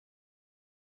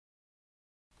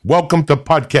Welcome to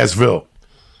Podcastville.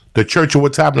 The Church of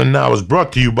What's Happening Now is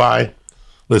brought to you by,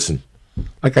 listen,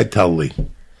 like I tell Lee,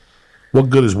 what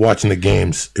good is watching the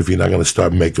games if you're not going to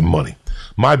start making money?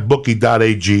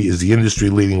 MyBookie.ag is the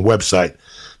industry-leading website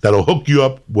that'll hook you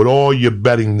up with all your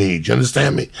betting needs. You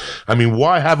understand me? I mean,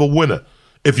 why have a winner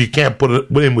if you can't put it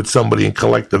in with somebody and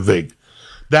collect the vig?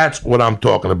 That's what I'm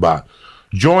talking about.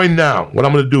 Join now. What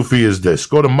I'm going to do for you is this.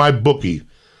 Go to MyBookie.ag.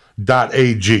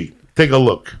 Take a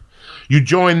look. You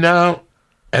join now,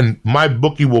 and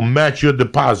MyBookie will match your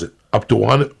deposit up to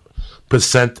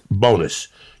 100% bonus.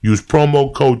 Use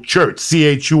promo code CHURCH,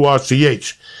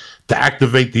 CHURCH, to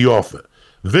activate the offer.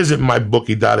 Visit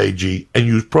MyBookie.ag and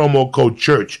use promo code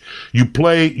CHURCH. You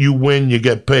play, you win, you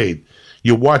get paid.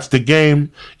 You watch the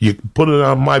game, you put it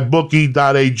on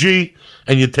MyBookie.ag,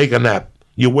 and you take a nap.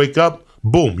 You wake up,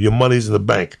 boom, your money's in the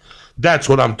bank. That's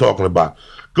what I'm talking about.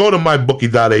 Go to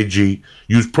MyBookie.ag,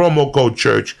 use promo code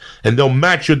CHURCH, and they'll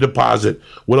match your deposit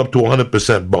with up to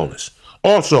 100% bonus.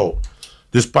 Also,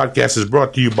 this podcast is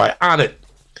brought to you by Onnit.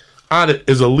 Onnit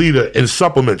is a leader in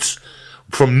supplements,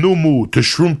 from New Mood to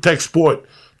Shroom Tech Sport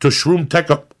to Shroom Tech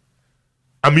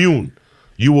Immune.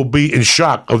 You will be in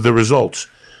shock of the results.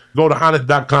 Go to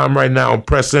Onnit.com right now and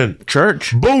press in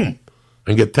Church. Boom!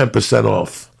 And get 10%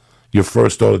 off your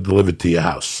first order delivered to your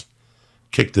house.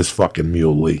 Kick this fucking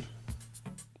mule, Lee.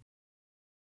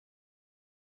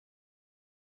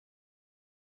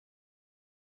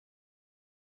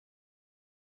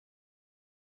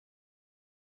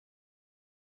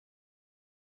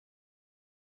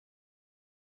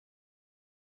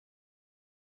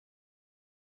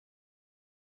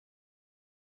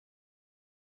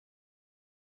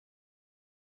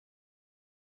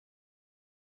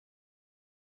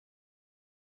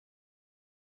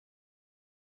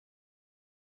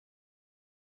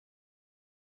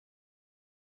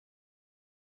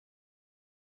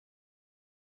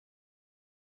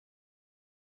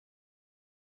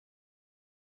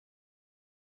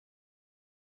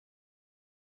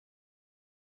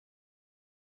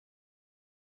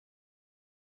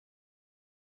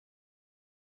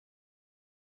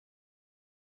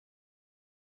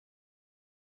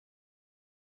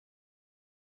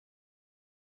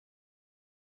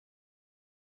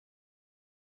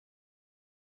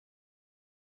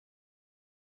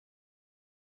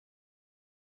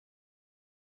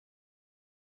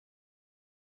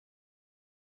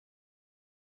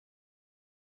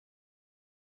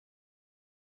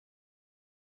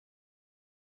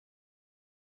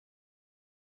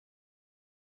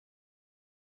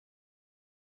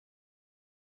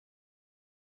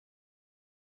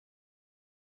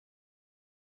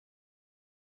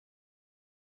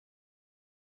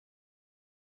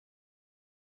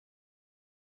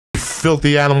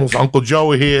 Filthy Animals, Uncle Joe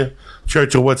here.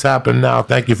 Church of What's Happening Now.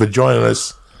 Thank you for joining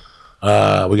us.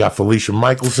 We got Felicia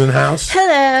Michaels in house.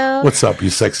 Hello. What's up,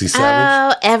 you sexy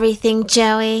savage? Oh, everything,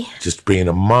 Joey. Just being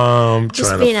a mom,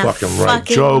 Just trying being to a fucking write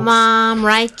jokes. mom,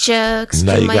 write jokes,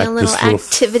 Now do you my got own this little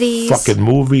activities. fucking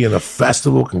movie and a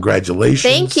festival. Congratulations.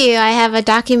 Thank you. I have a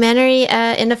documentary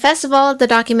in a festival. The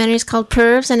documentary is called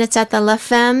Pervs, and it's at the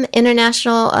Femme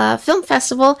International Film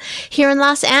Festival here in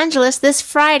Los Angeles this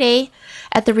Friday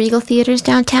at the Regal Theaters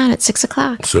downtown at 6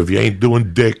 o'clock. So if you ain't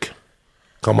doing dick,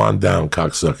 come on down,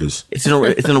 cocksuckers. It's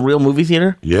in a real movie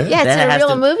theater? Yeah. Yeah, it's in a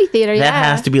real movie theater, That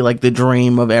has to be like the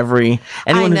dream of anyone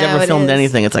who's ever filmed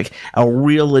anything. It's like a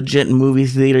real legit movie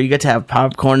theater. You get to have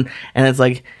popcorn, and it's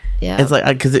like, it's like,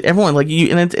 because everyone, like,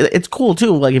 you, and it's cool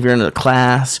too, like if you're in a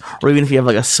class, or even if you have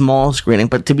like a small screening,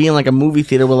 but to be in like a movie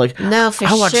theater where like, no, for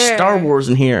I watched Star Wars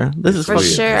in here. This is for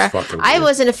sure. I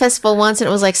was in a festival once, and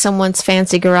it was like someone's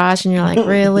fancy garage, and you're like,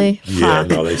 really? Yeah,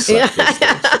 no, they suck.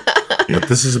 But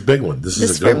this is a big one. This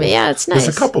is a good one. Yeah, it's nice.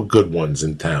 There's a couple good ones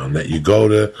in town that you go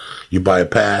to, you buy a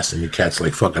pass, and you catch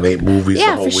like fucking 8 movies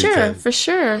the whole weekend. For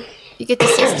sure. You get to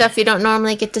see stuff you don't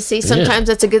normally get to see. Sometimes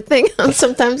that's a good thing.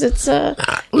 Sometimes it's you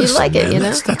like it, man, you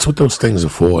know? That's what those things are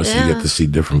for. So you get to see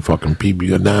different fucking people.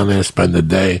 You go down there, spend the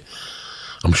day.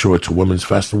 I'm sure it's a women's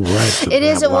festival, right? So it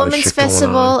is a women's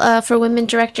festival for women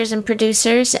directors and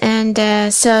producers.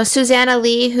 And so Susanna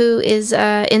Lee, who is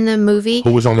in the movie.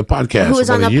 Who was on the podcast. Who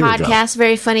was on the podcast.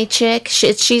 Very funny chick.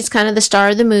 She's kind of the star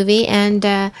of the movie. And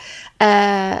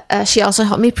she also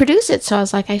helped me produce it. So I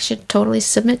was like, I should totally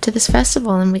submit to this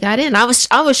festival. And we got in. I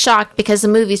was shocked because the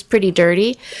movie's pretty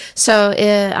dirty. So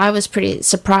I was pretty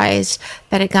surprised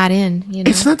that it got in. You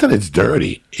know? It's not that it's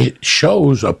dirty. It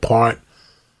shows a part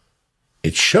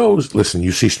it shows. Listen,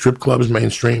 you see strip clubs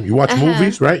mainstream. You watch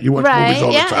movies, right? You watch movies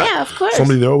all the time. Yeah, of course.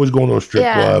 They're always going to a strip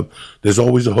club. There's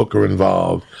always a hooker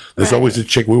involved. There's always a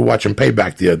chick. We were watching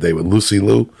Payback the other day with Lucy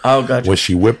Liu. Oh, gotcha. When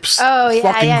she whips. Oh, yeah,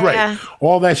 fucking great. Yeah.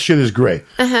 All that shit is great.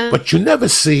 But you never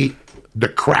see the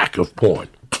crack of porn.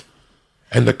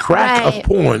 And the crack of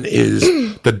porn is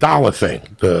the dollar thing.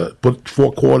 Put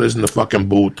 4 quarters in the fucking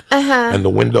boot, and the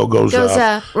window goes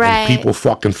up, and people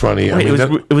fuck in front of you. Wait,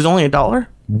 it was only $1?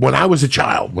 When I was a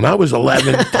child, when I was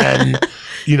 11, 10,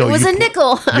 you know, it was a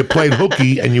nickel. You played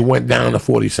hooky, and you went down to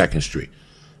 42nd Street.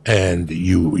 And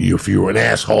you, if you were an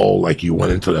asshole, like you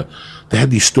went into they had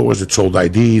these stores that sold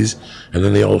IDs, and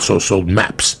then they also sold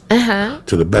maps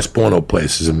to the best porno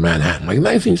places in Manhattan. Like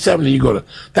 1970, you go to,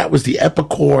 that was the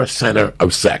epicure center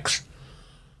of sex.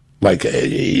 Like,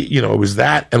 you know, it was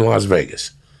that and Las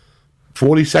Vegas.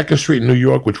 42nd Street in New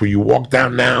York, which where you walk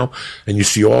down now and you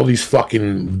see all these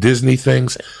fucking Disney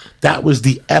things, that was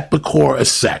the epicure of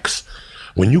sex.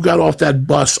 When you got off that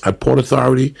bus at Port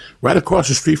Authority, right across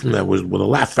the street from that was where the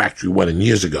Laugh Factory went in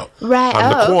years ago. Right. On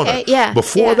the corner. Okay. Yeah.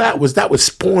 Before that was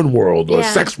Porn World or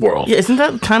Sex World. Yeah, isn't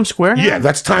that Times Square now? Yeah,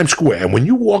 that's Times Square. And when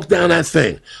you walk down that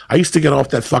thing, I used to get off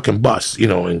that fucking bus, you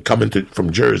know, and come into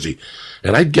from Jersey.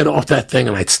 And I'd get off that thing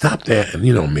and I'd stop there, and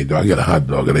you know me, I get a hot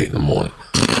dog at 8 in the morning.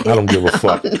 I don't give a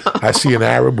fuck. No. I see an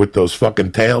Arab with those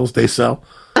fucking tails they sell.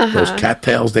 Those cat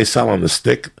tails they sell on the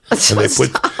stick,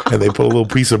 and they put a little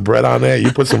piece of bread on there.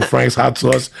 You put some Frank's hot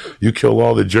sauce, you kill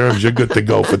all the germs. You're good to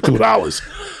go for $2.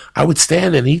 I would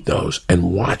stand and eat those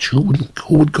and watch who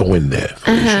would go in there,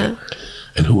 Felicia,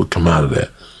 and who would come out of there.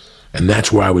 And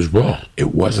that's where I was wrong.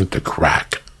 It wasn't the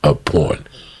crack of porn.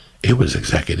 It was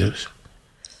executives.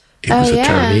 It was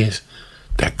attorneys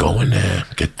that go in there,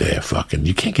 get there, fucking.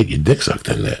 You can't get your dick sucked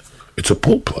in there. It's a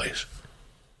pool place.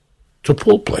 It's a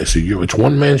pool place. It's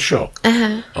one man show.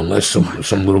 Unless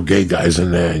some little gay guy's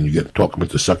in there and you get talking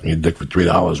about sucking your dick for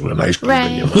 $3 with an ice cream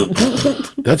in your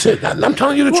mouth. That's it. I'm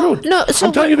telling you the truth. No, so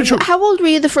I'm telling you the truth. How old were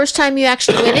you the first time you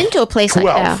actually went into a place 12.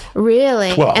 like that?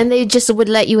 Really? 12. And they just would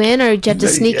let you in, or did you have to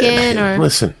sneak in? Or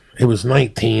Listen, it was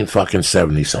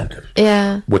 1970 something.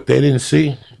 Yeah. What they didn't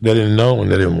see, they didn't know,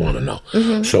 and they didn't want to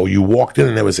know. So you walked in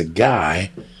and there was a guy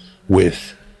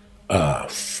with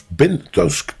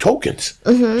those tokens.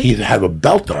 He'd have a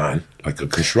belt on, like a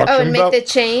construction belt.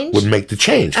 Would make the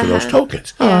change for those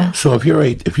tokens. So if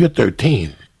you're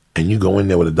 13 and you go in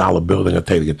there with a dollar bill, they're gonna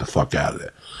tell you to get the fuck out of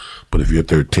there. But if you're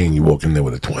 13, you walk in there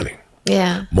with a 20.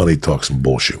 Yeah. Money talks some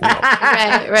bullshit.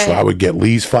 Right. So I would get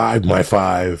Lee's 5, my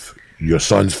 5, your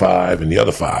son's 5, and the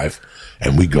other 5,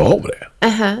 and we go over there.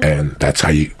 And that's how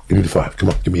you give me the 5. Come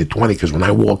on, give me a 20, because when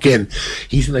I walk in,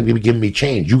 he's going to be giving me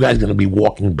change. You guys are going to be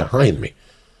walking behind me.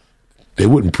 They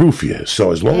wouldn't proof you.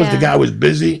 So as long as the guy was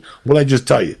busy, what I just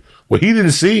tell you, what he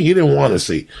didn't see, he didn't want to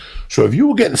see. So if you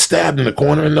were getting stabbed in the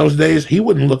corner in those days, he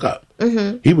wouldn't look up.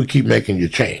 He would keep making you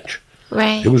change.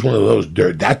 Right. It was one of those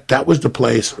that was the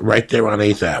place right there on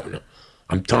 8th Avenue.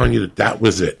 I'm telling you that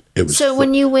was it. It was. So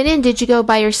when you went in, did you go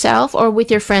by yourself or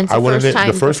with your friends?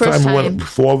 The first time we went,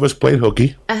 4 of us played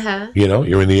hooky. You know,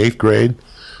 you're in the 8th grade.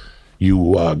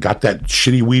 You got that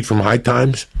shitty weed from High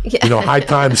Times. Yeah. You know, High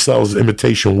Times sells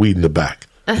imitation weed in the back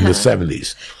in the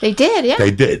 70s. They did, yeah. They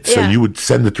did. So you would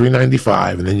send the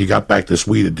 $3.95, and then you got back this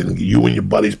weed. You and your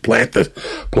buddies play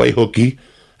hooky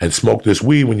and smoke this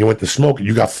weed. When you went to smoke it,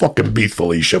 you got fucking beat,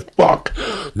 Felicia. Fuck.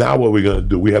 Now what are we going to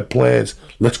do? We have plans.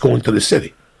 Let's go into the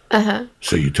city.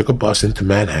 So you took a bus into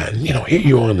Manhattan. You know, here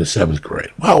you are in the 7th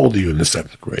grade. How old are you in the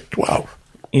 7th grade? 12.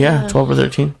 Yeah, 12 or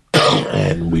 13.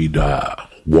 And we'd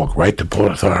walk right to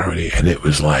Port Authority, and it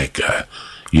was like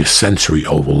your sensory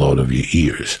overload of your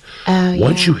ears.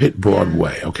 Once you hit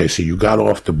Broadway, okay, so you got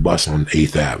off the bus on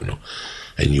 8th Avenue,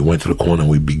 and you went to the corner,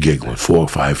 and we'd be giggling, 4,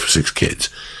 5, 6 kids.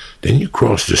 Then you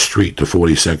crossed the street to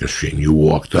 42nd Street, and you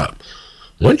walked up.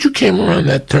 Once you came around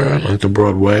that turn onto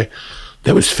Broadway,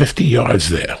 there was 50 yards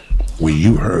there where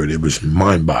you heard. It was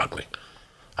mind-boggling.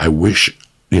 I wish,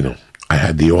 I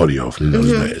had the audio from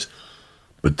those days.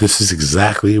 But this is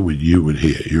exactly what you would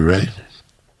hear. You ready?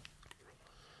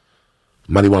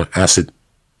 Marijuana, acid,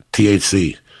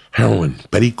 THC, heroin,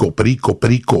 perico,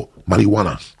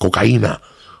 marijuana, cocaína.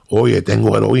 Oye,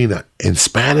 tengo heroína. In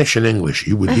Spanish and English,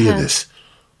 you would hear this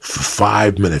for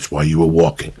 5 minutes while you were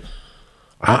walking.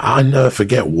 I'll never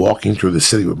forget walking through the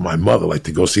city with my mother, like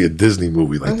to go see a Disney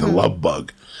movie, like The Love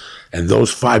Bug. And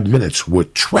those 5 minutes were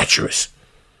treacherous.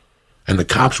 And the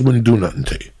cops wouldn't do nothing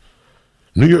to you.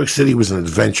 New York City was an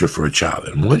adventure for a child.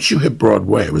 And once you hit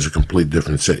Broadway, it was a complete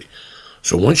different city.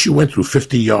 So once you went through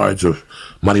 50 yards of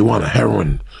marijuana,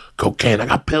 heroin, cocaine, I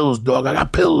got pills,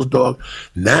 dog.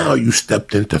 Now you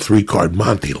stepped into 3-card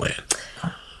Monty land.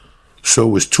 So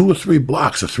it was 2 or 3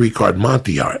 blocks of 3-card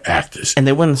Monte actors. And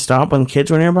they wouldn't stop when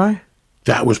kids were nearby?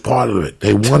 That was part of it.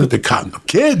 They wanted to cut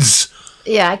kids.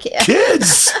 Yeah,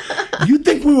 kids. You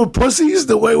think we were pussies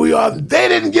the way we are? They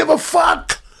didn't give a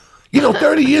fuck.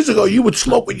 30 years ago, you would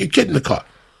smoke with your kid in the car.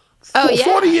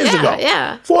 40 years ago.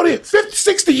 Yeah. 40, 50,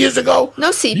 60 years ago. No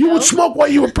seatbelt. You would smoke while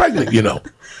you were pregnant,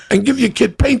 and give your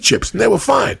kid paint chips, and they were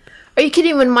fine. Are you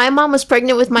kidding? When my mom was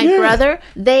pregnant with my brother,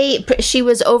 she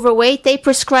was overweight. They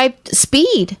prescribed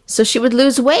speed so she would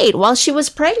lose weight while she was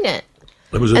pregnant.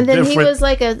 And then he was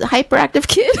like a hyperactive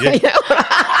kid.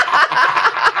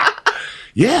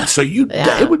 Yeah. So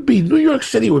it would be, New York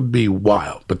City would be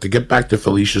wild. But to get back to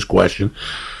Felicia's question,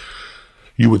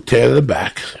 you would tear to the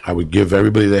back. I would give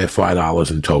everybody there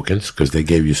 $5 in tokens because they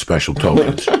gave you special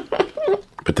tokens.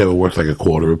 But they were worth like a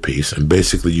quarter a piece. And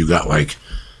basically you got like,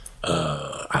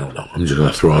 I don't know. I'm just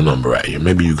going to throw a number at you.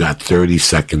 Maybe you got 30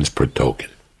 seconds per token.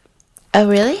 Oh,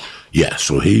 really? Yeah.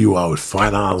 So here you are with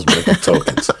 $5 worth of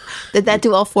tokens. Did that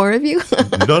do all 4 of you?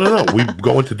 No. We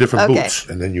go into different booths,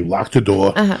 and then you lock the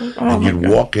door, and you'd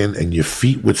walk in, and your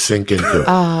feet would sink into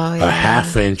a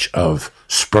half inch of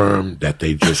sperm that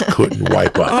they just couldn't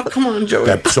wipe up. Oh, come on, Joey.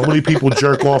 That so many people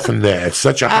jerk off in there at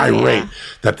such a high rate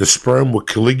that the sperm would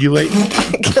coagulate.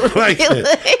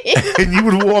 And you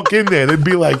would walk in there, and it'd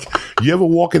be like, you ever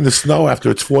walk in the snow after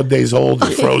it's 4 days old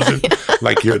and frozen?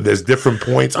 Like there's different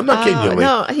points. I'm not kidding you, Lee.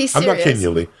 No, he's serious. I'm not kidding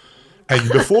you, Lee. And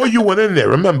before you went in there,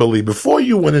 remember, Lee, before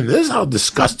you went in there, this is how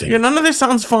disgusting. Yeah, none of this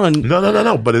sounds fun.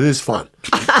 No, but it is fun.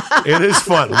 It is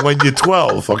fun when you're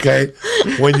 12, okay?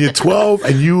 When you're 12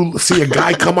 and you see a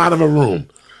guy come out of a room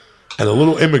and a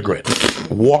little immigrant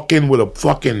walk in with a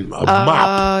fucking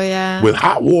mop with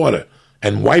hot water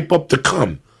and wipe up the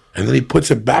cum, and then he puts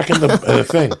it back in the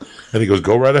thing, and he goes,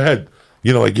 go right ahead.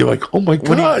 Like you're like, oh my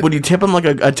God. Would you tip him like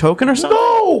a token or something?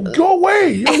 No, go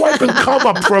away. You're wiping cum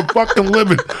up for a fucking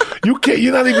living. You can't.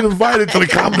 You're not even invited to the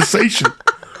conversation.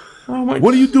 Oh my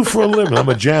what do you do for a living? I'm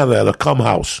a janitor at a cum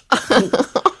house.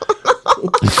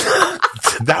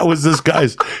 That was this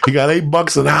guy's. He got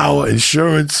 $8 an hour,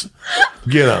 insurance.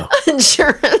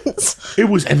 Insurance. It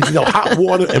was, and hot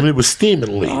water. I mean, it was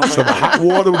steaming, Lee. So the hot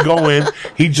water would go in.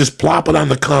 He'd just plop it on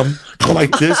the cum, go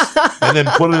like this, and then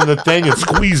put it in the thing and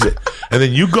squeeze it. And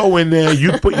then you go in there,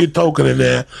 you put your token in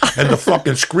there, and the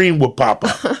fucking screen would pop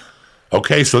up.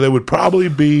 Okay, so there would probably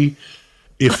be,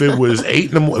 if it was 8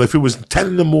 in the morning, if it was 10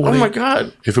 in the morning. Oh my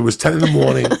God! If it was 10 in the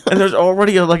morning, and there's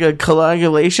already a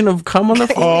coagulation of cum on the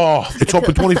floor. Oh, it's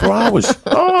open 24 hours.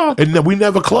 And we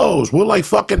never close. We're like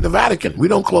fucking the Vatican. We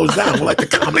don't close down. We're like the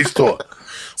Comedy Store.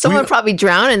 Someone probably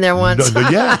drowned in there once.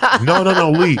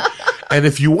 No, Lee. And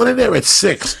if you went in there at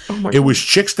 6, it was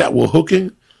chicks that were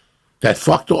hooking, that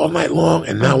fucked all night long,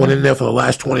 and now went in there for the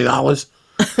last $20.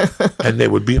 And they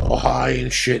would be all high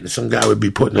and shit, and some guy would be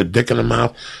putting a dick in her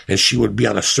mouth, and she would be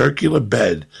on a circular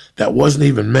bed that wasn't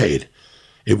even made.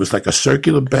 It was like a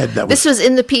circular bed that was... This was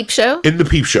in the peep show? In the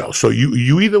peep show. So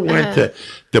you either went to...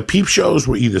 The peep shows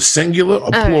were either singular or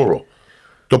plural. Right.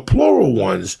 The plural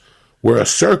ones were a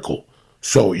circle.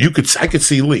 So I could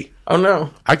see Lee. Oh, no.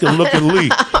 I could look at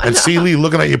Lee and see Lee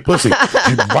looking at your pussy.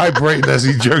 He's vibrating as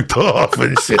he jerked off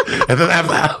and shit. And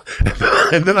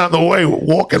then on the way,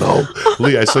 walking home,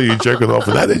 Lee, I saw you jerking off,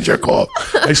 and I didn't jerk off.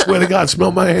 I swear to God,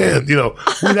 smell my hand.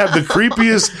 We'd have the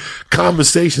creepiest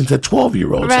conversations that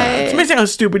 12-year-olds have. It's amazing how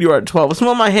stupid you are at 12.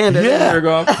 Smell my hand. I didn't jerk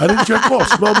off. I didn't jerk off.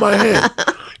 Smell my hand.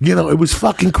 It was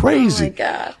fucking crazy. Oh, my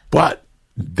God. But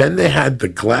then they had the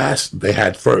glass. They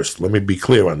had first, let me be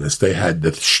clear on this, they had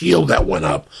the shield that went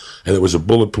up, and it was a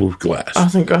bulletproof glass. Oh,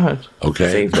 thank God.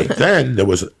 Okay? But then there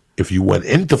was, if you went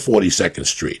into 42nd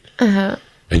Street, and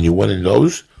you went in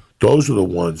those were the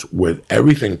ones where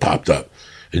everything popped up,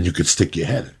 and you could stick your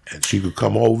head in. And she could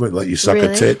come over and let you suck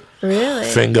a tit,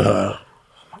 finger her.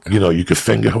 You could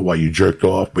finger her while you jerked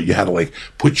off, but you had to,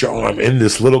 put your arm in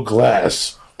this little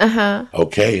glass.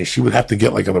 Okay, and she would have to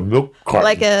get a milk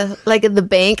carton, like in the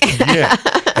bank. Yeah,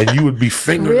 and you would be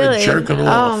fingering and jerking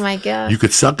off. Oh my God! You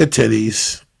could suck her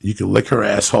titties. You could lick her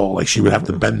asshole. She would have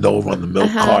to bend over on the milk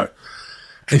cart,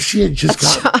 and she had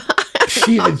just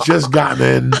gotten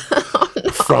in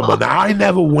from an. I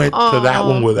never went to that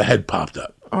one where the head popped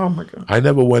up. Oh my God! I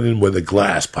never went in where the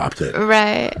glass popped in.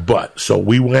 Right. But so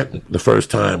we went the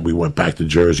first time. We went back to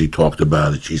Jersey. Talked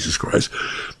about it. Jesus Christ,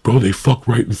 bro! They fuck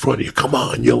right in front of you. Come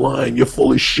on, you're lying. You're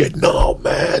full of shit. No,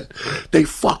 man, they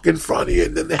fuck in front of you,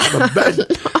 and then they have a bed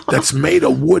that's made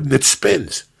of wood and it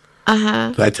spins.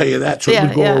 Did I tell you that? So he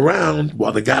would go around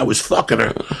while the guy was fucking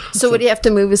her. So would he have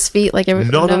to move his feet like every?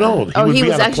 No. He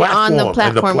was actually on the platform with her.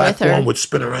 And the platform would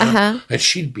spin around, and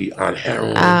she'd be on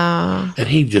heroin, and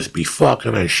he'd just be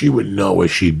fucking her, and she would know where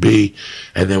she'd be.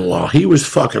 And then while he was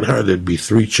fucking her, there'd be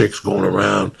 3 chicks going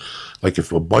around. Like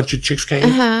if a bunch of chicks came,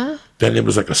 then it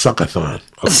was like a suckathon.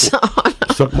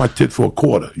 Suck my tit for a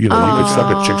quarter. You know, you could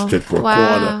suck a chick's tit for a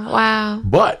quarter. Wow.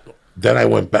 But then I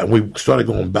went back. We started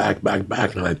going back,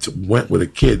 and I went with a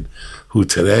kid who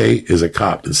today is a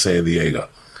cop in San Diego.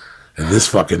 And this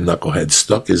fucking knucklehead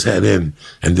stuck his head in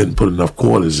and didn't put enough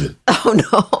quarters in. Oh,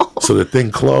 no. So the thing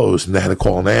closed, and they had to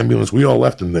call an ambulance. We all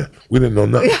left him there. We didn't know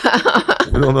nothing.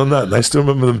 We don't know nothing. I still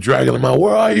remember them dragging him out.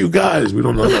 Where are you guys? We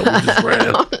don't know nothing. We just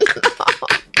ran.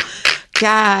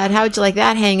 God, how would you like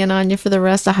that hanging on you for the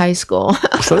rest of high school?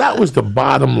 So that was the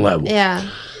bottom level. Yeah.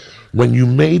 When you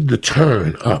made the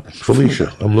turn up,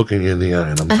 Felicia, I'm looking you in the eye,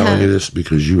 and I'm telling you this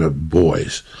because you have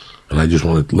boys, and I just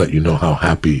want to let you know how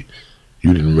happy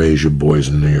you didn't raise your boys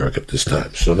in New York at this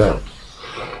time. So now,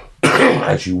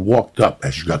 as you walked up,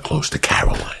 as you got close to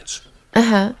Caroline's,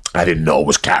 I didn't know it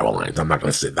was Caroline's. I'm not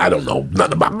going to say, I don't know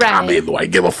nothing about comedy, though I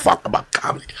give a fuck about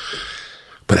comedy.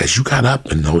 But as you got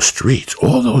up in those streets,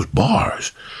 all those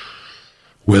bars,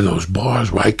 where those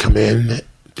bars, where I come in,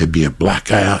 there'd be a black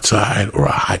guy outside or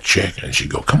a hot chick, and she'd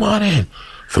go, come on in.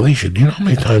 Felicia, do you know how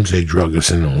many times they drug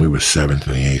us in when we were 7th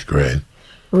and 8th grade?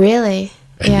 Really?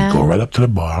 And you go right up to the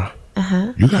bar.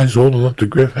 You guys old enough to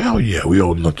grip? Hell yeah, we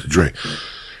old enough to drink.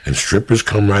 And strippers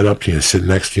come right up to you and sit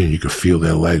next to you, and you could feel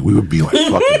their leg. We would be like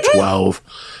fucking 12,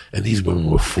 and these women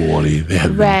were 40. They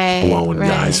had been blowing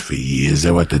guys for years.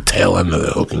 They were at the tail end of their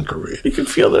hooking career. You could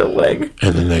feel their leg.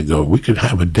 And then they go, we could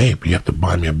have a date, but you have to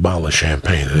buy me a bottle of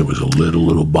champagne. And it was a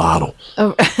little bottle.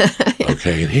 Oh.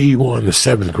 Okay, and here you are in the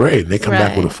 7th grade, and they come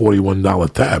back with a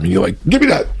 $41 tab, and you're like, give me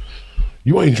that.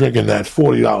 You ain't drinking that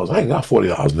 $40. I ain't got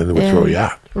 $40, and then they would throw you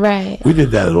out. Right. We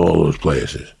did that at all those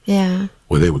places. Yeah.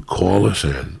 Where they would call us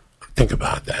and think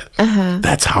about that.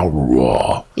 That's how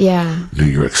raw New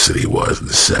York City was in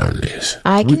the 70s.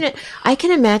 I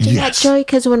can imagine that, Joey,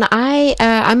 because when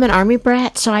I'm an Army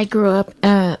brat, so I grew up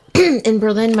in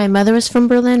Berlin. My mother was from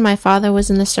Berlin. My father was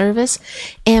in the service.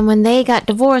 And when they got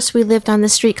divorced, we lived on the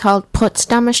street called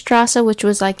Potsdamer Straße, which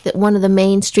was like one of the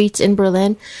main streets in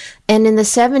Berlin. And in the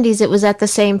 70s, it was at the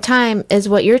same time as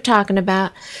what you're talking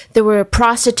about. There were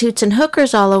prostitutes and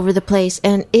hookers all over the place.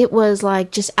 And it was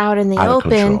like just out in the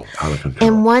open. Out of control.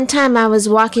 And one time I was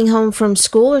walking home from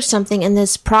school or something, and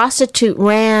this prostitute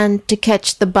ran to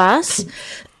catch the bus.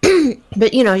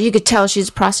 But, you know, you could tell she's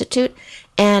a prostitute.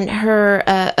 And her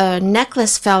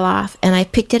necklace fell off, and I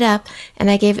picked it up,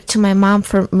 and I gave it to my mom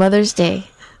for Mother's Day.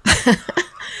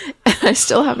 And I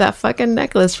still have that fucking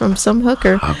necklace from some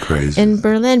hooker. How crazy. In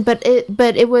Berlin. But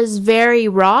it was very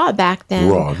raw back then.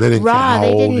 Raw. They didn't care how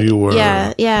old you were.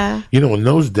 Yeah. You know, in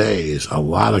those days, a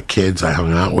lot of kids I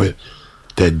hung out with,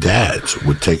 their dads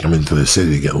would take them into the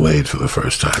city to get laid for the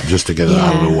first time, just to get it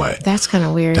out of the way. That's kind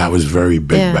of weird. That was very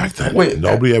big back then. Wait,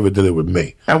 nobody ever did it with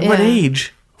me. At what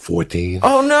age? 14.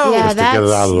 Oh, no. Yeah, just to get it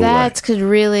out of the way. Could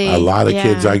really... A lot of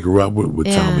kids I grew up with would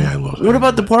tell me I lost. What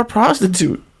about the poor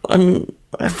prostitute? I mean...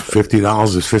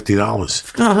 $50 is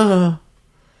 $50.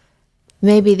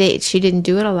 Maybe she didn't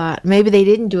do it a lot. Maybe they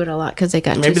didn't do it a lot because they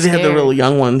got Maybe too they scared. had the really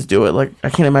young ones do it. Like, I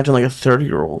can't imagine like a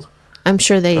 30-year-old. I'm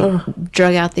sure they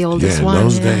drug out the oldest one. In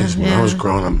those days, when I was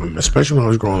growing up, especially when I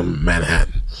was growing up in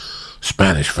Manhattan,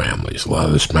 Spanish families, a lot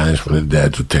of the Spanish from their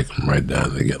dads would take them right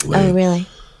down to get laid. Oh, really?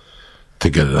 To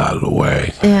get it out of the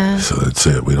way. Yeah. So that's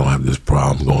it. We don't have this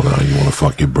problem going on. You want to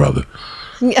fuck your brother.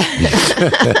 You know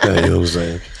what I'm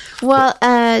saying? Well,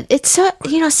 it's so,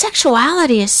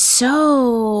 sexuality is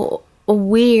so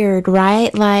weird,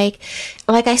 right? Like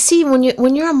I see when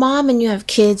you're a mom and you have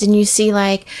kids and you see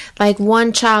like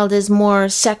one child is more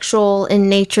sexual in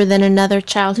nature than another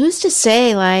child. Who's to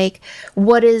say like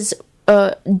what is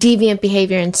deviant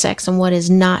behavior in sex and what is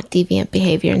not deviant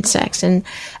behavior in sex? And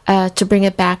to bring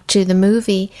it back to the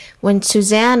movie, when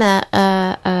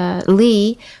Susanna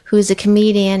Lee, who's a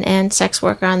comedian and sex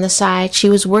worker on the side, she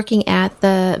was working at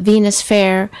the Venus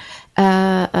Fair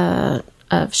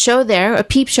show there, a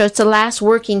peep show. It's the last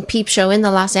working peep show in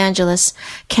the Los Angeles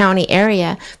County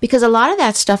area because a lot of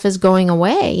that stuff is going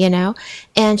away,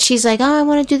 And she's like, oh, I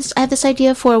want to do this. I have this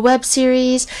idea for a web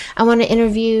series. I want to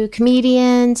interview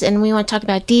comedians and we want to talk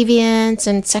about deviance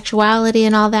and sexuality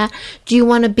and all that. Do you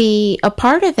want to be a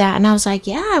part of that? And I was like,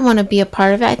 yeah, I want to be a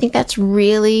part of it. I think that's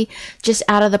really just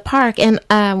out of the park. And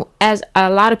as a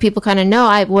lot of people kind of know,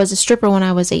 I was a stripper when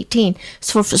I was 18.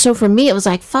 So for me, it was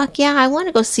like, fuck yeah, I want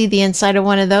to go see the inside of of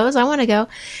one of those. I want to go.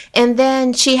 And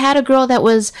then she had a girl that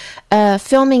was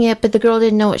filming it, but the girl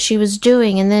didn't know what she was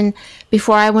doing. And then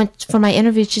before I went for my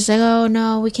interview, she's like, oh,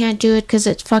 no, we can't do it because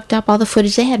it's fucked up. All the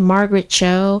footage. They had Margaret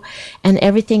Cho, and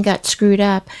everything got screwed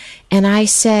up. And I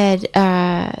said,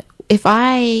 if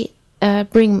I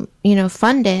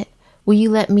fund it, will you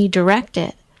let me direct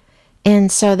it?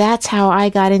 And so that's how I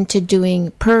got into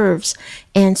doing Pervs.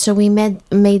 And so we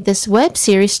made this web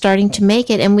series, starting to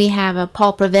make it. And we have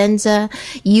Paul Provenza,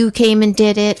 you came and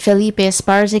did it. Felipe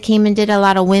Esparza came and did it. A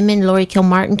lot of women. Lori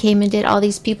Kilmartin came and did it. All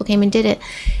these people came and did it.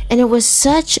 And it was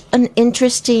such an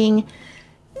interesting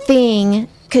thing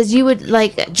because you would,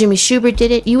 like Jimmy Schubert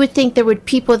did it. You would think there were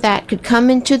people that could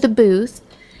come into the booth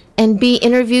and be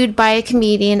interviewed by a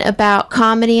comedian about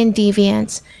comedy and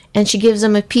deviance, and she gives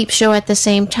them a peep show at the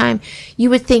same time. You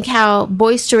would think how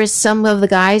boisterous some of the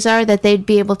guys are, that they'd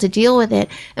be able to deal with it.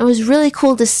 It was really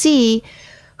cool to see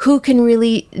who can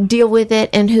really deal with it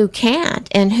and who can't,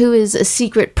 and who is a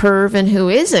secret perv and who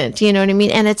isn't, you know what I mean?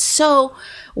 And it's so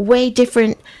way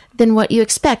different than what you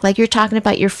expect. Like you're talking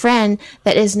about your friend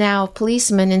that is now a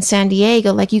policeman in San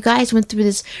Diego. Like you guys went through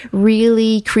this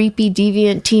really creepy,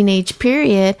 deviant teenage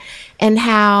period, and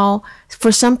how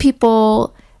for some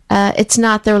people it's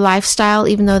not their lifestyle,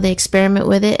 even though they experiment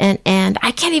with it. And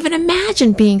I can't even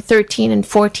imagine being 13 and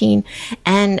 14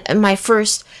 and my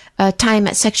first time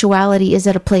at sexuality is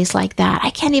at a place like that. I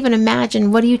can't even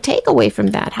imagine. What do you take away from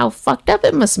that? How fucked up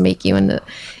it must make you in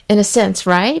a sense,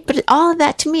 right? But all of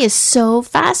that to me is so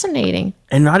fascinating.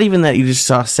 And not even that you just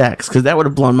saw sex, because that would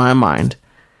have blown my mind.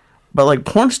 But like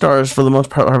porn stars, for the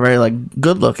most part, are very like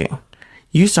good looking.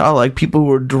 You saw like people who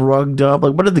were drugged up.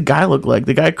 Like, what did the guy look like?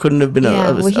 The guy couldn't have been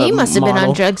he must have been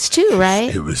on drugs too,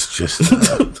 right? It was just,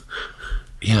 and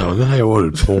then I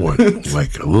ordered porn,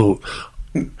 like a little.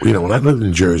 When I lived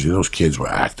in Jersey, those kids were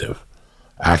active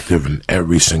in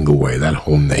every single way, that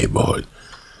whole neighborhood.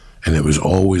 And it was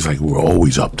always like we were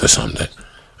always up to something.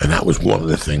 And that was one of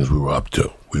the things we were up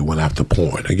to. We went after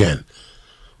porn. Again,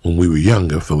 when we were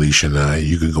younger, Felicia and I,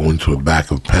 you could go into the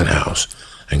back of a penthouse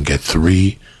and get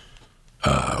 3,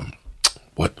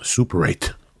 Super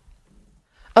 8.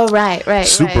 Oh, right.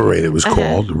 Super 8, it was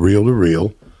called, reel to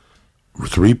reel.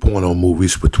 3 porno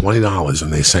movies for $20,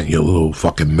 and they sent you a little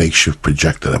fucking makeshift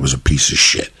projector that was a piece of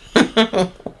shit.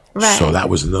 Right. So that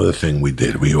was another thing we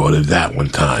did. We ordered that one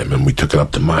time, and we took it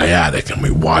up to my attic, and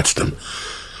we watched them.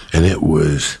 And it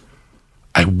was,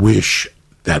 I wish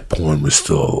that porn was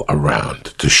still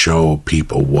around to show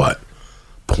people what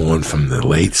porn from the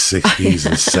late 60s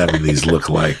and 70s looked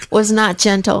like. Was not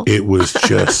gentle. It was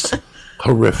just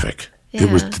horrific.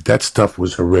 Yeah. That stuff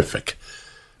was horrific.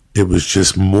 It was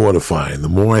just mortifying. The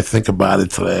more I think about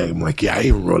it today, I'm like, I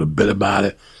even wrote a bit about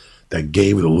it that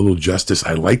gave it a little justice.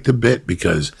 I liked the bit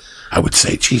because I would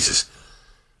say, Jesus,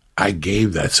 I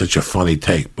gave that such a funny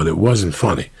take, but it wasn't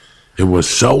funny. It was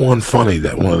so unfunny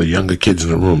that one of the younger kids in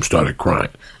the room started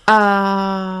crying.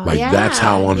 That's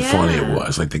how unfunny it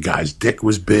was. Like the guy's dick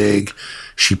was big.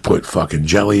 She put fucking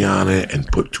jelly on it and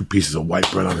put 2 pieces of white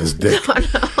bread on his dick. No.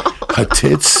 Her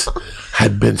tits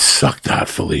had been sucked out,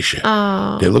 Felicia.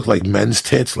 Oh. They looked like men's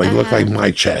tits. Like looked like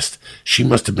my chest. She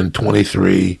must have been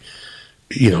 23.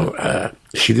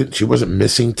 She wasn't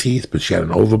missing teeth, but she had an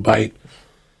overbite.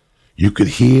 You could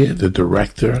hear the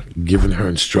director giving her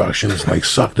instructions, like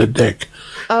suck the dick.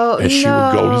 Oh, and she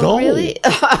would go, no. Really?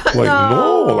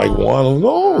 No.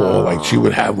 Like she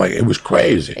would have, like, it was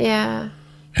crazy. Yeah.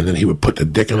 And then he would put the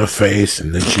dick in her face,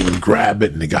 and then she would grab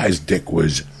it, and the guy's dick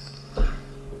was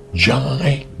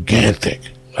gigantic.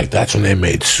 Like, that's when they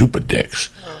made super dicks.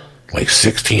 Like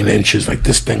 16 inches. Like,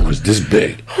 this thing was this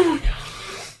big.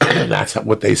 And that's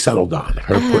what they settled on.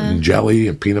 Her putting jelly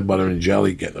and peanut butter and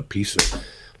jelly, getting a piece of...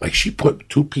 Like, she put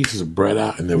 2 pieces of bread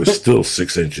out, and there was still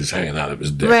 6 inches hanging out of his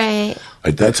dick. Right.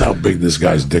 Like, that's how big this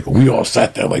guy's dick was. We all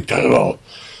sat there like, oh.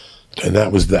 And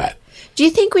that was that. Do you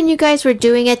think when you guys were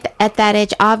doing it at that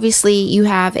age, obviously you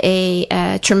have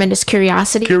a tremendous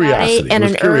curiosity about it and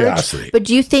an urge, but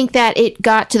do you think that it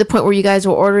got to the point where you guys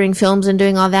were ordering films and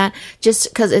doing all that just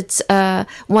because it's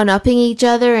one-upping each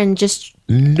other and just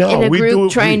in a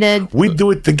group we do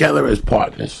it together as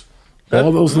partners.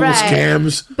 All those little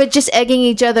scams. But just egging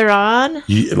each other on?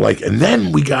 And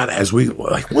then we got,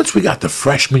 once we got the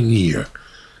freshman year,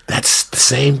 that's the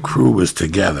same crew was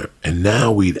together. And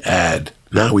now we'd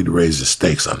raise the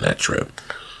stakes on that trip.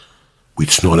 We'd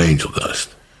snort angel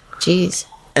dust. Jeez.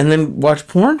 And then watch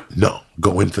porn? No,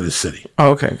 go into the city.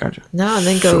 Oh, okay, gotcha. No, and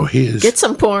then go get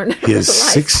some porn. Here's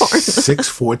 6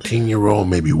 14-year-old,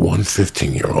 maybe 1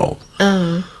 15-year-old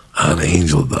on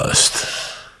angel dust,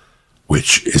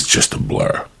 which is just a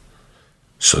blur.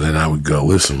 So then I would go,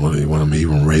 listen, what do you want me to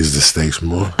even raise the stakes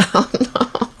more? Oh,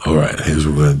 no. All right, here's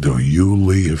what we're going to do. You,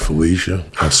 Lee, and Felicia,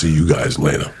 I'll see you guys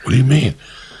later. What do you mean?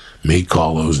 Me,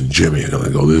 Carlos, and Jimmy are going to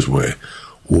go this way.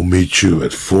 We'll meet you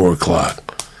at 4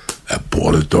 o'clock at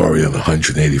Portatoria on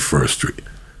 181st Street.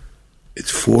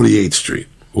 It's 48th Street.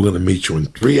 We're going to meet you in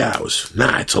 3 hours.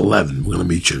 Nah, it's 11. We're going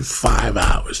to meet you in 5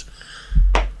 hours.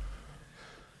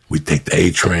 We take the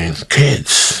A train.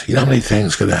 Kids, you know how many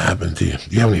things could have happened to you?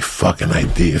 Do you have any fucking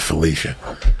idea, Felicia?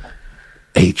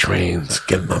 A trains,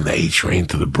 getting on the A train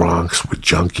to the Bronx with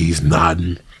junkies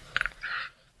nodding.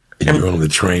 And you're on the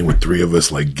train with 3 of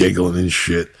us, like, giggling and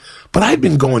shit. But I'd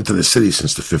been going to the city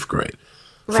since the 5th grade.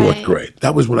 Right. 4th grade.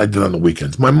 That was what I did on the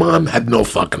weekends. My mom had no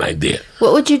fucking idea.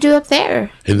 What would you do up there?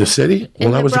 In the city?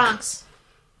 In the Bronx.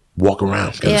 Walk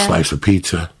around, get a slice of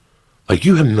pizza. Like,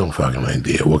 you have no fucking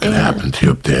idea what could happen to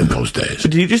you up there in those days.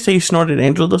 But did you just say you snorted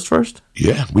angel dust first?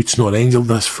 Yeah, we'd snort angel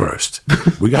dust first.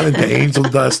 We got into angel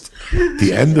dust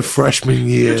the end of freshman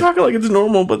year. You're talking like it's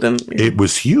normal, but then... It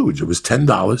was huge. It was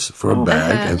 $10 for a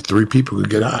bag, and 3 people could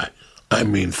get high. I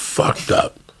mean, fucked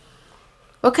up.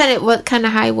 What kind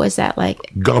of high was that like?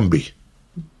 Gumby.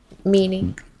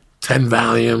 Meaning? 10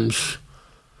 Valiums.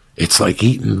 It's like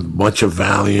eating a bunch of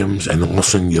Valiums, and all of a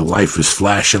sudden your life is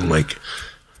flashing like...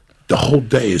 The whole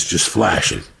day is just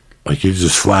flashing. Like, you're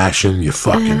just flashing, you're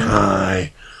fucking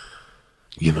high.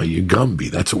 You know, you're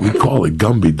Gumby. That's what we call it,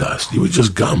 Gumby dust. You were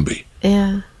just Gumby.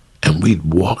 Yeah. And we'd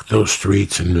walk those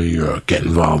streets in New York, get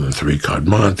involved in 3 Card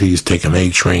Montes, take an A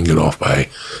train, get off by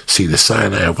Cedar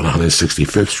Sinai up on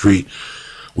 165th Street.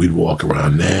 We'd walk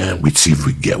around there. We'd see if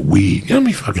we could get weed. You know how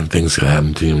many fucking things could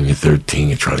happen to you when you're 13?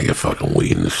 You're trying to get fucking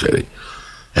weed in the city.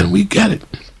 And we'd get it.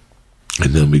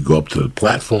 And then we'd go up to the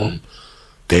platform.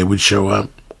 They would show up.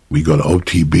 We go to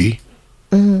OTB,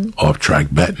 off-track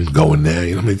betting, go in there.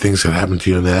 You know how many things that happen to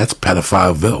you in there? That's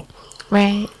Pedophileville.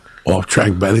 Right.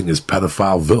 Off-track betting is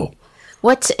Pedophileville.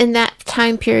 What's in that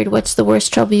time period? What's the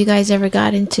worst trouble you guys ever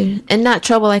got into? And not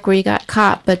trouble like where you got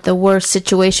caught, but the worst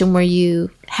situation where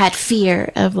you had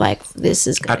fear of like, this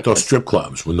is going to... At those strip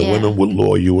clubs, when the women would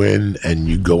lure you in and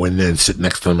you go in there and sit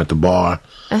next to them at the bar.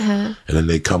 And then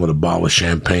they come with a bottle of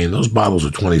champagne. Those bottles are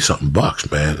 $20-something bucks,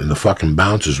 man. And the fucking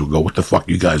bouncers would go, what the fuck?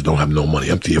 You guys don't have no money.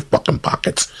 Empty your fucking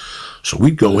pockets. So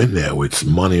we'd go in there with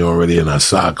some money already in our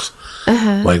socks.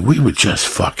 Like, we were just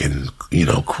fucking, you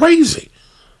know, crazy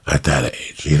at that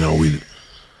age. You know,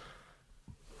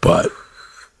 but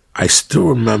I still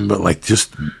remember, like,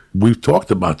 just... We've talked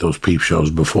about those peep shows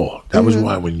before. That was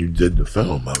why when you did the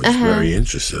film, I was very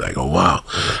interested. I go, wow.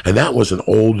 And that was an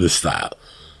older style.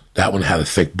 That one had a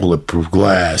thick bulletproof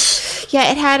glass. Yeah,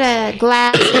 it had a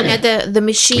glass and had the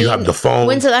machine. You have the phone.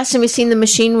 When's the last time you've seen the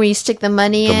machine where you stick the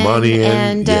money in? The money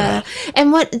in,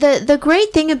 and what the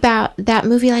great thing about that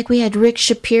movie, like we had Rick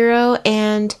Shapiro,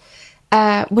 and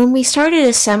when we started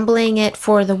assembling it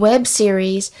for the web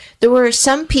series, there were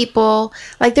some people,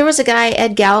 like there was a guy,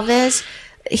 Ed Galvez,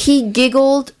 he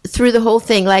giggled through the whole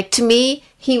thing. Like, to me,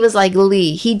 he was like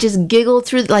Lee. He just giggled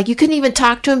through, like, you couldn't even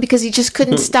talk to him because he just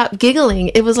couldn't stop giggling.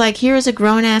 It was like, here is a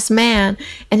grown-ass man,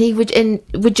 and he would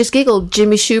just giggle.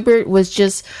 Jimmy Schubert was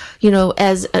just, you know,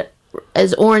 as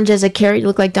orange as a carrot. He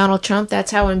looked like Donald Trump.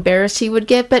 That's how embarrassed he would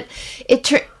get. But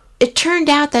it turned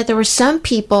out that there were some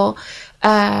people...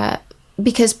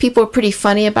 because people were pretty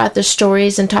funny about their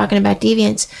stories and talking about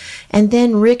deviants. And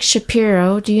then Rick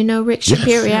Shapiro, do you know Rick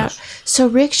Shapiro? Yes. So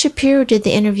Rick Shapiro did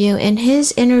the interview, and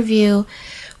his interview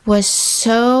was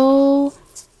so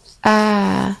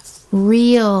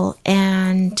real,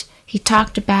 and he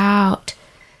talked about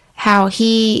how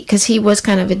because he was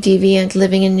kind of a deviant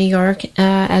living in New York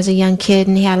as a young kid,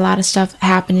 and he had a lot of stuff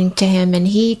happening to him, and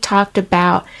he talked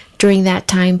about during that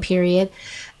time period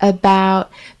about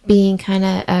being kind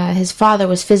of his father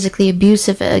was physically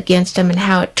abusive against him and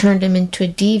how it turned him into a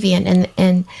deviant.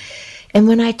 And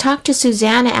when I talked to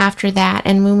Susanna after that,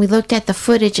 and when we looked at the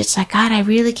footage, it's like, God, I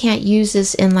really can't use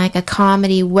this in like a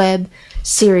comedy web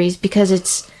series because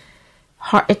it's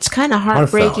kind of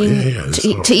heartbreaking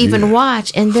to even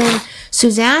watch. And then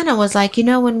Susanna was like, you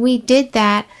know, when we did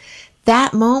that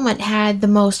moment had the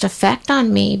most effect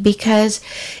on me because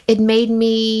it made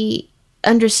me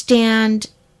understand.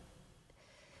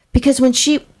 Because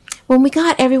when we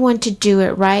got everyone to do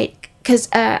it, right? Because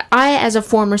I, as a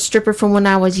former stripper from when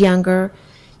I was younger,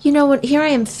 you know, here I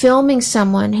am filming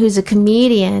someone who's a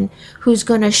comedian who's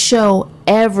going to show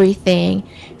everything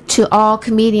to all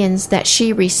comedians that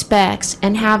she respects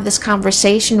and have this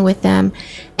conversation with them.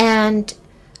 And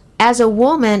as a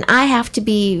woman, I have to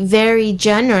be very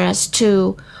generous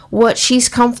to what she's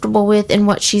comfortable with and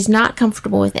what she's not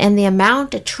comfortable with. And the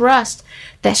amount of trust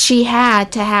that she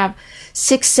had to have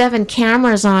 6, 7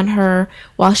 cameras on her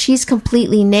while she's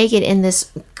completely naked in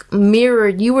this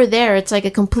mirrored, you were there, it's like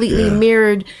a completely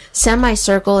mirrored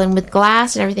semicircle and with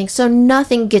glass and everything, so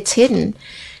nothing gets hidden.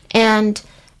 And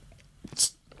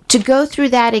to go through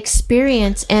that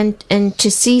experience and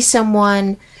to see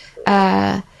someone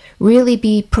really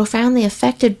be profoundly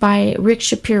affected by Rick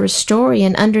Shapiro's story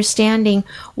and understanding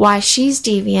why she's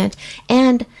deviant.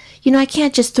 And I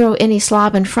can't just throw any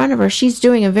slob in front of her. She's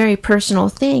doing a very personal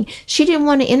thing. She didn't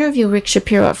want to interview Rick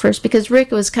Shapiro at first because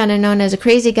Rick was kind of known as a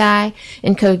crazy guy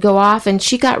and could go off, and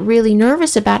she got really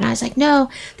nervous about it. And I was like, no,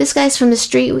 this guy's from the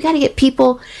street. We got to get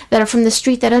people that are from the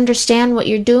street that understand what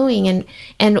you're doing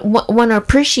and want to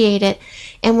appreciate it.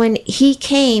 And when he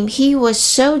came, he was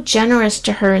so generous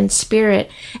to her in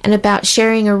spirit and about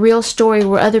sharing a real story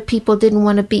where other people didn't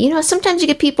want to be. Sometimes you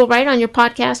get people right on your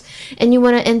podcast and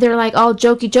they're like all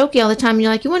jokey all the time. And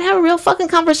you're like, you want to have a real fucking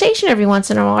conversation every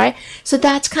once in a while, right? So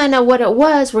that's kind of what it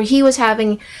was, where he was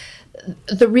having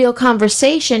the real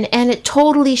conversation, and it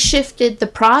totally shifted the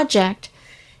project.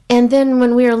 And then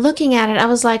when we were looking at it, I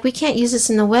was like, we can't use this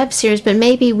in the web series, but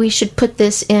maybe we should put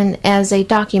this in as a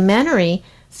documentary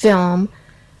film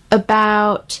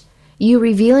about you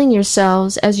revealing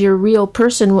yourselves as your real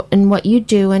person and what you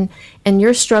do and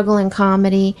your struggle in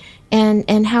comedy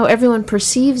and how everyone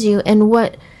perceives you and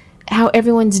how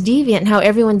everyone's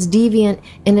deviant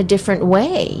in a different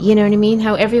way. You know what I mean?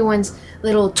 How everyone's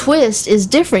little twist is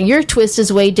different. Your twist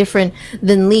is way different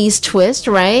than Lee's twist,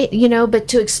 right? But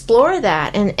to explore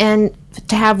that and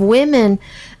to have women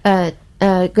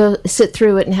go sit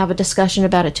through it and have a discussion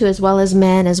about it too, as well as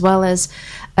men, as well as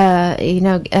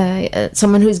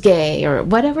someone who's gay or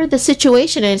whatever the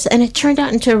situation is. And it turned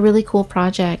out into a really cool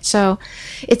project. So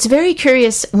it's very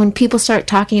curious when people start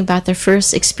talking about their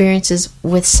first experiences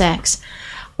with sex.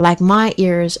 Like, my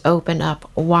ears open up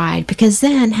wide, because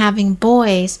then having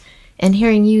boys and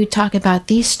hearing you talk about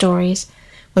these stories,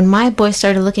 when my boy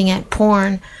started looking at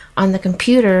porn on the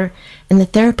computer, and the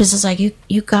therapist is like,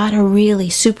 you gotta really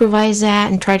supervise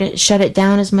that and try to shut it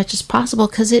down as much as possible,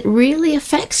 because it really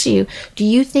affects you. Do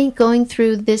you think going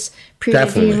through this period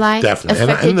of your life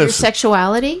affected your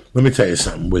sexuality? Let me tell you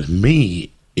something. With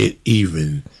me, it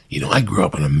even, I grew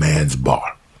up in a man's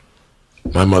bar.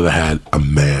 My mother had a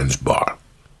man's bar.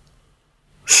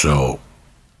 So,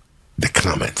 the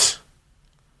comments,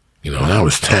 when I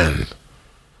was 10,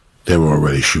 they were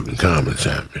already shooting comments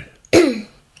at me.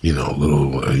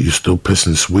 Are you still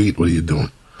pissing sweet? What are you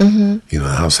doing? Mm-hmm.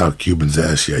 How's how Cubans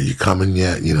ask you, are you coming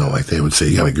yet? Like they would say,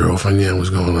 you got a girlfriend yet? What's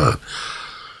going on?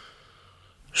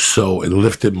 So it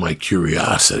lifted my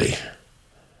curiosity.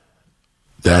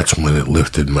 That's when it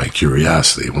lifted my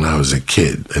curiosity. When I was a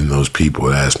kid and those people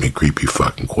would ask me creepy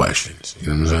fucking questions. You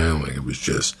know what I'm saying? Like, it was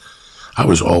just, I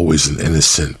was always an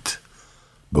innocent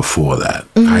before that.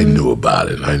 Mm-hmm. I knew about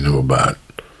it. I knew about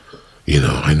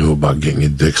getting your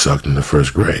dick sucked in the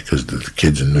first grade because the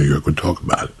kids in New York would talk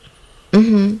about it.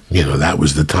 Mm-hmm. That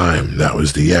was the time. That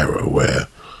was the era where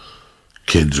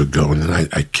kids were going. And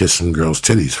I kissed some girl's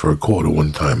titties for $0.25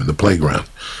 one time in the playground.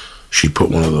 She put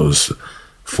one of those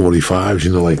 45s,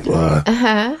 like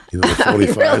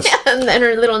 45s. Really? And then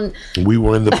her little... We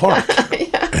were in the park.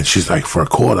 Yeah. And she's like, for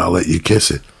 $0.25, I'll let you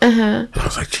kiss it. And I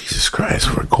was like, Jesus Christ,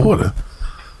 for $0.25?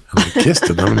 And I kissed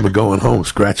it. I remember going home,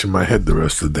 scratching my head the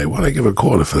rest of the day. Why'd I give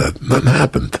 $0.25 for that? Nothing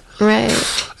happened. Right.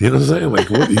 You know what I'm saying? Like,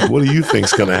 what do you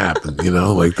think's going to happen?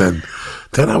 Like then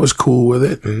I was cool with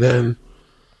it. And then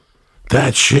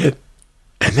that shit.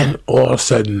 And then all of a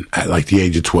sudden, at like the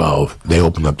age of 12, they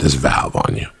opened up this valve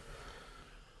on you.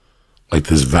 Like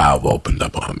this valve opened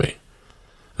up on me.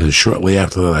 And shortly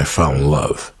after that, I fell in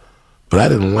love. But I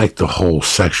didn't like the whole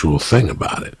sexual thing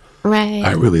about it. Right.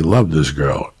 I really loved this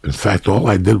girl. In fact, all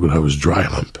I did with her was dry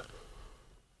hump.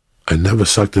 I never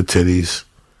sucked the titties.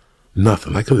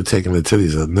 Nothing. I could have taken the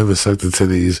titties. I never sucked the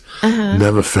titties.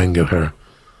 Never fingered her.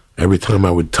 Every time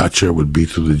I would touch her, it would be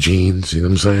through the jeans. You know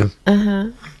what I'm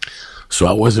saying? So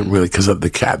I wasn't really, because of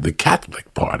the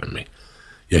Catholic part of me.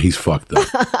 Yeah, he's fucked up.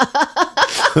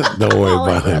 Don't worry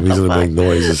about him. He's going to make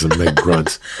noises and make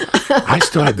grunts. I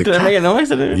still had the Did I make a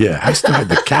noise? Yeah, I still had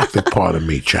the Catholic part of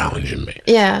me challenging me.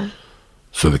 Yeah.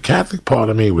 So the Catholic part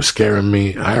of me was scaring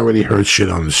me. I already heard shit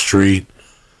on the street.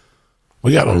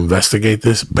 We got to investigate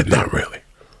this, but not really.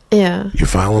 Yeah. You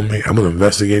following me? I'm going to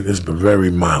investigate this, but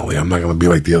very mildly. I'm not going to be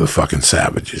like the other fucking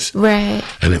savages. Right.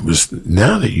 And it was,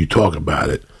 now that you talk about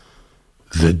it,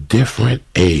 the different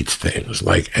age things,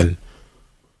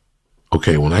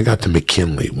 okay, when I got to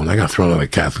McKinley, when I got thrown out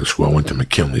of Catholic school, I went to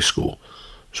McKinley school.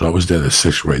 So I was there the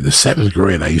 6th grade. The 7th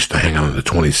grade, I used to hang out on the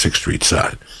 26th Street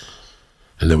side.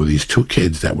 And there were these two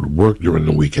kids that would work during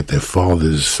the week at their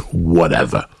father's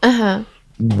whatever.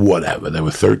 Whatever. They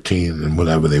were 13 and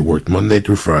whatever. They worked Monday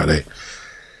through Friday.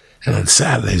 And on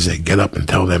Saturdays, they'd get up and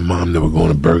tell their mom they were going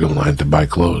to Burger Line to buy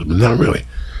clothes. But not really.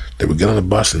 They would get on a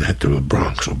bus and head to the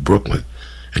Bronx or Brooklyn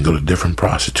and go to different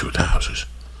prostitute houses.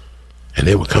 And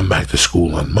they would come back to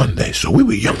school on Monday. So we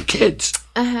were young kids.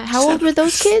 How old were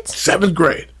those kids? 7th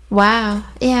grade. Wow.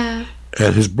 Yeah.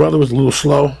 And his brother was a little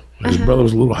slow. His brother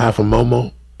was a little half a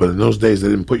Momo. But in those days, they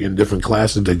didn't put you in different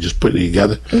classes. They just put you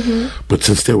together. But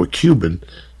since they were Cuban,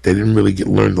 they didn't really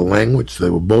learn the language. So they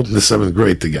were both in the 7th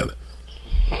grade together.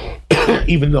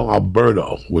 Even though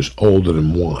Alberto was older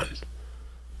than Juan.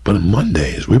 But on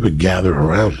Mondays, we would gather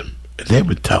around him. And they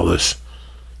would tell us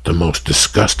the most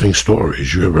disgusting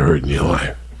stories you ever heard in your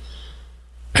life.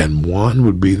 And Juan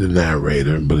would be the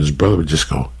narrator, but his brother would just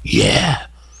go, yeah.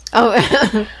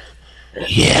 Oh.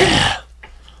 Yeah.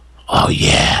 Oh,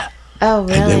 yeah. Oh,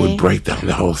 really? And they would break down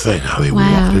the whole thing, how they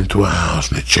walked into a house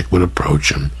and the chick would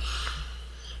approach him.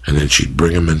 And then she'd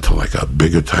bring him into like a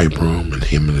bigger type room and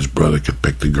him and his brother could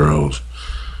pick the girls.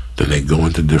 Then they'd go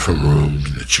into different rooms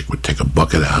and the chick would take a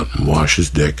bucket out and wash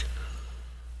his dick,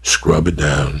 scrub it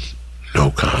down, no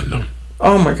condom.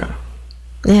 Oh, my God.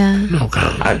 Yeah. No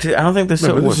condom. I don't think the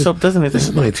soap does anything. This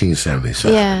is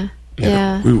 1977. Yeah. You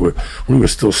know, we were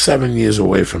still 7 years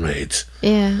away from AIDS.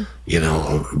 Yeah. You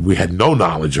know, we had no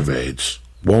knowledge of AIDS.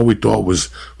 All we thought was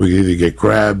we could either get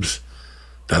crabs,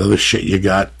 that other shit you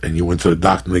got, and you went to the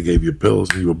doctor and they gave you pills,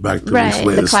 and you were back 2 weeks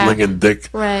later slinging dick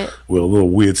with a little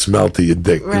weird smell to your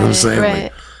dick. You know what I'm saying?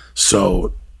 Like,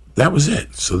 so that was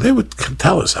it. So they would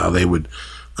tell us how they would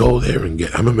go there and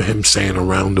get. I remember him saying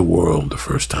 "around the world" the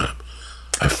first time.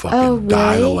 I fucking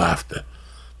died of laughter.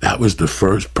 That was the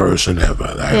first person ever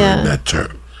that I heard that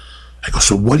term. I go,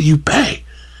 so what do you pay?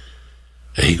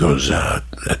 And he goes,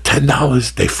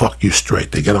 $10, they fuck you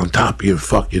straight. They get on top of you and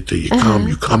fuck you till you come.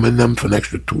 You come in them for an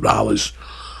extra $2.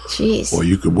 Jeez. Or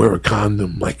you could wear a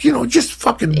condom. Like, you know, just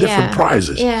fucking different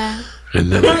prizes. Yeah.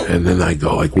 And then I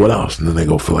go, like, what else? And then they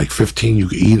go, for like 15, you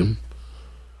can eat them.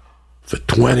 For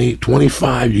 20,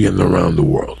 25, you get them around the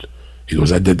world. He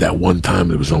goes, I did that one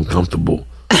time. It was uncomfortable.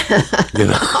 You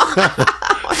know?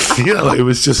 You know, it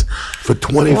was just for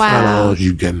 $25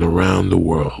 you getting around the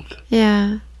world.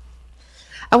 Yeah.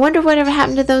 I wonder whatever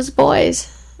happened to those boys.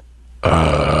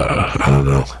 I don't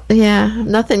know. Yeah,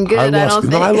 nothing good. I don't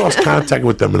think. No, I lost contact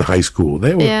with them in high school.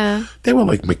 They were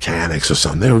like mechanics or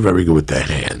something. They were very good with their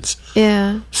hands.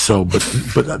 Yeah. So,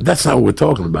 but that's not what we're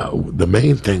talking about. The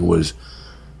main thing was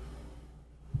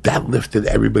that lifted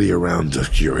everybody around to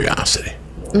curiosity.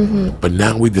 But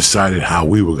now we decided how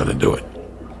we were going to do it.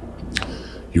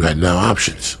 You had now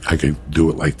options. I could do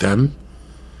it like them.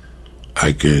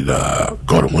 I could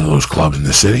go to one of those clubs in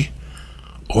the city,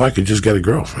 or I could just get a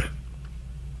girlfriend.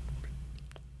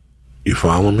 You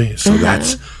follow me? So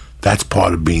that's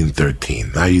part of being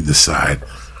 13. Now you decide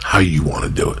how you want to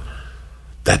do it.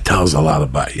 That tells a lot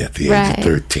about you at the age of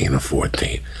 13 or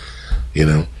 14. You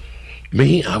know?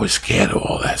 Me, I was scared of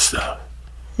all that stuff.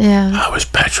 Yeah. I was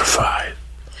petrified.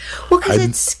 Well, because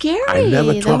it's scary. I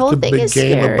never talked a big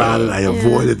game about it. I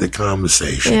avoided the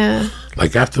conversation. Yeah.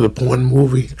 Like after the porn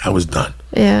movie, I was done.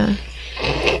 Yeah.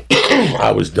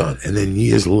 I was done. And then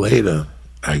years later,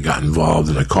 I got involved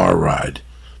in a car ride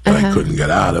that I couldn't get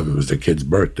out of. It was the kid's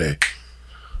birthday.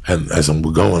 And as I'm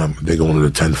going, they're going to the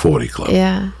 1040 Club.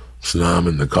 Yeah. So now I'm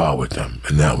in the car with them.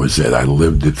 And that was it. I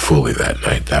lived it fully that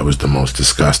night. That was the most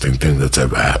disgusting thing that's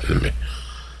ever happened to me.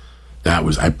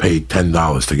 I paid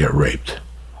 $10 to get raped.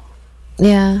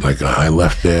 Yeah. Like, I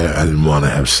left there, I didn't want to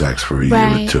have sex for a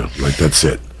year or two. Like, that's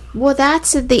it. Well,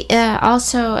 that's the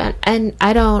also, and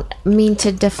I don't mean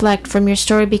to deflect from your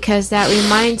story because that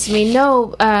reminds me,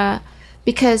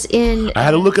 because I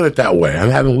had to look at it that way. I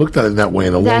haven't looked at it that way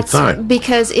in a long time.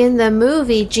 Because in the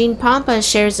movie, Gene Pampa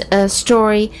shares a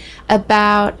story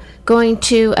about going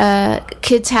to a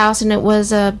kid's house, and it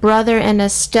was a brother and a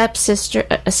stepsister,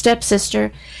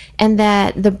 and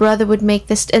that the brother would make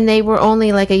this, and they were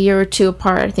only like a year or two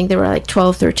apart. I think they were like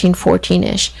 12, 13,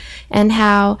 14-ish. And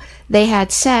how they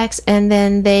had sex, and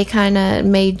then they kind of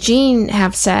made Gene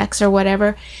have sex or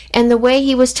whatever. And the way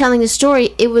he was telling the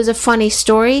story, it was a funny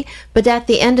story. But at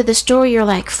the end of the story, you're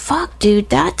like, fuck, dude,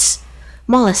 that's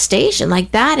molestation.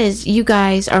 Like, that is, you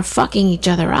guys are fucking each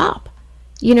other up.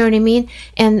 You know what I mean?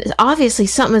 And obviously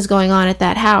something is going on at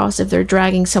that house if they're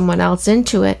dragging someone else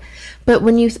into it. But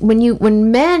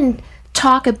when men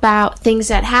talk about things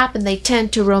that happen, they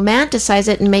tend to romanticize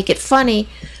it and make it funny.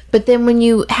 But then when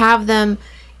you have them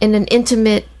in an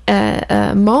intimate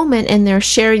moment and they're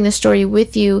sharing the story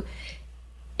with you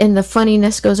and the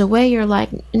funniness goes away, you're like,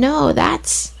 no,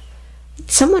 that's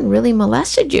someone really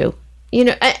molested you. You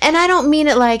know, and I don't mean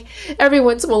it like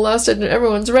everyone's molested and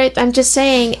everyone's raped. I'm just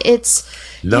saying it's...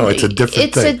 No, it's a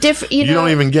different thing. It's a different... You don't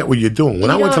even get what you're doing. When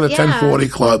I went to the 1040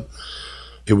 Club,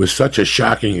 it was such a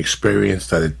shocking experience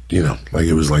that it, you know, like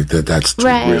it was like that's too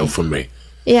real for me.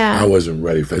 Yeah. I wasn't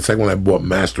ready for it. It's like when I bought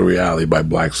Master Reality by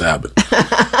Black Sabbath.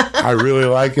 I really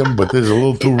like him, but this is a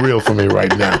little too real for me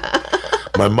right now.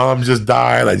 My mom just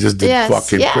died. I just did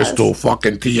crystal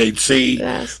fucking THC.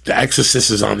 Yes. The Exorcist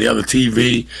is on the other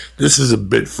TV. This is a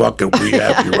bit fucking we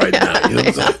happy right now. You know what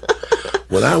I'm saying?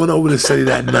 When I went over to the city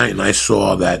that night and I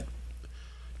saw that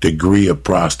degree of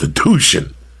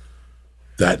prostitution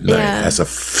that night as a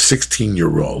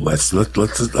 16-year-old, let's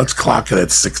clock it at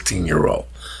 16-year-old.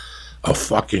 A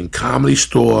fucking Comedy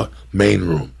Store main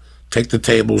room. Take the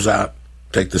tables out.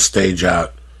 Take the stage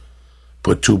out.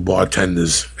 Put 2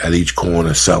 bartenders at each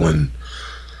corner selling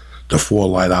the 4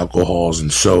 light alcohols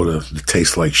and soda that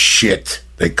taste like shit.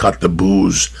 They cut the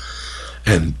booze.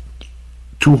 And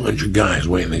 200 guys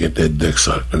waiting to get their dicks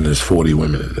sucked. And there's 40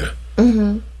 women in there.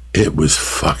 Mm-hmm. It was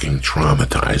fucking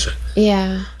traumatizing.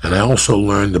 Yeah. And I also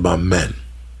learned about men.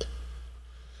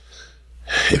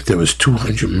 If there was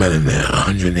 200 men in there,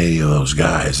 180 of those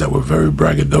guys that were very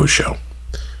braggadocio.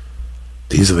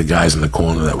 These are the guys in the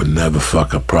corner that would never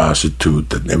fuck a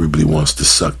prostitute, that everybody wants to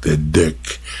suck their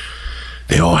dick.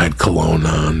 They all had cologne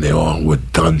on. They all were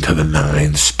done to the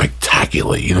nines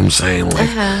spectacularly. You know what I'm saying?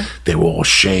 Like, they were all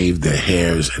shaved, their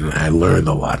hairs, and I learned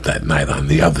a lot that night on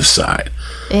the other side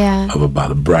of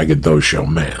about a braggadocio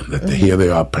man. That here they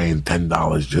are paying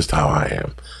 $10 just how I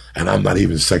am. And I'm not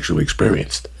even sexually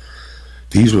experienced.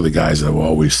 These were the guys that were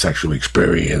always sexually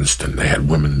experienced, and they had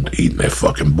women eating their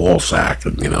fucking ball sack,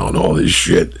 and, you know, and all this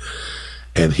shit.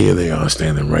 And here they are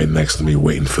standing right next to me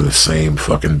waiting for the same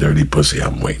fucking dirty pussy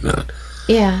I'm waiting on.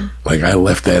 Yeah. Like, I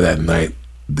left there that night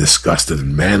disgusted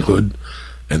in manhood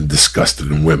and disgusted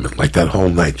in women. Like, that whole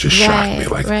night just shocked me.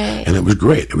 Like, and it was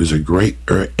great. It was a great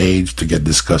age to get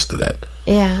disgusted at.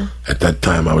 Yeah. At that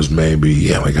time, I was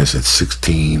maybe, like I said,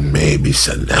 16, maybe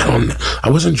 17. I don't know. I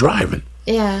wasn't driving.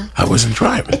 Yeah. I wasn't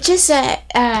driving. It's just that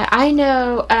I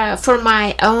know for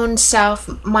my own self,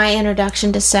 my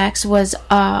introduction to sex was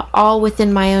all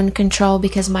within my own control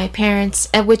because my parents,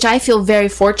 which I feel very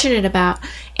fortunate about,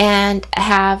 and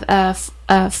have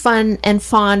fun and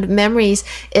fond memories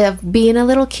of being a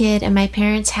little kid, and my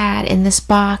parents had in this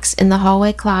box in the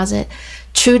hallway closet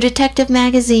True Detective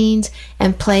magazines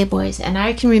and Playboys. And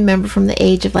I can remember from the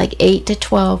age of like 8 to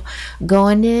 12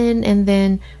 going in, and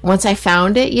then once I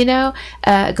found it, you know,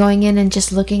 going in and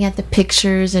just looking at the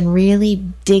pictures and really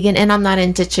digging. And I'm not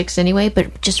into chicks anyway,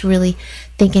 but just really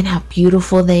thinking how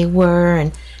beautiful they were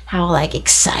and how like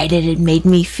excited it made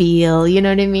me feel, you know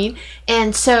what I mean?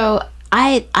 And so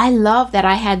I love that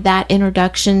I had that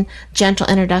gentle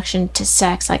introduction to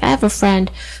sex. Like, I have a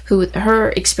friend who,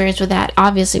 her experience with that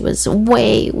obviously was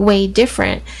way, way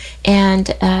different.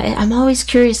 And I'm always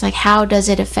curious, like, how does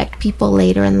it affect people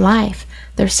later in life,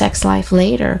 their sex life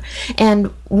later?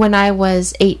 And when I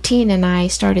was 18 and I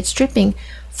started stripping,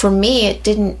 for me, it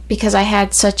didn't, because I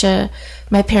had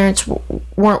my parents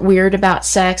weren't weird about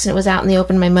sex, and it was out in the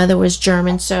open. My mother was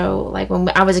German, so like when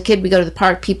I was a kid, we go to the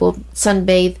park, people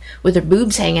sunbathe with their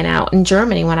boobs hanging out in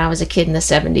Germany when I was a kid in the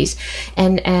 70s.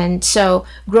 And so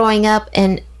growing up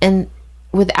and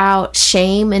without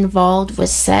shame involved with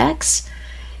sex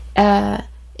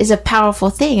is a powerful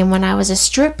thing. And when I was a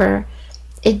stripper,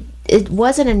 it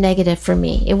wasn't a negative for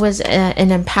me. It was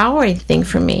an empowering thing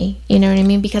for me. You know what I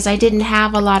mean? Because I didn't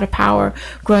have a lot of power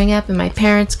growing up, and my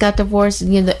parents got divorced.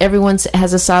 And, you know, everyone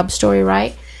has a sob story,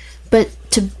 right? But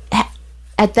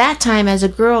at that time, as a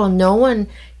girl, no one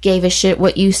gave a shit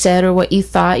what you said or what you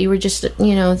thought. You were just,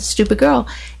 you know, a stupid girl.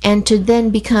 And to then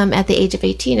become, at the age of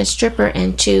 18, a stripper,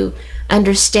 and to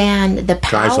understand the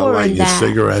power guys are lighting of that. Your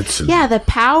cigarettes and the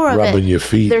power of it. Rubbing your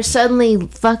feet. They're suddenly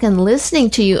fucking listening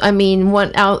to you. I mean,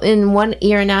 one out in one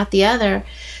ear and out the other.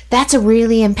 That's a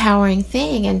really empowering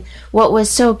thing. And what was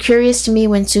so curious to me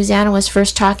when Susanna was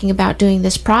first talking about doing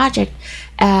this project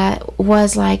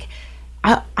was like,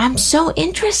 I'm so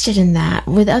interested in that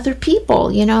with other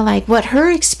people, you know, like what her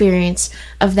experience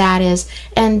of that is.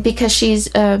 And because she's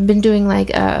been doing like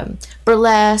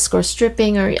burlesque or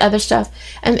stripping or other stuff,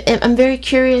 I'm very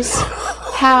curious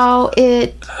how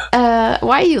it, why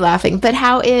are you laughing? But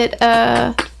how it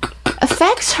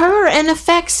affects her and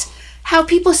affects how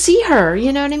people see her,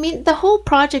 you know what I mean? The whole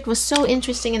project was so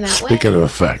interesting in that way. Speaking of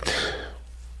effect,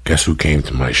 guess who came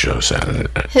to my show Saturday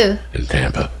night? Who? In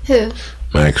Tampa. Who?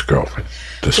 My ex-girlfriend,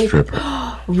 the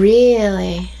stripper.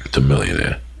 Really? The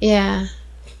millionaire. Yeah.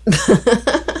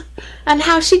 And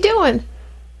how's she doing?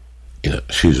 you know,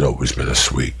 she's always been a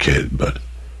sweet kid, but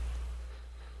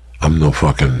I'm no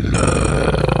fucking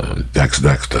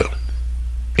Dexter.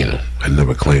 You know, I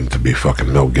never claimed to be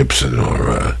fucking Mel Gibson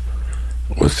or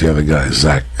what's the other guy?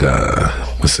 Zach.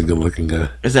 What's the good-looking guy?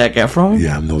 Zac Efron?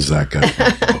 Yeah, I'm no Zach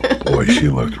Efron. Boy, she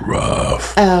looked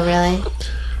rough. Oh, really?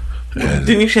 And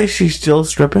didn't you say she's still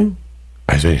stripping?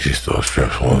 I think she still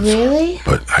strips once. Really?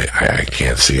 But I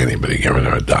can't see anybody giving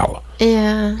her $1.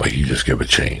 Yeah. Like, you just give a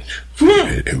change.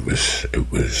 It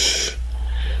was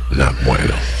not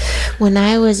bueno. When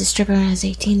I was a stripper when I was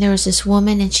 18, there was this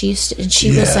woman, and she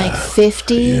was like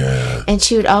 50, and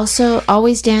she would also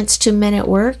always dance to Men at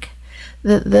Work,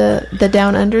 the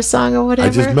Down Under song or whatever.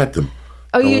 I just met them.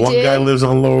 Oh, you did? One guy lives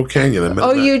on Laurel Canyon. I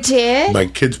met him you did? my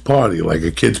kid's party, like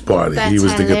a kid's party. That's he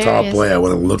was the guitar hilarious. player. I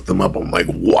went and looked him up. I'm like,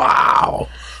 wow.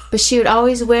 But she would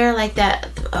always wear like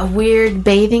a weird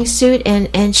bathing suit,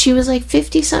 and she was like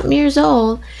 50-something years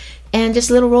old, and just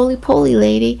a little roly-poly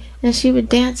lady, and she would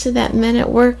dance to that Men at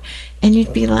Work, and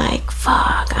you'd be like,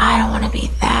 fuck, I don't want to be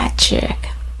that chick.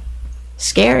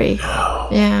 Scary. No.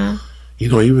 Yeah. You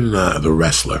know, even the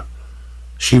wrestler,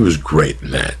 she was great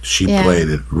in that. She played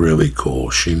it really cool.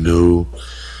 She knew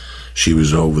she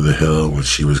was over the hill when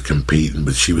she was competing,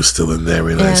 but she was still in there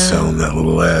every night selling that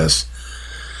little ass.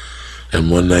 And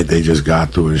one night they just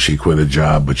got to her and she quit her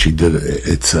job, but she did it.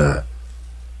 It's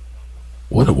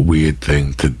what a weird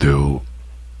thing to do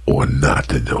or not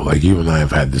to do. Like, you and I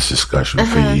have had this discussion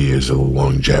for years of the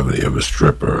longevity of a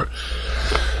stripper.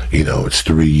 You know, it's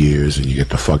 3 years and you get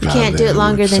the fuck out of there. You can't do it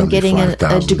longer than getting a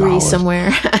degree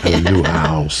somewhere. And a new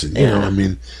house. And, you know, I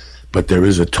mean, but there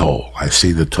is a toll. I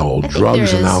see the toll.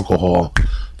 Drugs and alcohol,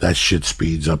 that shit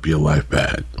speeds up your life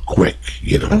bad. Quick,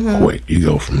 you know, quick. You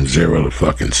go from 0 to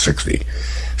fucking 60.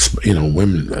 You know,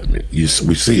 women, I mean, we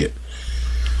see it.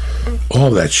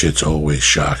 All that shit's always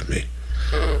shocked me.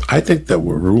 I think that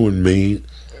what ruined me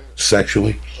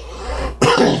sexually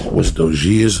was those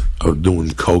years of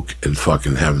doing coke and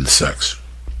fucking having sex.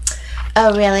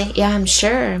 Oh, really? Yeah, I'm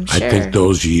sure. I think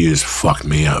those years fucked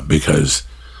me up because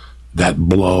that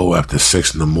blow after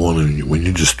 6 in the morning, when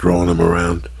you're just throwing them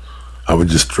around, I would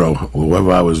just throw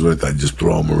whoever I was with. I'd just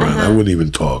throw them around. I wouldn't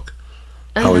even talk.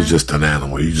 I was just an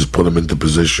animal. You just put them into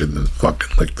position and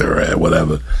fucking lick their head,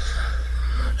 whatever.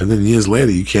 And then years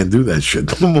later, you can't do that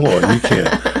shit no more. You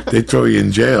can't. They throw you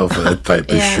in jail for that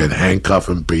type of shit,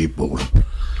 handcuffing people.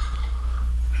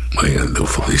 What are you gonna do,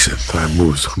 Felicia? Time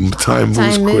moves. Time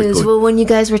moves quickly. Well, when you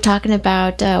guys were talking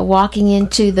about walking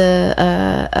into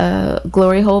the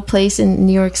glory hole place in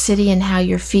New York City and how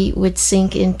your feet would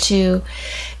sink into,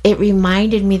 it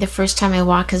reminded me the first time I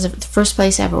walked, because the first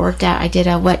place I ever worked at, I did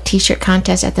a wet t-shirt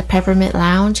contest at the Peppermint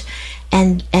Lounge,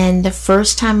 and the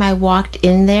first time I walked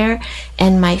in there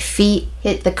and my feet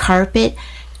hit the carpet,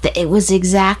 it was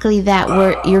exactly that,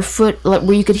 where your foot,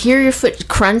 where you could hear your foot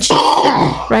crunchy,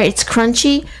 right? It's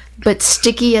crunchy but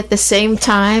sticky at the same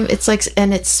time. It's like,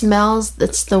 and it smells.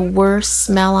 It's the worst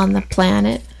smell on the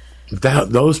planet.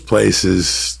 Those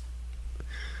places,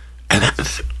 and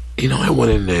I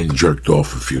went in there and jerked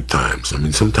off a few times. I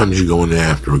mean, sometimes you go in there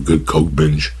after a good coke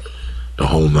binge the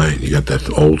whole night. You got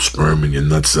that old sperm in your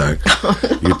nutsack.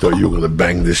 You thought you were going to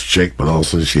bang this chick, but all of a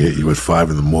sudden she hit you at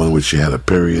 5 in the morning when she had a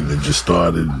period and it just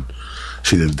started. And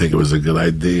she didn't think it was a good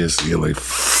idea. So you're like,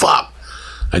 fuck.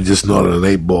 I just snorted an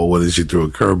 8-ball with it. She threw a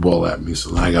curveball at me.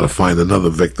 So now I got to find another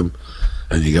victim.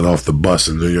 And you get off the bus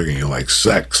in New York and you're like,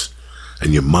 sex.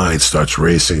 And your mind starts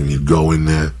racing and you go in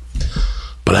there.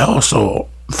 But I also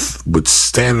would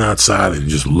stand outside and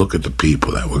just look at the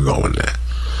people that were going there.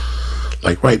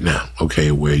 Like right now,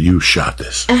 okay, where you shot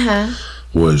this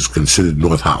was considered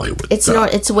North Hollywood. It's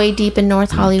it's way deep in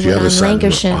North Hollywood on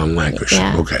Lancashire. On Lancashire,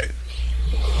 yeah. Okay.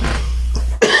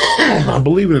 Now,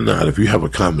 believe it or not, if you have a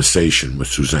conversation with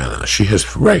Susanna, she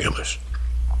has regulars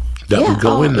that would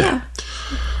go in there.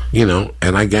 Yeah. You know,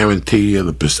 and I guarantee you,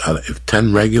 if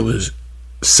 10 regulars,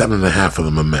 7.5 of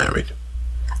them are married.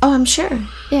 Oh, I'm sure.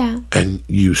 Yeah. And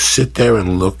you sit there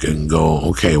and look and go,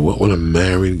 okay, what would a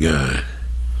married guy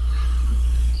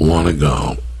want to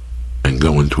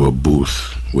go into a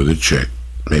booth with a chick,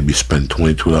 maybe spend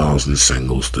 $22 in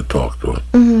singles to talk to her?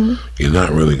 Mm-hmm. You're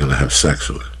not really going to have sex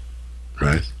with her,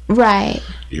 right? Right.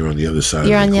 You're on the other side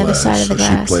You're of on the the glass. other side of the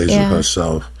glass. She plays with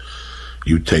herself.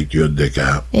 You take your dick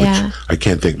out. Yeah. Which I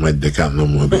can't take my dick out no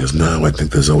more because now I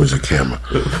think there's always a camera.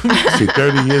 See,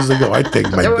 30 years ago, I'd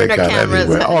take my dick out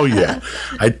anywhere. Oh, yeah.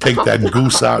 I'd take that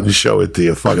goose out and show it to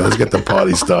you. Fuck, let's get the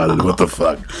party started. What the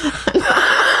fuck?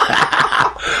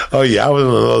 Oh, yeah, I was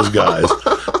one of those guys.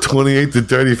 28 to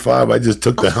 35, I just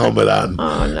took the helmet out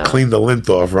and cleaned the lint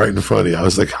off right in front of you. I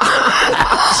was like,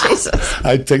 Jesus.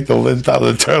 I take the lint out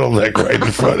of the turtleneck right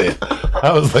in front of you.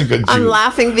 I was like a Jew. I'm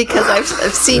laughing because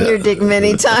I've seen your dick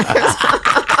many times.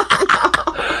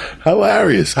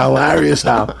 Hilarious how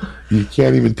you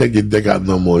can't even take your dick out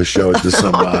no more and show it to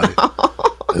somebody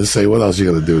and say, what else you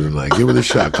gonna do tonight? Give it a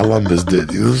shot. Columbus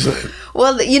did. You know what I'm saying?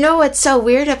 Well, you know what's so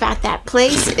weird about that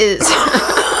place is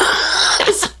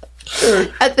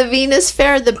at the Venus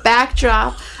Fair, the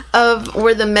backdrop of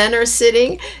where the men are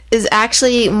sitting is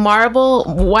actually marble,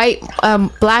 white,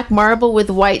 black marble with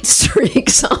white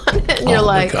streaks on it. And you're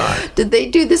like, did they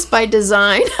do this by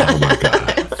design? Oh my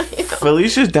God.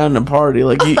 Felicia's down to party.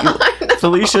 Like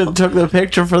Felicia took the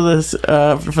picture for this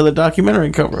for the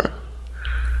documentary cover.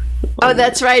 Oh,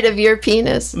 that's right, of your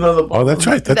penis. Oh, that's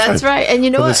right. That's right. And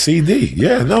you know for what? the CD.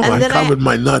 Yeah, no, I covered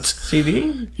my nuts.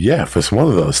 CD? Yeah, for one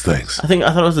of those things. I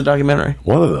thought it was a documentary.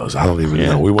 One of those. I don't even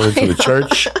know. We went into the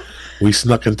church. We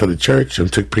snuck into the church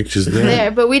and took pictures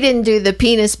there. But we didn't do the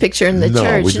penis picture in the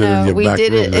church. We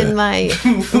did it in my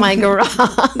garage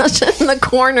in the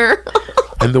corner.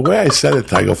 And the way I said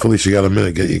it, I go, Felicia, you got a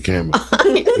minute, get your camera.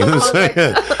 You know what I'm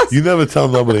saying? You never tell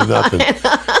nobody nothing.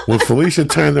 When Felicia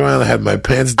turned around, I had my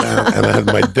pants down and I had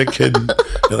my dick hidden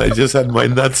and I just had my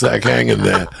nutsack hanging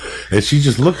there. And she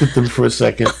just looked at them for a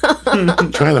second,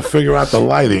 trying to figure out the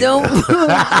lighting. Don't move.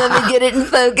 Let me get it in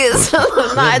focus.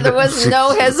 There was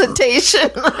no hesitation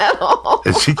at all.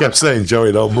 And she kept saying,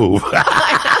 Joey, don't move.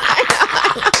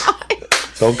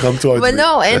 Don't come towards me. But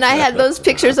no, and I had those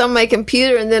pictures on my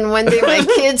computer, and then one day my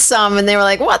kids saw them, and they were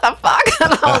like, what the fuck?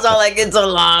 And I was all like, it's a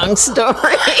long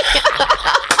story.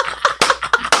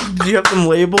 Did you have them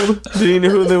labeled? Did you know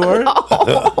who they were? No.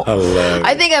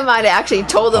 I think I might have actually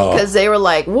told them because they were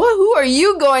like, "What? Who are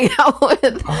you going out with?"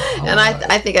 And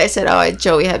I think I said, "Oh,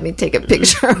 Joey had me take a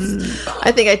picture."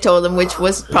 I think I told them, which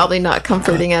was probably not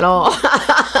comforting at all.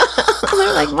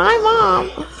 They're like, "My mom."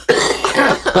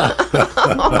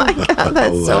 Oh my God,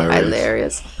 that's so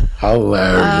hilarious.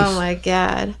 Hilarious. Oh my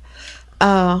God.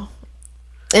 Oh.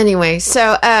 Anyway,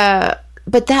 so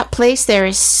but that place there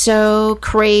is so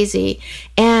crazy,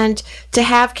 and to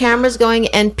have cameras going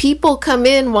and people come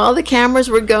in while the cameras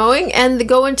were going and they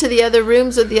go into the other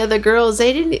rooms with the other girls.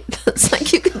 They didn't. It's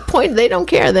like you could point. They don't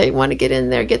care. They want to get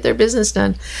in there, get their business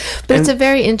done. But it's a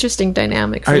very interesting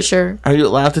dynamic for sure. Are you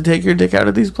allowed to take your dick out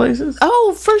of these places?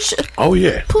 Oh, for sure. Oh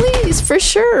yeah. Please, for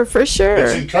sure. It's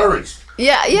encouraged.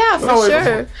 Yeah, for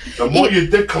sure. The more your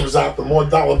dick comes out, the more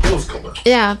dollar bills come out.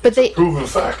 Yeah, but proven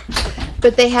fact.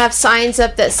 But they have signs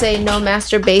up that say no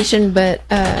masturbation, but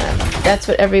that's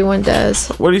what everyone does.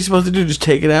 What are you supposed to do? Just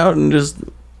take it out and just...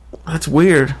 That's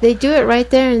weird. They do it right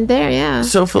there and there, yeah.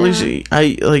 So, Felicia,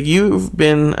 you've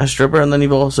been a stripper and then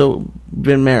you've also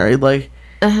been married.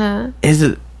 Is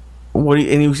it...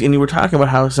 And you were talking about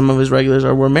how some of his regulars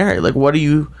were married. Like,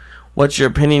 what's your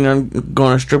opinion on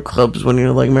going to strip clubs when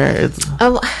you're, married?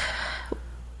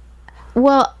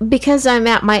 Well, because I'm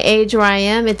at my age where I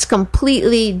am, it's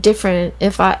completely different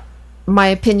my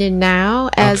opinion now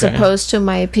as opposed to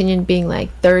my opinion being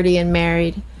 30 and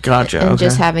married. Gotcha. And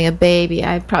just having a baby.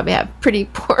 I probably have pretty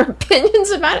poor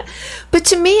opinions about it. But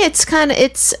to me, it's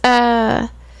I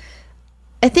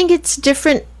think it's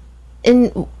different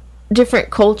in different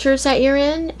cultures that you're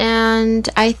in. And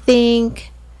I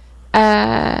think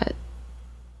I'd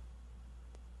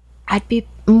be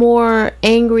more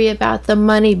angry about the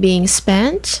money being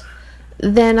spent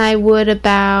than I would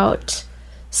about,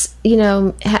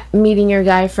 meeting your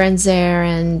guy friends there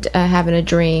and having a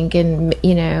drink and,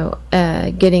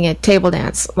 getting a table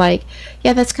dance.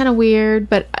 That's kind of weird,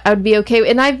 but I would be okay.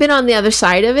 And I've been on the other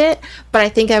side of it, but I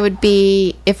think I would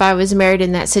be, if I was married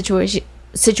in that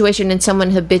situation and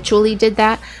someone habitually did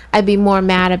that, I'd be more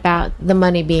mad about the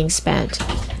money being spent.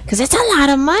 Because it's a lot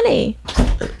of money.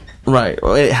 Right.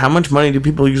 Wait, how much money do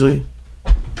people usually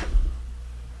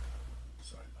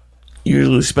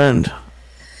spend?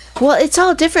 Well, it's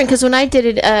all different because when I did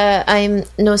it, I'm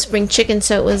no spring chicken,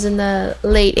 so it was in the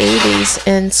late 80s,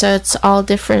 and so it's all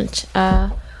different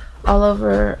all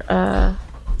over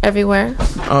everywhere.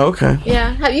 Oh, okay.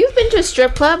 Yeah. Have you been to a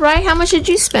strip club, right? How much did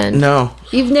you spend? No.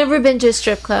 You've never been to a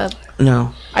strip club?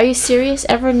 No. Are you serious?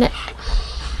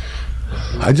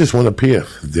 I just went up here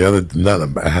I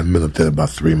haven't been up there about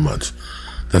 3 months.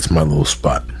 That's my little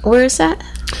spot. Where is that?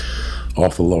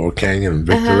 Off of Laurel Canyon in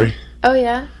Victory. Oh,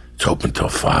 yeah. It's open till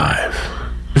 5.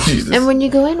 Jesus. And when you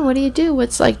go in, what do you do?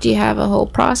 Do you have a whole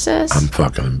process? I'm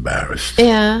fucking embarrassed.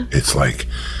 Yeah. It's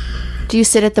do you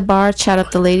sit at the bar, chat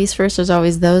up the ladies first? There's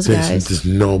always those guys. There's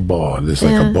no bar. There's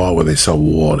a bar where they sell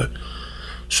water.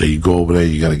 So you go over there,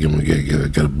 you got to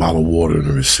get a bottle of water and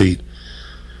a receipt.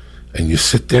 And you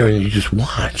sit there and you just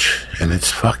watch. And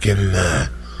it's fucking, I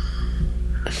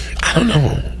don't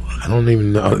know. I don't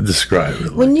even know how to describe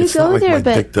it. When you go there, my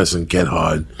dick doesn't get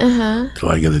hard till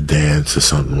I get a dance or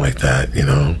something like that, you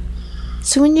know.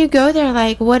 So when you go there,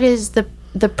 like, what is the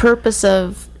purpose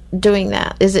of doing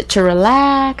that? Is it to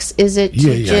relax? Is it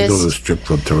to I go to the strip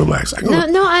club to relax.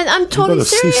 I'm totally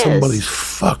serious. See somebody's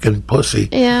fucking pussy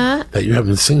that you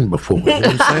haven't seen before. You know what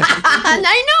I'm saying?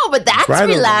 I know, but that's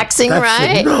relaxing,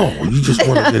 right? No, you just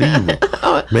want to get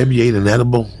evil. Maybe you ate an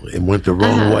edible and went the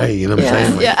wrong way. You know what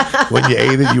I'm saying? Like, when you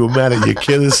ate it, you were mad at your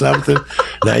kid or something.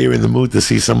 Now you're in the mood to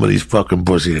see somebody's fucking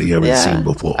pussy that you haven't seen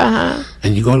before.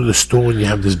 And you go to the store and you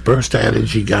have this burst of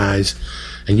energy, guys.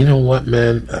 And you know what,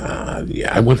 man?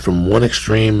 I went from one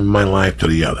extreme in my life to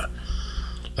the other.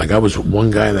 Like, I was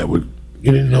one guy that you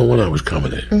didn't know when I was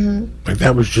coming in. Like,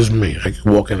 that was just me. I could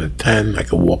walk in at 10, I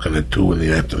could walk in at 2 in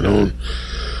the afternoon,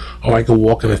 or I could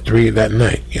walk in at 3 that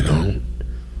night, you know?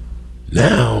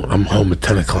 Now, I'm home at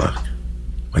 10 o'clock.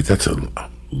 Like,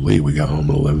 Lee, we got home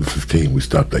at 11:15. We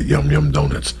stopped at Yum Yum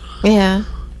Donuts. Yeah.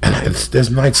 And there's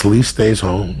nights Lee stays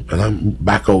home, and I'm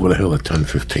back over the hill at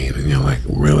 10:15, and you're like,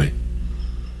 really?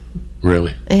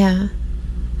 Really? Yeah.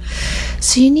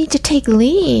 So you need to take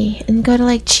Lee and go to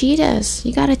like Cheetahs.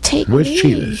 You got to take Where's Lee.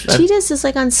 Cheetahs? Cheetahs is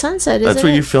like on Sunset, isn't it? That's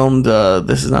where you filmed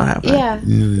This Is Not Happening. Yeah.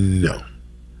 No.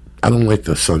 I don't like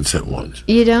the Sunset ones.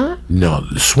 You don't? No.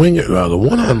 The swinger, the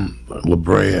one on La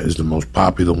Brea is the most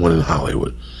popular one in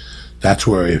Hollywood. That's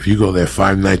where if you go there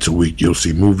 5 nights a week, you'll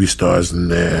see movie stars in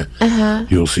there.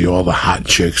 You'll see all the hot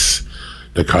chicks.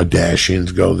 The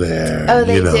Kardashians go there. Oh,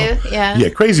 they do? Yeah. Yeah,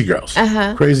 Crazy Girls.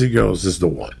 Crazy Girls is the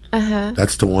one.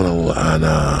 That's the one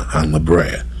on La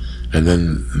Brea. And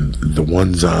then the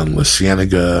ones on La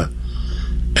Cienega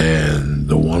and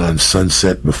the one on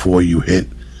Sunset before you hit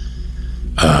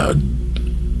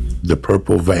the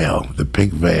purple veil, the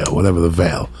pink veil, whatever the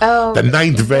veil. Oh. The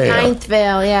ninth veil. The ninth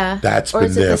veil, yeah. That's or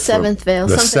been is it there the seventh veil?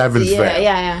 The seventh veil.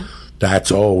 Yeah.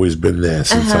 That's always been there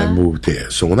since I moved here.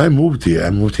 So when I moved here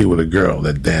with a girl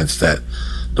that danced at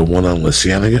the one on La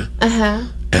Cienega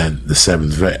and the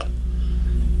seventh veil.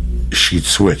 She'd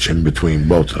switch in between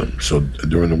both of them. So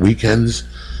during the weekends,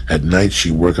 at night,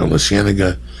 she'd work on La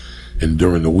Cienega, and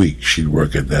during the week, she'd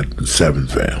work at that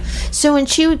seventh veil. So when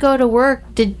she would go to work,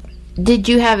 did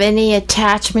you have any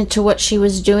attachment to what she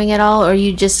was doing at all, or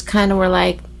you just kind of were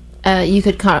like, you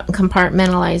could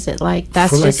compartmentalize it, like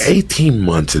that's for just... like 18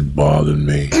 months it bothered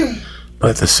me,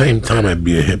 but at the same time I'd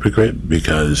be a hypocrite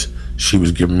because she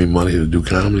was giving me money to do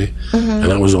comedy,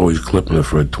 and I was always clipping her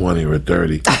for a 20 or a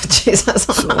 30. Oh, Jesus.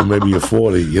 So maybe a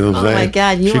 40. You know what I'm saying? Oh my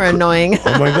God, you were annoying.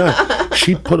 Oh my God,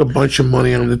 she'd put a bunch of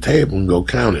money on the table and go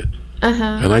count it,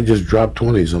 and I just drop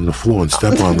 20s on the floor and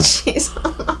step on them. Jeez.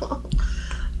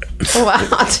 Wow.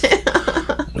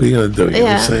 What are you gonna do? You know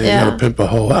what I'm saying? You gotta pimp a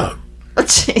hoe out.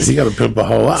 Jeez. You got to pimp a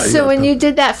whole lot. So when you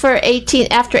did that for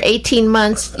after 18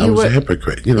 months, I was a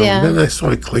hypocrite. You know, then I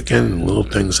started clicking and little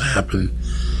things happened.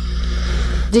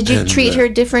 Did you treat her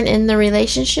different in the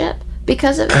relationship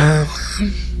because of it?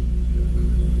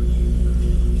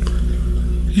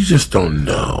 You just don't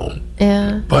know.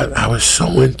 Yeah. But I was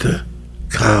so into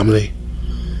comedy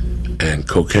and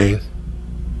cocaine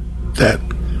that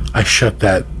I shut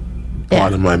that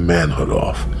part of my manhood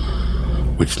off,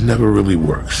 which never really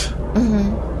works.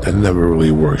 That never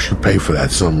really works. You pay for that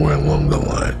somewhere along the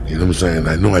line. You know what I'm saying?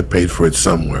 I know I paid for it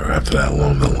somewhere after that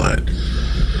along the line.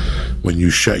 When you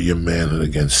shut your manhood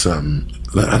against something,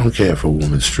 I don't care if a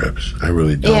woman strips. I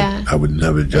really don't. Yeah. I would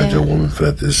never judge a woman for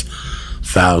that. There's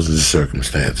thousands of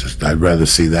circumstances. I'd rather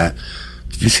see that.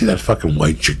 Did you see that fucking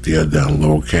white chick the other down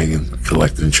Laurel Canyon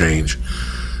collecting change?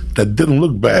 That didn't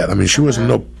look bad. I mean, she wasn't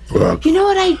no... you know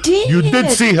what I did? You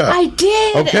did see her. I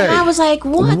did. Okay. And I was like,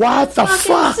 what the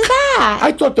fuck is that?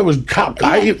 I thought there was cop.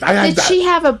 Did she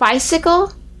have a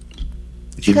bicycle?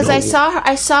 Because I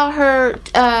saw her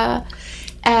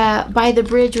by the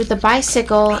bridge with the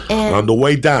bicycle, and on the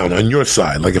way down on your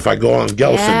side, like if I go on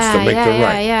Gelson's to make the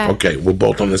right. Yeah. Okay, we're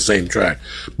both on the same track.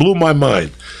 Blew my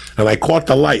mind, and I caught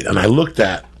the light, and I looked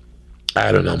at.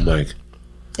 I don't know, I'm like,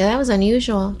 yeah, that was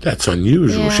unusual. That's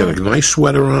unusual. She had a nice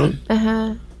sweater on.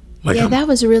 Like that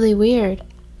was really weird.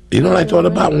 You know what I thought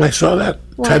about when I saw that?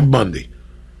 What? Ted Bundy.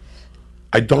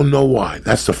 I don't know why.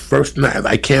 That's the first night.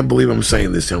 I can't believe I'm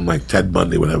saying this. I'm like, Ted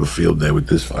Bundy would have a field day with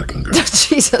this fucking girl.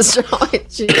 Jesus.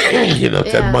 You know,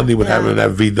 Ted Bundy would have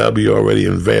that VW already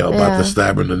in Vail, about to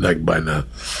stab her in the neck by now.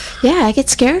 Yeah, I get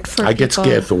scared for I get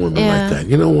scared for women like that.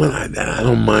 You know what? I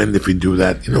don't mind if you do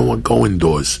that. You know what? Go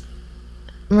indoors.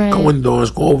 Right. Go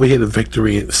indoors. Go over here to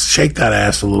Victory and shake that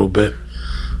ass a little bit.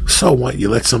 So what? You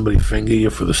let somebody finger you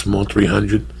for the small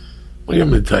 300? What do you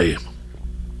want me to tell you?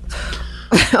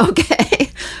 Okay.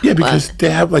 Yeah, because they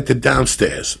have like the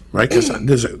downstairs, right? Because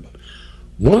there's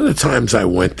One of the times I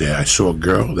went there, I saw a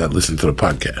girl that listened to the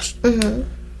podcast. Mm-hmm.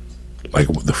 Like,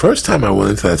 the first time I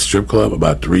went into that strip club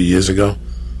about 3 years ago,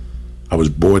 I was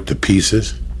bored to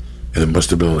pieces, and it must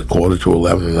have been like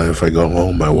 11:15, and then if I go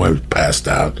home, my wife passed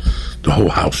out. The whole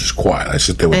house is quiet. I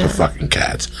sit there with the fucking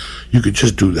cats. You could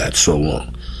just do that so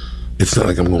long. It's not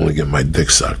like I'm going to get my dick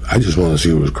sucked. I just want to see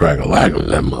who was crack-a-lacking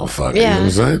that motherfucker. Yeah. You know what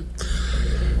I'm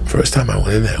saying? First time I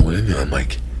went in there, I'm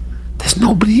like, there's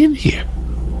nobody in here.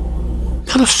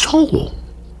 Not a soul.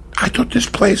 I thought this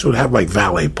place would have like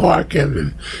valet parking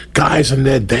and guys in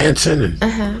there dancing,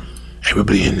 and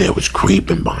everybody in there was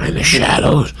creeping behind the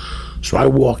shadows. So I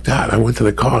walked out. I went to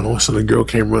the car, and all of a sudden a girl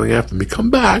came running after me. Come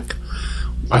back.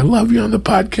 I love you on the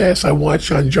podcast. I watch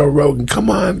you on Joe Rogan. Come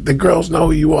on. The girls know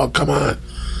who you are. Come on.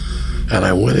 And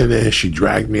I went in there. She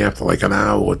dragged me after like an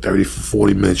hour or 30,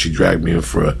 40 minutes. She dragged me in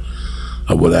for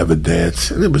a whatever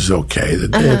dance. And it was okay. The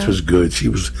dance was good. She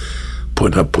was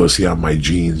putting her pussy on my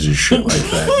jeans and shit like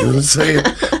that. You know what I'm saying?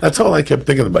 That's all I kept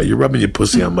thinking about. You're rubbing your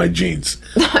pussy on my jeans.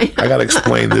 I got to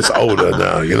explain this odor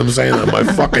now. You know what I'm saying? On my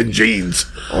fucking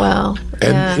jeans. Wow.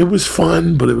 And it was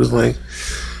fun, but it was like...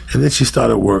 And then she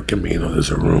started working me. You know, there's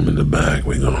a room in the back.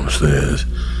 We go upstairs.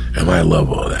 And I love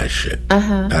all that shit.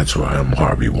 That's why I'm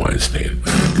Harvey Weinstein.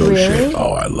 Negotiate.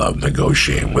 Oh, I love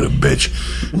negotiating with a bitch.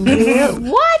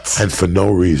 What? And for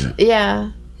no reason.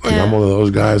 Yeah. Like, I'm one of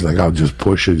those guys, like, I'll just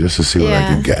push it just to see what I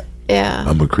can get. Yeah.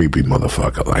 I'm a creepy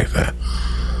motherfucker like that.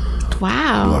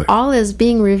 Wow. Like, all is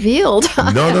being revealed.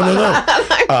 No.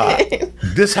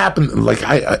 This happened, like,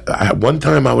 I one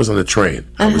time I was on a train.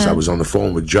 I was on the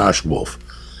phone with Josh Wolf.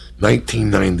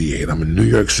 1998. I'm in New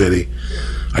York City.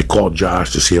 I called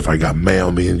Josh to see if I got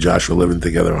mail. Me and Josh were living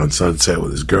together on Sunset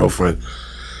with his girlfriend.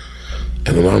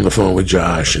 And I'm on the phone with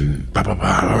Josh, and all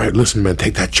right, listen, man,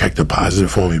 take that check deposit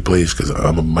for me, please, because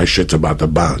my shit's about to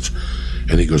bounce.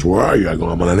 And he goes, where are you? I go,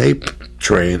 I'm on an 8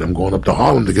 train. I'm going up to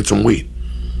Harlem to get some weed.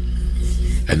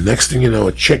 And next thing you know,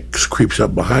 a chick creeps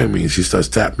up behind me, and she starts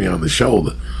tapping me on the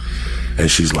shoulder. And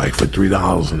she's like, for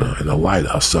 $3 and a light,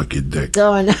 I'll suck your dick.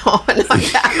 Oh, no.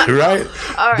 Right?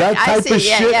 All right? That type of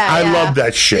shit, I love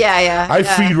that shit. Yeah. I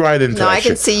feed right into that shit. No, I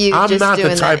can see you I'm just not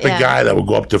doing the type that, of guy that would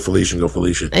go up to Felicia and go,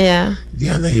 Felicia. Yeah.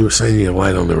 Yeah, then he was saying you a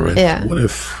light on the wrist. Yeah. What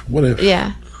if?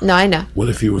 Yeah. No, I know. What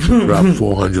if you would drop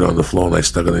 400 on the floor and I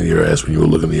stuck it in your ass when you were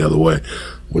looking the other way?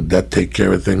 Would that take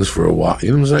care of things for a while?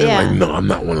 You know what I'm saying? Yeah. Like, no, I'm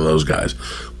not one of those guys.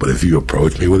 But if you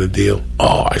approach me with a deal,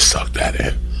 I suck that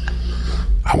in.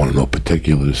 I want to know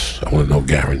particulars. I want to know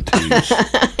guarantees.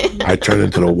 I turn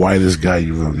into the whitest guy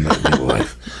you've ever met in your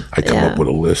life. I come up with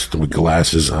a list with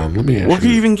glasses on. Let me ask you. What can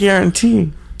you even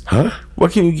guarantee? Huh?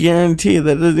 What can you guarantee?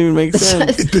 That doesn't even make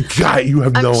sense. The guy, you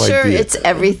have no idea. I'm sure it's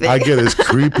everything. I get as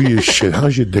creepy as shit.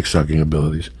 How's your dick sucking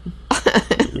abilities?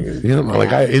 You know,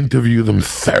 like I interview them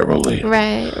thoroughly.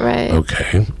 Right.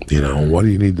 Okay. You know, what do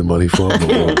you need the money for?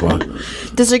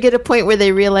 Does there get a point where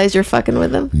they realize you're fucking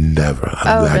with them? Never.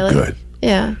 I'm that really? good.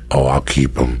 Yeah. I'll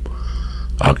keep them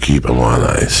on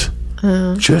ice.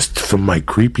 Just for my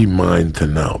creepy mind to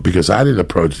know. Because I didn't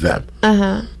approach them.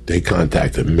 They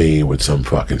contacted me with some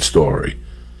fucking story.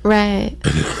 Right.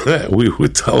 We were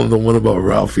telling the one about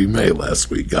Ralphie May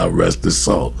last week. God rest his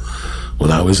soul.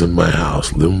 When I was in my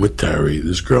house living with Terry,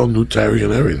 this girl knew Terry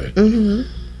and everything.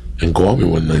 And called me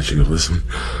one night. She goes, listen,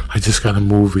 I just got a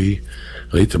movie.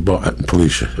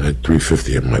 Felicia, I had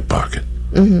 $350 in my pocket.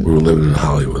 We were living in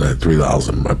Hollywood. I had $3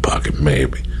 in my pocket,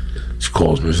 maybe. She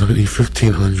calls me. She's like, I need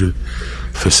 $1,500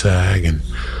 for SAG, and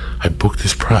I booked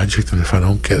this project, and if I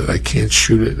don't get it, I can't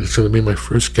shoot it. It's going to be my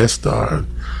first guest star.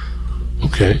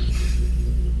 Okay.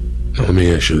 Now, let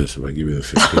me ask you this. If I give you the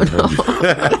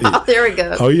 $1,500. There we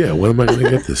go. Oh, yeah. When am I going to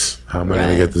get this? How am I going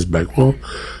to get this back? Well,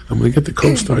 I'm going to get the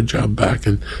co-star job back,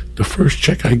 and the first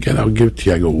check I get, I'll give it to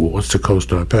you. I go, well, what's the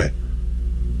co-star pay?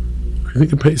 I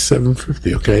think it pays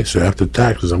 $750. Okay, so after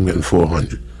taxes, I'm getting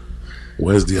 $400.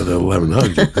 Where's the other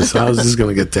 $1,100? How is this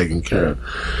going to get taken care of?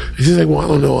 And she's like, well, I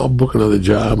don't know. I'll book another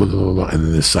job, and blah, blah, blah. And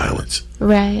then there's silence.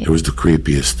 Right. It was the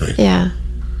creepiest thing. Yeah.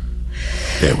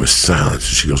 There was silence.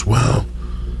 And she goes, well,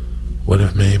 what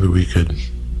if maybe we could...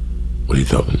 What are you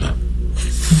talking about?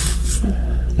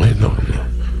 What are you talking about?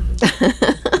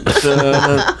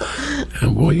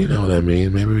 Well, you know what I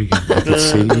mean. Maybe I could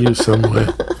see you somewhere.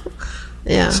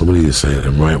 Yeah. Somebody is saying,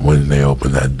 and right when they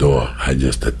opened that door, I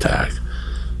just attacked.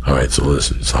 All right, so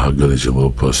listen, so how good is your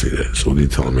little pussy there? So what are you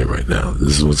telling me right now?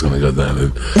 This is what's going to go down.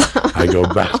 And I go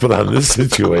back, but on this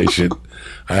situation,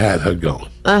 I had her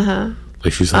going.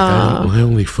 Like, she's like, I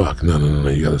only fuck. No,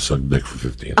 you got to suck dick for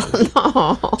 $1,500.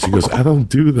 No. She goes, I don't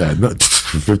do that. No,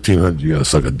 for $1,500, you got to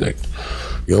suck a dick.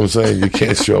 You know what I'm saying? You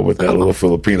can't show up with that little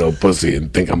Filipino pussy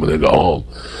and think I'm going to go home.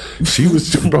 She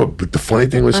was, bro, but the funny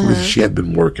thing was, she had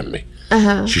been working me.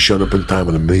 She showed up in time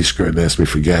in a miniskirt and asked me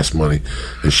for gas money,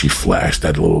 and she flashed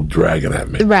that little dragon at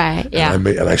me. Right, yeah. And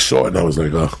I saw it, and I was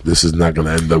like, oh, this is not going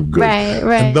to end up good. Right.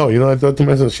 And no, you know what I thought to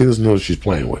myself? She doesn't know what she's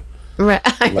playing with. Right.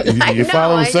 Like, you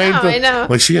follow the same thing? I know.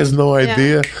 Like, she has no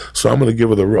idea, so I'm going to give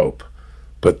her the rope.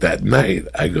 But that night,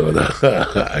 I go to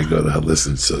her,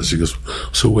 listen, so she goes,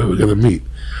 so where we going to meet?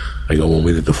 I go, we'll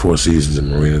meet at the Four Seasons in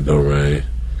Marina Del Rey.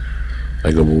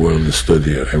 I go, well, we're in the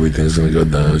studio. Everything's going to go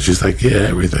down. She's like, yeah,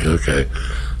 everything, okay.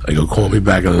 I go, call me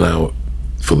back in an hour.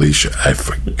 Felicia, I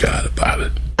forgot about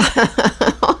it.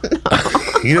 Oh,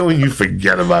 no. You know when you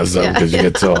forget about something because you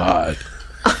get so hard.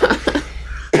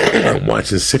 I'm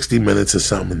watching 60 Minutes or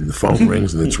something, and the phone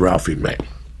rings, and it's Ralphie, man.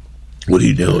 What are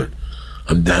you doing?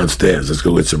 I'm downstairs. Let's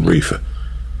go get some reefer.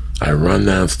 I run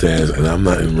downstairs, and I'm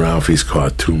not in Ralphie's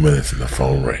car 2 minutes, and the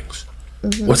phone rings.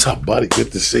 What's up, buddy?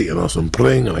 Good to see you. And also, I'm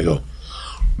playing, and I go,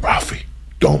 Ralphie,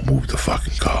 don't move the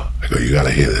fucking car. I go, you got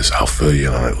to hear this. I'll fill you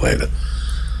in on it later.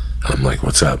 And I'm like,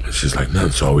 what's up? And she's like,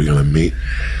 nothing. So are we going to meet?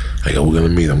 I go, we're going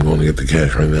to meet. I'm going to get the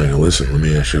cash right now. I go, listen, let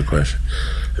me ask you a question.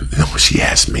 And, you know, she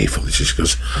asked me, Felicia, she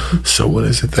goes, so what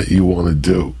is it that you want to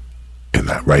do? And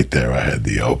that right there, I had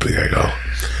the opening. I go,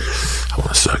 I want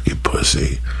to suck your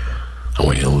pussy. I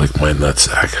want you to lick my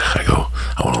nutsack. I go,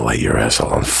 I want to light your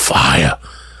asshole on fire.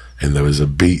 And there was a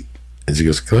beat. And she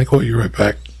goes, can I call you right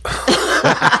back?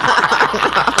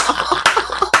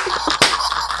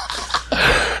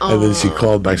 And then she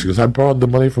called back. She goes, I borrowed the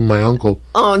money from my uncle.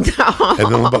 Oh, no.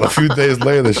 And then about a few days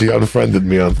later, she unfriended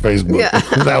me on Facebook. Yeah.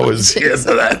 That was the end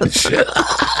of that shit.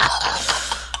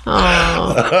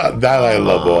 Oh. That I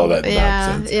love all that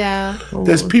nonsense. Yeah.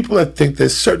 There's people that think,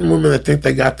 there's certain women that think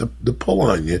they got the pull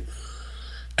on you.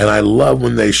 And I love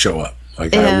when they show up.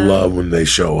 Like, I love when they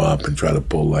show up and try to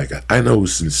pull, like, I know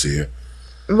who's sincere.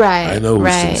 Right. I know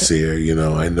who's sincere,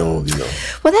 I know.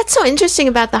 Well, that's so interesting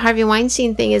about the Harvey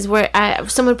Weinstein thing is where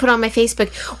someone put on my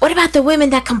Facebook, what about the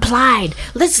women that complied?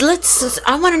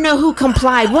 I want to know who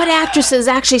complied. What actresses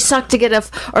actually sucked to get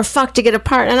or fucked to get a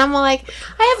part? And I'm like,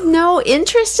 I have no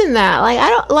interest in that. Like, I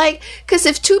don't because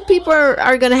if two people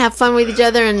are going to have fun with each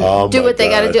other and do what they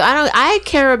got to do, I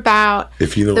care about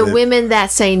the women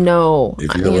that say no.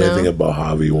 If you know anything about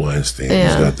Harvey Weinstein,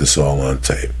 he's got this all on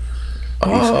tape.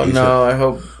 I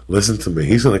hope. Listen to me.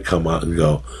 He's going to come out and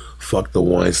go, fuck the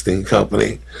Weinstein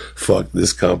Company, fuck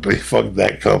this company, fuck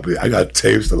that company. I got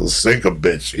tapes that'll sink a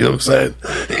bitch. You know what I'm saying?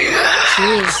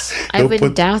 Jeez. I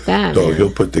wouldn't doubt that. No,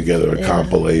 he'll put together a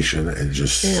compilation and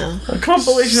just... A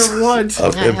compilation of what?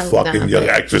 Of him fucking young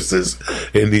actresses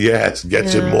in the ass.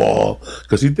 Get you more.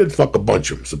 Because he did fuck a bunch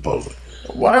of them, supposedly.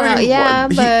 But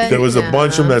there was a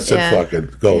bunch of them that said, fuck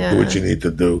it, go, do what you need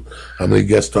to do. How many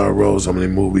guest star roles, how many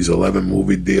movies, 11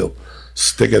 movie deal.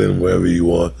 Stick it in wherever you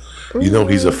want. You know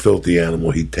he's a filthy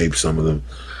animal. He taped some of them.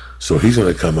 So he's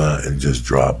going to come out and just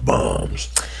drop bombs.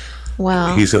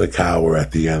 Wow. He's going to cower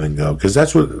at the end and go. Because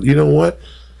that's what, you know what?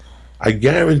 I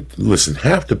guarantee, listen,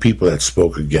 half the people that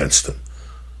spoke against him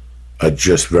are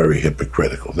just very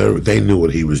hypocritical. They knew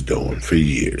what he was doing for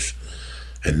years.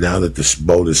 And now that this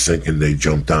boat is sinking, they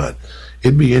jumped on.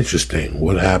 It'd be interesting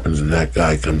what happens when that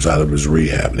guy comes out of his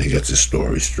rehab and he gets his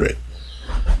story straight.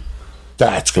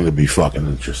 That's going to be fucking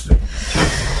interesting.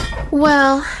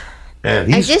 Well,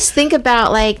 I just think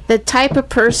about, like, the type of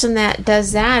person that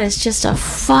does that is just a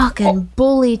fucking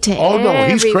bully to everybody. Oh, no,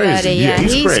 he's crazy. Yeah,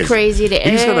 he's crazy to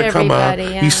everybody. He's going to come out.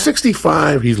 Yeah. He's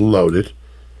 65. He's loaded.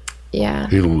 Yeah.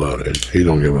 He's loaded. He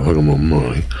don't give a hook about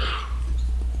money.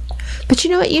 But you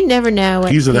know what? You never know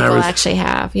what people actually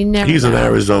have. You never He's know. in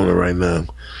Arizona right now.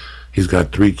 He's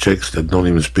got 3 chicks that don't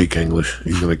even speak English.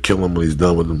 He's going to kill them when he's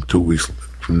done with them 2 weeks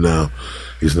from now.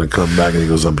 He's going to come back and he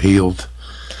goes, I'm healed.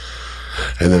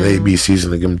 And then ABC's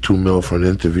going to give him $2 million for an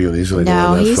interview, and he's going to go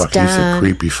on that fuck. He's a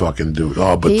creepy fucking dude.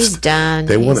 Oh, but he's done.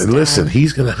 They want to listen.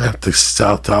 He's going to have to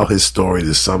tell his story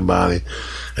to somebody,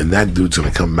 and that dude's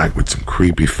going to come back with some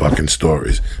creepy fucking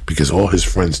stories because all his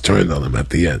friends turned on him at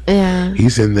the end. Yeah,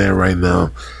 he's in there right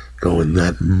now, going,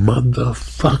 that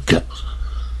motherfucker.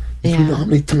 Yeah. You know how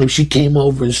many times she came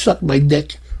over and sucked my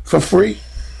dick for free?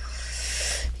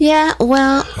 Yeah,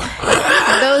 well,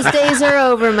 those days are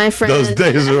over, my friend. Those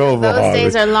days are over, Those Harvey.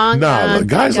 days are long gone. No,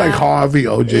 guys like Harvey,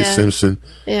 O.J. Simpson,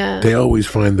 they always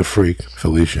find the freak,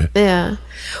 Felicia. Yeah.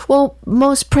 Well,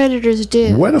 most predators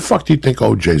do. Where the fuck do you think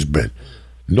O.J.'s been?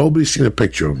 Nobody's seen a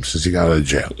picture of him since he got out of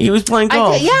jail. He was playing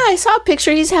golf. I saw a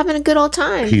picture. He's having a good old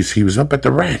time. He was up at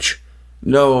the ranch.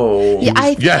 No. Yeah,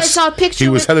 I saw a picture. He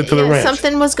was headed to the ranch.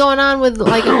 Something was going on with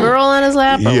like a girl on his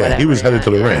lap. Or whatever. He was headed to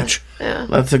the ranch. Yeah.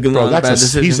 That's a good bad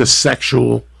decision. He's a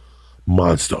sexual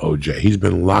monster, OJ. He's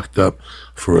been locked up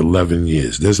for 11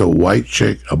 years. There's a white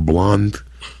chick, a blonde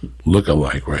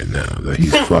look-alike right now that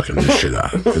he's fucking the shit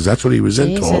out of, because that's what he was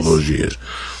into all those years.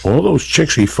 All those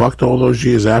chicks he fucked all those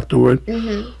years afterward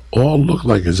all look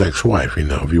like his ex-wife. You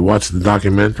know, if you watch the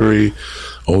documentary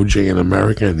OJ in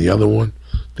America and the other one,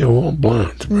 they were all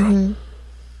blonde, bro.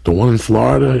 The one in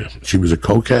Florida, she was a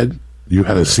cokehead. You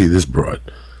had to see this broad,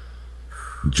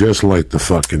 just like the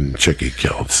fucking chick he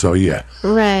killed. So yeah,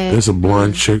 there's a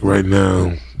blonde chick right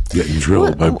now getting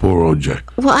drilled by poor OJ.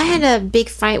 Well, I had a big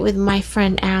fight with my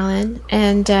friend Alan,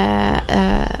 and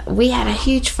we had a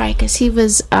huge fight because he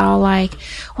was all like,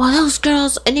 well, those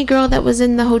girls, any girl that was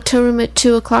in the hotel room at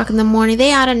 2 o'clock in the morning,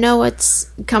 they ought to know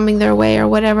what's coming their way or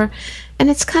whatever. And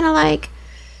it's kind of like,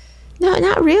 no,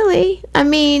 not really. I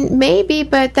mean, maybe,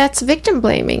 but that's victim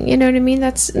blaming. You know what I mean?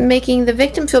 That's making the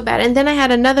victim feel bad. And then I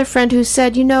had another friend who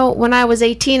said, you know, when I was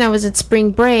 18, I was at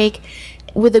spring break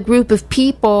with a group of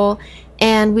people,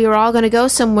 and we were all going to go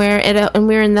somewhere, and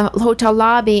we were in the hotel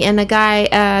lobby, and a guy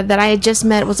that I had just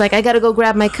met was like, I got to go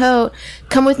grab my coat.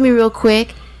 Come with me real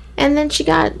quick. And then she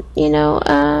got,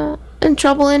 in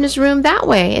trouble in his room that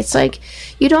way. It's like,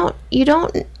 you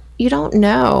don't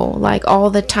know, like, all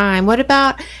the time. What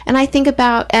about, and I think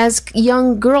about as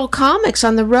young girl comics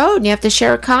on the road, and you have to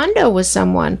share a condo with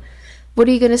someone. What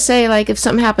are you going to say, like, if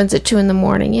something happens at 2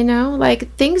 a.m,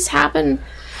 like, things happen.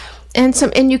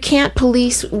 And you can't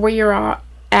police where you're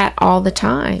at all the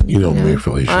time. You know me,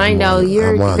 Felicia. I know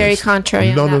you're very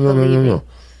contrary. No.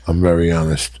 I'm very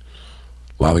honest.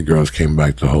 A lot of girls came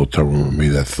back to the hotel room with me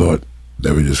that thought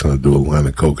they were just going to do a line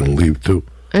of coke and leave too.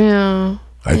 Yeah.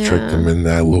 I tricked them in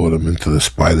there, lured them into the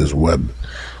spider's web.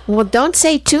 Well, don't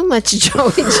say too much,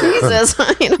 Joey. Jesus.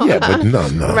 Yeah, but no.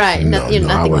 Right. Nothing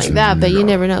like that. But you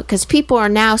never know. Because people are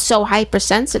now so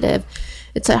hypersensitive.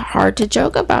 It's hard to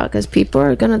joke about because people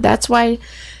are going to... That's why,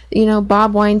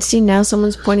 Bob Weinstein, now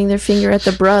someone's pointing their finger at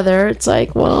the brother. It's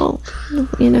like, well,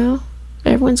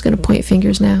 everyone's going to point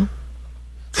fingers now.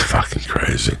 It's fucking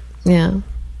crazy. Yeah.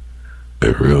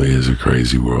 It really is a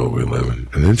crazy world we live in.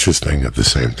 And interesting at the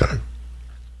same time.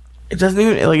 It doesn't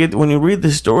even... Like, when you read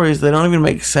the stories, they don't even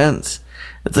make sense.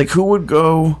 It's like, who would,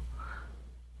 like...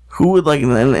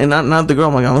 And not the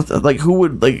girl, like, who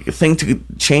would, like, think to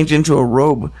change into a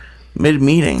robe...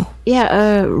 mid-meeting.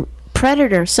 Yeah,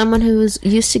 predator, someone who's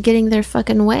used to getting their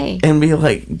fucking way. And be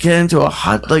like, get into a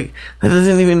hot, like, that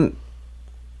doesn't even,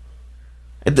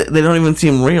 they don't even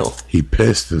seem real. He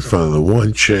pissed in front of the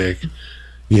one chick.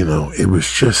 It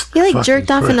was just... He, like, jerked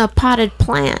off in a potted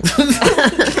plant.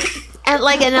 And,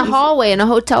 like, in a hallway, in a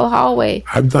hotel hallway.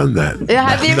 I've done that. Yeah,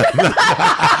 have you?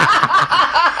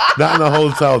 Not in a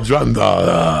hotel,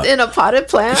 in a potted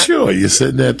plant? Sure, you're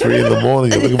sitting there at 3 a.m,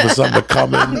 you're looking for something to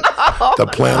come in. No. The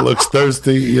plant looks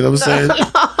thirsty, you know what I'm saying?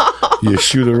 No. You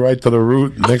shoot it right to the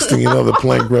root. Next thing you know, the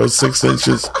plant grows 6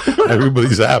 inches.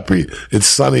 Everybody's happy. It's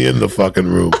sunny in the fucking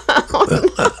room.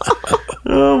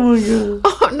 Oh, my God.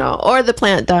 Oh, no. Or the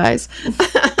plant dies.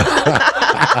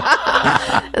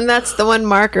 And that's the one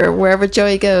marker. Wherever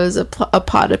Joey goes, a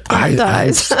potted plant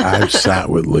dies. I've sat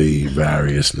with Lee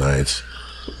various nights.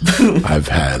 I've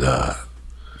had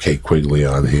Kate Quigley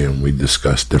on here, and we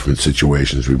discussed different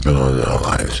situations we've been on in our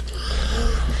lives.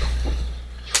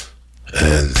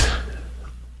 And,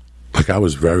 like, I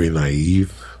was very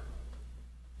naive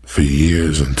for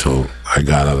years until I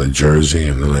got out of Jersey,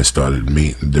 and then I started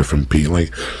meeting different people.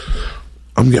 Like,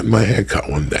 I'm getting my hair cut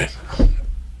one day.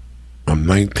 I'm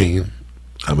 19.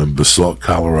 I'm in Basalt,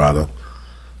 Colorado.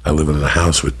 I live in a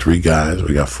house with 3 guys.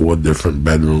 We got 4 different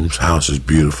bedrooms. House is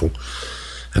beautiful.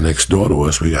 And next door to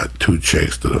us, we got 2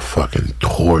 chicks that are fucking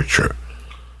torture.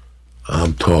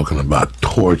 I'm talking about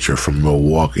torture from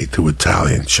Milwaukee, 2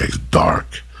 Italian chicks,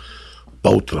 dark.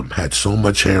 Both of them had so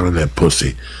much hair on their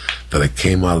pussy that it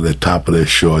came out of the top of their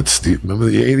shorts. Remember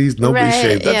the 80s? Nobody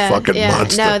shaved that fucking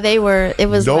monster. No, they were. It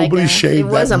was nobody like shaved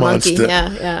it was that a monster.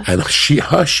 Monkey. Yeah. And she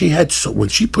had when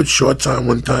she put shorts on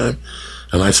one time,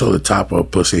 and I saw the top of her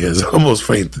pussy, I almost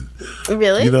fainted.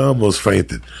 Really? Almost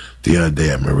fainted. The other day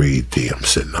at Marie T, I'm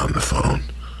sitting on the phone,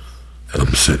 and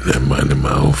I'm sitting there minding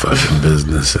my own fucking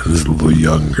business, and this little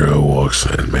young girl walks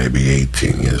in, maybe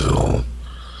 18 years old.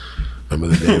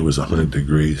 Remember the day it was 100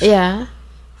 degrees? Yeah.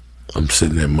 I'm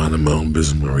sitting there minding my own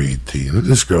business, Marie T, and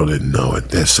this girl didn't know it.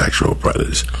 They're sexual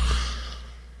predators.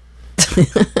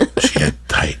 She had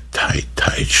tight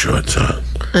shorts on.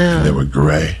 And they were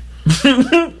gray.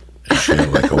 She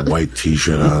had like a white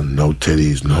t-shirt on, no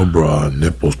titties, no bra,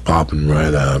 nipples popping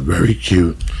right out. Very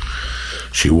cute.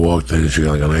 She walked in, she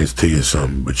got like an iced tea or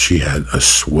something, but she had a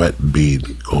sweat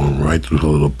bead going right through her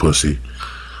little pussy.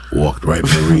 Walked right in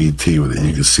the reed tea with it.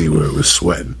 You could see where it was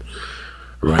sweating.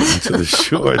 Right into the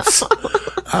shorts.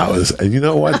 And you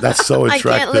know what? That's so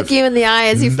attractive. I can't look you in the eye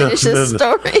as you finish this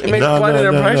story. It makes quite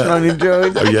an impression on you,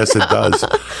 Joey. Oh, yes, it does.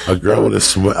 A girl with a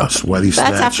sweaty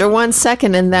snatch. That's after 1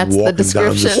 second, and that's the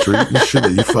description. Walking down the street and shit. Are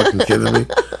you fucking kidding me?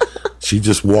 She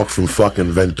just walked from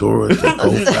fucking Ventura to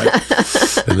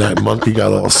Colfax, and that monkey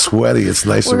got all sweaty. It's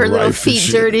nice and ripe. Her little feet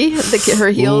dirty, her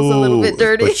heels a little bit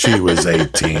dirty. But she was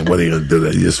 18. What are you gonna do?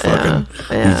 That you just fucking,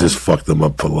 you just fucked them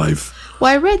up for life.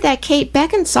 Well, I read that Kate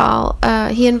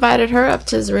Beckinsale, he invited her up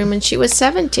to his room, and she was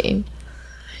 17.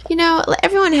 You know,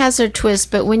 everyone has their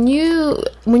twist, but when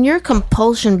your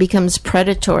compulsion becomes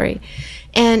predatory.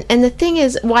 And the thing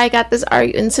is, why I got this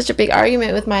in such a big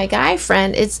argument with my guy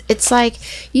friend, it's like,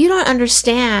 you don't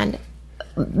understand.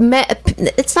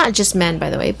 It's not just men, by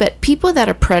the way, but people that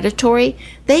are predatory,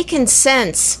 they can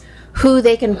sense who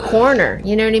they can corner.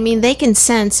 You know what I mean? They can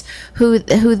sense who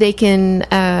they can,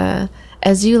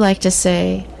 as you like to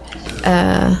say,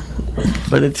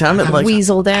 but it sounded like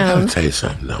weasel down. I gotta tell you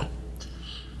something, though.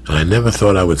 And I never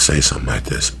thought I would say something like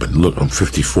this, but look, I'm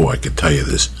 54. I can tell you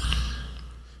this.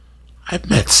 I've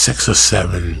met 6 or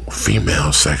 7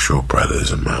 female sexual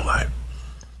predators in my life.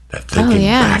 That thinking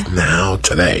back now,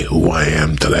 today, who I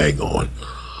am today, going,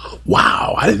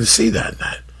 wow, I didn't see that.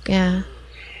 Yeah.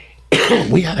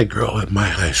 We had a girl at my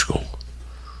high school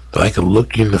that I could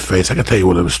look you in the face. I can tell you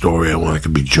whatever story I want. I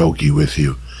could be jokey with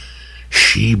you.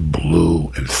 She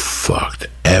blew and fucked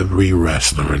every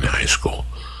wrestler in high school.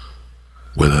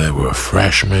 Whether they were a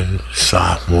freshman,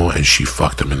 sophomore, and she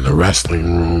fucked them in the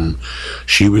wrestling room.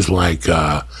 She was like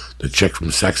the chick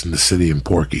from Sex and the City and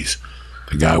Porky's.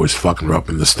 The guy was fucking her up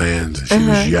in the stands, and she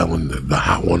was yelling, the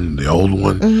hot one, the old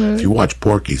one. If you watch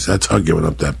Porky's, that's her giving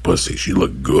up that pussy. She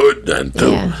looked good then,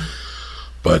 too. Yeah.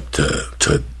 But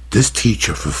to this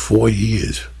teacher for 4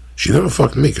 years, she never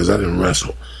fucked me because I didn't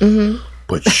wrestle.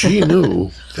 But she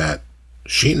knew that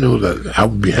I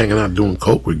would be hanging out doing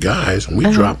coke with guys, and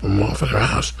we'd drop them off at her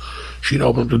house. She'd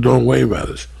open up the door and wave at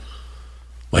us.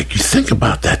 Like, you think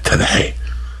about that today.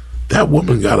 That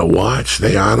woman got a watch.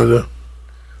 They honored her.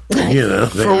 You know,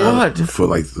 for what? For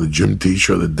like the gym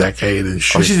teacher of the decade and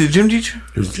shit. Oh, she's a gym teacher?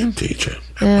 She was a gym teacher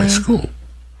at my school.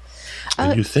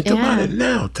 And you think about it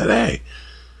now, today.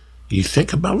 You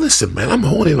think about, listen, man, I'm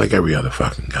horny like every other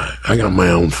fucking guy. I got my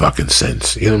own fucking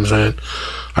sense. You know what I'm saying?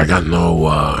 I got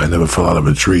I never fell out of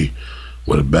a tree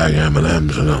with a bag of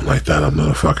M&Ms or nothing like that. I'm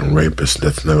not a fucking rapist.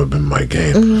 That's never been my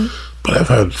game. But I've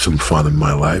had some fun in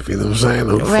my life. You know what I'm saying?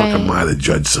 Who the fuck am I to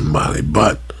judge somebody?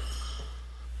 But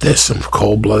there's some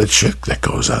cold-blooded shit that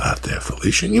goes out there,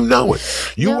 Felicia. And you know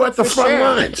it. You were at the front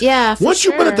lines. Yeah, once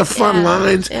you've been at the front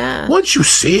lines, once you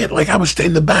see it, like I was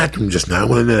in the bathroom just now. I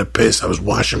went in there to piss. I was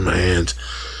washing my hands.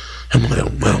 I'm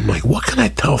like, what can I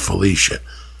tell Felicia?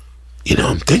 You know,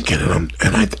 I'm thinking, and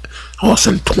I all of a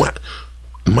sudden,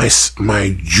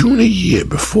 my junior year,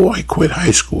 before I quit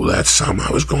high school that summer,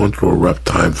 I was going through a rough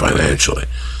time financially.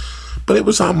 But it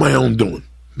was on my own doing.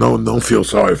 No, don't feel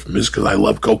sorry for me because I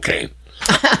love cocaine.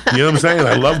 You know what I'm saying?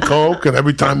 I love coke, and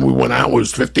every time we went out, it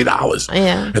was $50.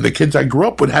 Yeah. And the kids I grew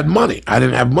up with had money. I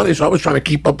didn't have money, so I was trying to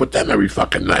keep up with them every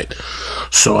fucking night.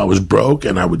 So I was broke,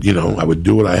 and I would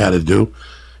do what I had to do.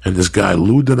 And this guy,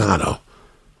 Lou Donato,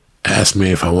 asked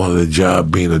me if I wanted a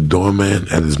job being a doorman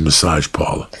at his massage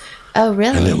parlor. Oh,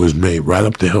 really? And it was made right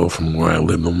up the hill from where I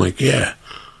lived. I'm like, yeah.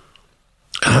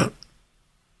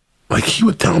 Like, he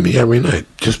would tell me every night,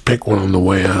 just pick one on the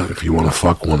way out if you want to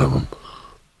fuck one of them.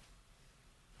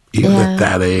 Even at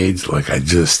that age, like,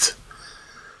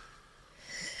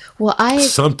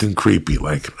 something creepy,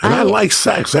 like, and I like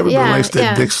sex. Everybody likes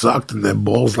their dick sucked and their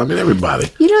balls. I mean, everybody.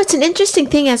 You know, it's an interesting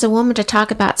thing as a woman to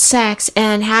talk about sex,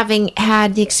 and having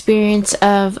had the experience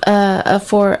of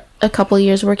for a couple of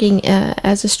years working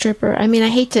as a stripper. I mean, I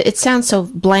hate to, it sounds so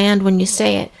bland when you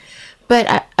say it,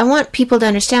 but I want people to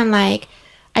understand, like,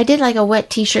 I did like a wet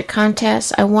t-shirt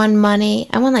contest. I won money.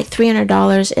 I won like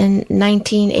 $300 in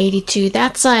 1982.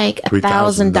 That's like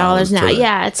 $1,000 now.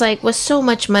 Yeah, it's like was so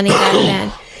much money back then.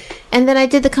 And then I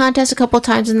did the contest a couple of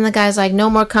times, and then the guy's like, "No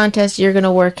more contests. You're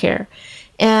gonna work here."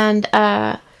 And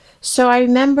so I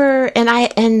remember,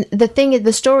 and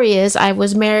the story is, I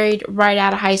was married right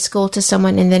out of high school to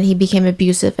someone, and then he became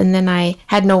abusive, and then I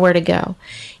had nowhere to go,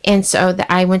 and so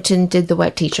I went and did the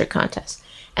wet t-shirt contest.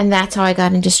 And that's how I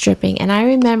got into stripping. And I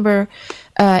remember,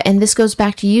 and this goes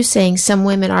back to you saying some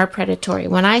women are predatory.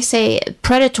 When I say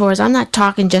predators, I'm not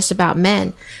talking just about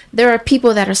men. There are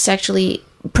people that are sexually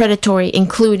predatory,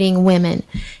 including women.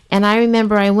 And I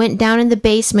remember I went down in the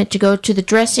basement to go to the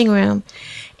dressing room,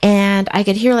 and I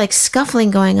could hear like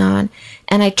scuffling going on,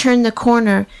 and I turned the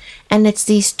corner, and it's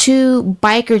these two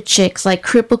biker chicks, like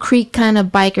Cripple Creek kind of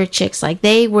biker chicks. Like,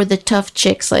 they were the tough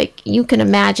chicks, like you can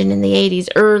imagine in the 80s,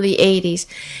 early 80s.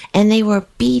 And they were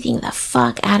beating the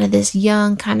fuck out of this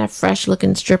young, kind of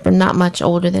fresh-looking stripper, not much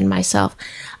older than myself.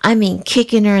 I mean,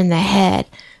 kicking her in the head,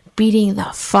 beating the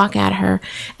fuck out of her.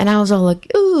 And I was all like,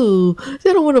 ooh, I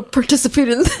don't want to participate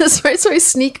in this, right? So I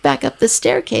sneak back up the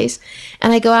staircase,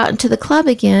 and I go out into the club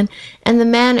again. And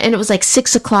it was like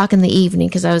 6 o'clock in the evening,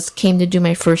 because I came to do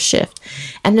my first shift.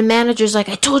 And the manager's like,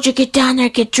 I told you, get down there,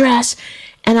 get dressed.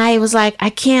 And I was like, I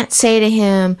can't say to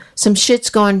him, some shit's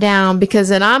going down, because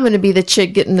then I'm going to be the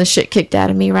chick getting the shit kicked out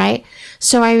of me, right?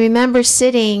 So I remember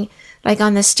sitting like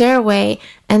on the stairway,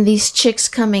 and these chicks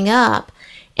coming up,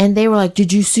 and they were like,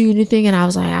 did you see anything? And I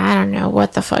was like, I don't know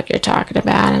what the fuck you're talking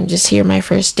about. I'm just here my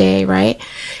first day, right?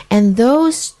 And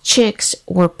those chicks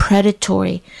were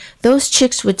predatory. Those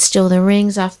chicks would steal the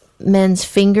rings off men's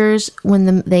fingers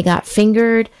when they got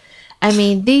fingered. I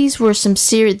mean, these were some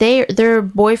serious... Their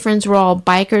boyfriends were all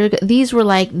biker. These were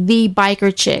like the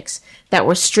biker chicks that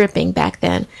were stripping back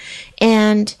then.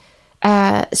 And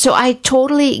so I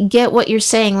totally get what you're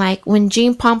saying. Like, when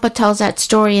Gene Pompa tells that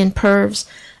story in Pervs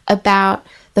about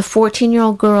the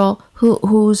 14-year-old girl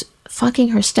who's fucking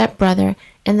her stepbrother,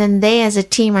 and then they as a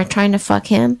team are trying to fuck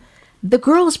him, the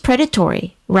girl is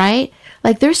predatory, right?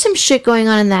 Like, there's some shit going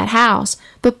on in that house,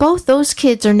 but both those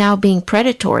kids are now being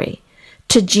predatory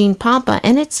to Gene Pompa.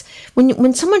 And it's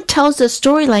when someone tells a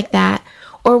story like that,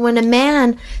 or when a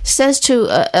man says to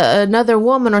another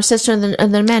woman, or says to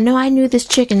another man, no, I knew this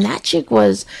chick, and that chick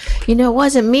was, it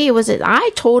wasn't me,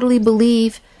 I totally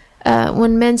believe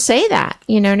when men say that,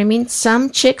 you know what I mean? Some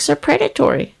chicks are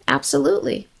predatory.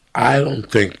 Absolutely. I don't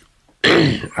think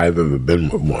I've ever been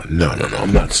with one. No,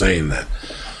 I'm not saying that.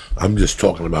 I'm just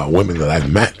talking about women that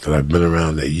I've met, that I've been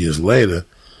around, that years later,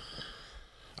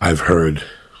 I've heard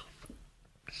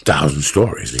 1,000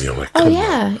 stories. And you're like, oh,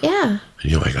 yeah, yeah.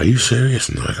 And you're like, are you serious?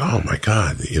 And they're like, oh, my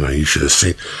God. You should have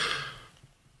seen.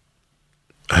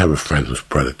 I have a friend who's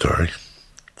predatory.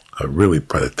 Really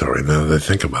predatory. Now that I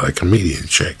think about it, a comedian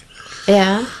chick.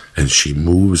 Yeah. And she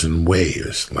moves and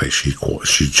waves like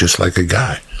she's just like a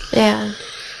guy. Yeah.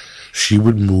 She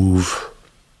would move.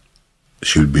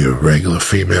 She would be a regular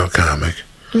female comic.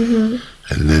 Mm-hmm.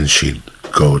 And then she'd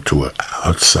go to an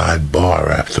outside bar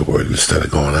afterward instead of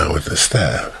going out with the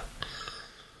staff.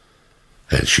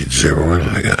 And she'd zero in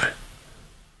on the guy.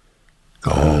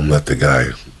 Go home, let the guy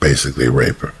basically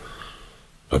rape her.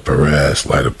 Up her ass,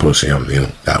 light a pussy on,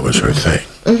 that was her thing.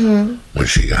 Mm-hmm. When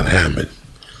she got hammered.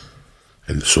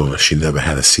 And so she never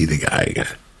had to see the guy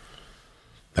again.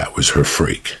 That was her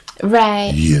freak.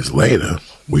 Right. Years later,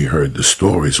 we heard the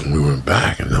stories when we went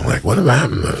back, and they're like, whatever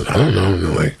happened? I don't know. And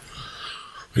they're like,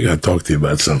 we got to talk to you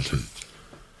about something.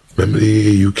 Remember the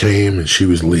year you came and she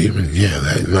was leaving? Yeah,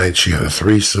 that night she had a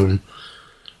threesome.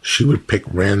 She would pick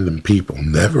random people,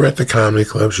 never at the comedy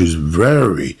club. She was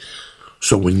very...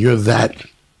 So when you're that...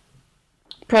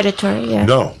 predatory, yeah.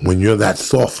 No, when you're that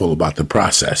thoughtful about the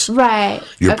process. Right.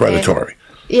 You're predatory.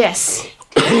 Yes.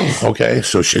 Okay,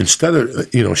 so instead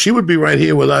of, she would be right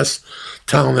here with us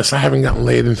telling us, I haven't gotten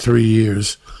laid in 3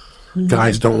 years. Mm-hmm.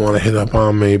 Guys don't want to hit up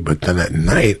on me. But then at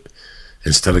night,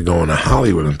 instead of going to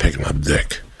Hollywood and picking up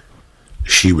dick,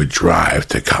 she would drive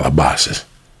to Calabasas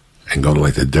and go to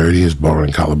like the dirtiest bar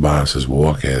in Calabasas,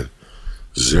 walk in,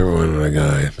 zero in on a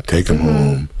guy, take him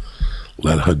home,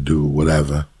 let her do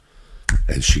whatever,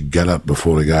 and she'd get up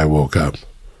before the guy woke up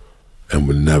and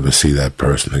would never see that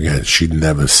person again. She'd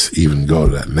never even go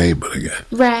to that neighborhood again.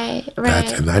 Right.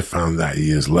 And I found out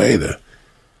years later,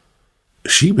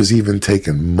 she was even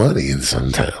taking money in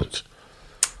some towns.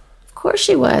 Of course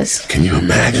she was. Can you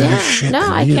imagine this shit?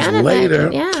 No, I can't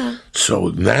imagine. Yeah. So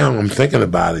now I'm thinking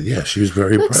about it. Yeah, she was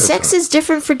very predatory. Sex is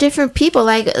different for different people.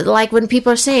 Like when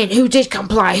people are saying, who did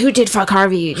comply? Who did fuck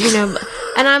Harvey?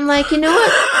 And I'm like, you know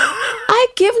what? I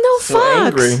give no fucks.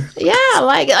 Angry. Yeah,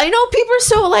 like, I know people are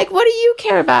so like, what do you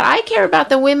care about? I care about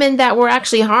the women that were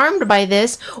actually harmed by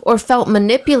this or felt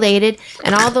manipulated,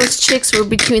 and all those chicks were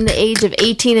between the age of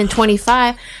 18 and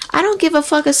 25. I don't give a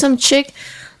fuck if some chick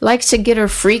likes to get her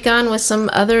freak on with some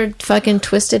other fucking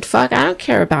twisted fuck. I don't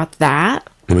care about that.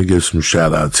 Let me give some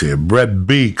shout outs here. Brett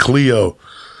B, Cleo,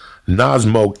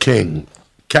 Nosmo King,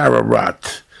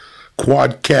 Kararat,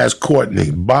 Quadcast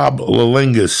Courtney, Bob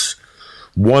Lalingus,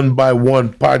 One by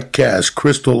One Podcast,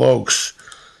 Crystal Oaks,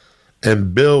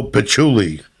 and Bill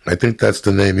Patchouli. I think that's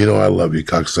the name. I love you,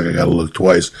 cocksucker. I gotta look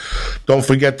twice. Don't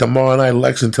forget tomorrow night,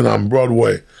 Lexington on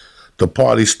Broadway. The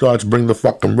party starts. Bring the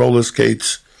fucking roller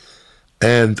skates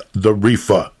and the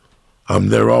reefer. I'm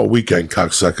there all weekend,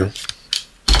 cocksucker.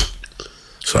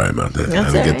 Sorry about that. I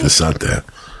had to get this out there.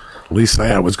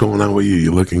 Lisa, what's going on with you?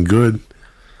 You looking good?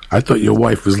 I thought your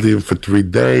wife was leaving for 3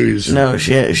 days. No,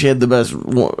 she had the best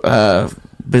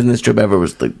business trip ever. It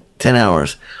was like 10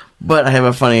 hours. But I have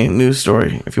a funny news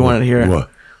story if you wanted to hear it. What?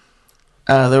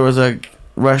 There was a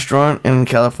restaurant in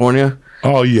California.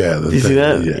 Oh yeah, did you see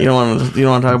that? Yeah. You don't want to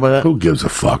talk about that? Who gives a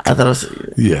fuck? I thought it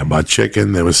was about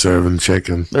chicken. They were serving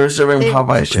chicken. They were serving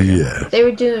Popeye's chicken. Yeah, they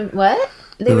were doing what?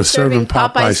 They were serving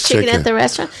Popeye's chicken at the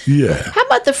restaurant? Yeah. How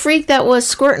about the freak that was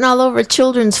squirting all over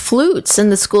children's flutes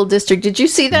in the school district? Did you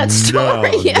see that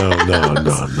story?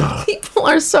 No. People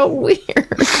are so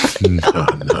weird. No.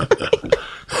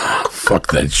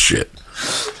 Fuck that shit.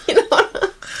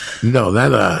 No,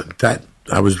 that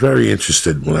I was very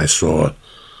interested when I saw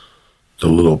the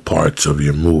little parts of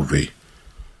your movie.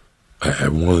 I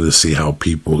wanted to see how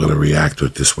people were going to react to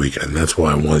it this week, and that's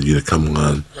why I wanted you to come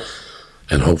on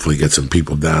and hopefully get some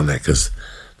people down there, because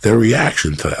their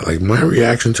reaction to that, like my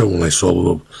reaction to it when I saw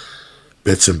little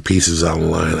bits and pieces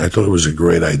online, I thought it was a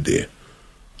great idea.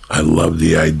 I love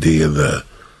the idea,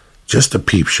 just the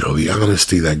peep show, the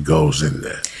honesty that goes in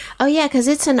there. Oh yeah, because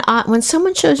it's when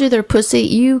someone shows you their pussy,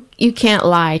 you can't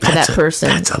lie to that person.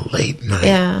 That's a late night.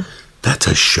 Yeah. That's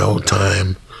a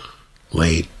Showtime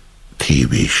late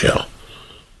TV show.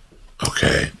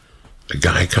 Okay, the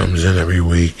guy comes in every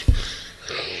week.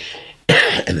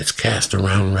 And it's cast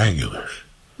around regulars.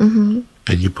 Mm-hmm.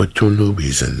 And you put 2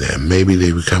 newbies in there. Maybe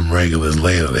they become regulars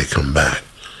later. They come back.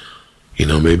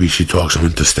 Maybe she talks them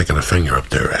into sticking a finger up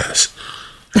their ass.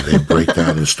 And they break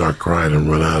down and start crying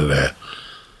and run out of there.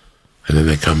 And then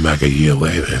they come back a year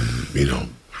later and,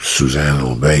 Susanna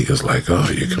Lee is like, oh,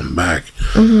 you come back.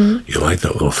 Mm-hmm. You like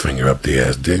that little finger up the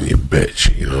ass, didn't you, bitch?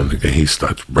 And he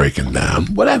starts breaking down.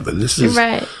 Whatever. This is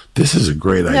a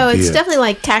great idea. No, it's definitely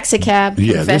like Taxicab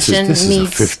Confession this is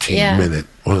a 15-minute,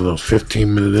 one of those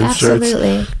 15-minute inserts.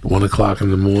 Absolutely. 1 o'clock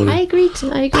in the morning. I agree.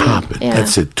 Pop it. Yeah.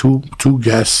 That's it. Two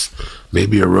guests,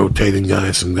 maybe a rotating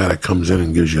guy, some guy that comes in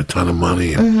and gives you a ton of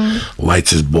money and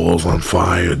lights his balls on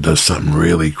fire, does something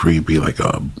really creepy like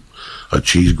a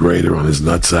cheese grater on his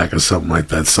nutsack or something like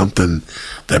that. Something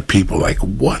that people like,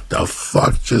 what the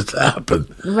fuck just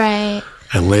happened? Right.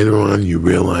 And later on, you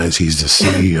realize he's the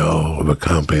CEO of a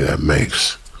company that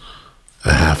makes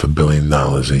 $500 million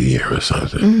a year or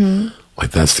something. Mm-hmm.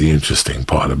 Like, that's the interesting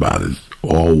part about it.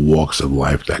 All walks of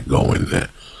life that go in there.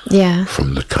 Yeah.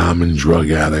 From the common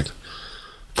drug addict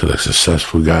to the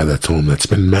successful guy that's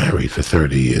been married for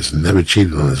 30 years and never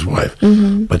cheated on his wife.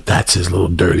 Mm-hmm. But that's his little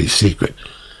dirty secret.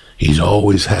 He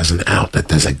always has an out, that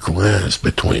there's a glass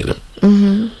between them.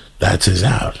 Mm-hmm. That's his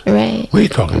out. Right. What are you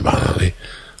talking about, honey?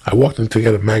 I walked in to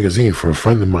get a magazine for a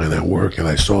friend of mine at work, and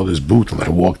I saw this booth, and I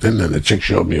walked in there, and the chick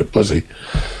showed me a pussy,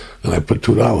 and I put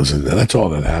 $2 in there. That's all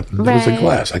that happened. Right. There was a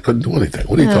glass. I couldn't do anything.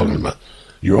 What are you talking about?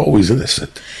 You're always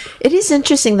innocent. It is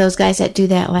interesting, those guys that do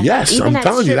that. Like, yes, even I'm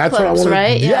telling you, that's clubs, what I want to.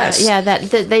 Right? Yes. Yeah,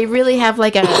 that they really have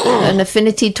like an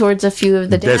affinity towards a few of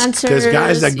the dancers. There's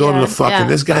guys that go to the fucking.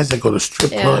 There's guys that go to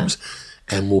strip clubs.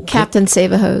 And we'll Captain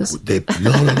Save a Hose.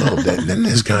 No. Then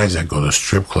there's guys that go to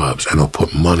strip clubs and they'll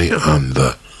put money on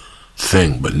the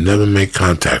thing, but never make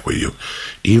contact with you.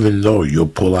 Even though you'll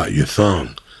pull out your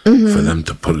thumb for them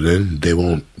to put it in, they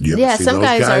won't. Some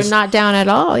guys are not down at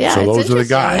all. Yeah. So those are the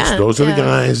guys. Yeah. Those are the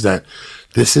guys that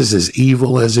this is as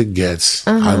evil as it gets.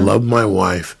 I love my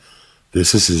wife.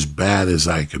 This is as bad as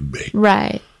I could be.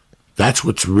 Right. That's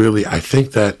what's really. I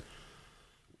think that.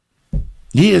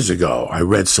 Years ago, I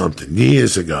read something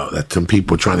that some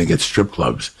people were trying to get strip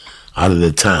clubs out of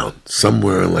the town,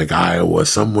 somewhere in like Iowa,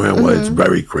 somewhere where it's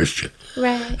very Christian.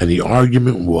 Right. And the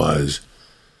argument was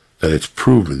that it's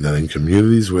proven that in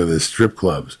communities where there's strip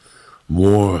clubs,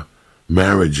 more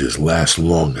marriages last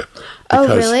longer. Oh,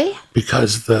 really?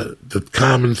 Because the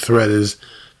common thread is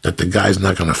that the guy's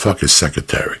not going to fuck his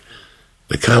secretary.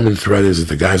 The common thread is that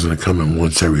the guy's going to come in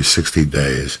once every 60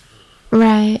 days.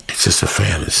 Right. It's just a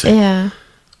fantasy. Yeah.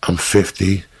 I'm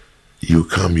 50. You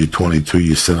come, you're 22,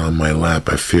 you sit on my lap,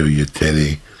 I feel your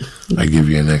titty. I give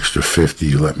you an extra 50,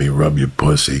 you let me rub your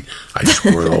pussy. I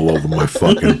squirt all over my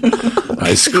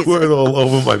I squirt all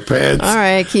over my pants. All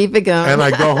right, keep it going. And I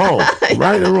go home.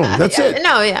 Right or wrong. That's it.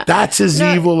 No, yeah. That's as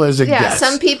evil as it gets. Yeah,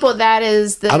 some people that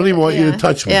is the... I don't even want you to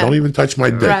touch me. Don't even touch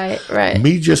my dick. Right.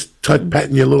 Me just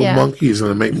petting your little monkeys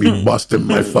and make me bust in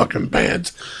my fucking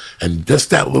pants. And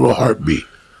just that little heartbeat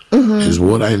is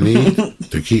what I need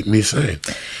to keep me sane.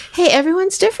 Hey,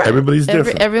 everyone's different. Everybody's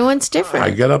different. Everyone's different.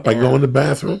 I get up, I go in the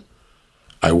bathroom,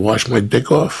 I wash my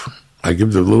dick off, I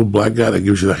give the little black guy that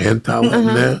gives you the hand towel in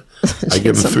there. I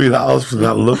give him $3 for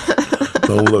not look.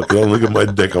 Don't look. Don't look at my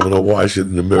dick. I'm gonna wash it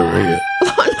in the mirror here.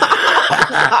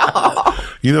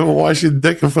 You never wash your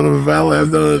dick in front of a valet?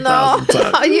 I've done it 1,000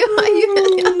 times.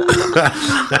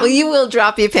 Well, you will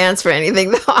drop your pants for anything,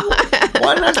 though.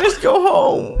 Why not just go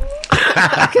home?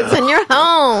 Because then you're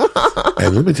home.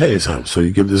 And let me tell you something. So you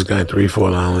give this guy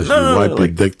 $3-4, you wipe your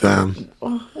dick down,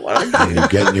 and you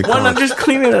get in your car. Why not just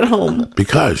clean it at home?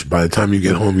 Because by the time you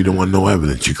get home, you don't want no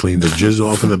evidence. You clean the jizz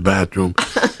off in the bathroom.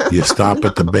 You stop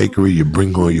at the bakery. You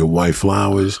bring all your wife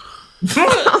flowers.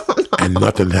 And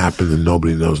nothing happened, and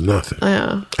nobody knows nothing.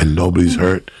 Yeah. And nobody's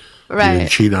hurt. Right. You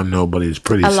didn't cheat on nobody. It's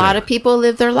pretty A sad. lot of people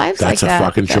live their lives That's like that. That's a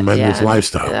fucking tremendous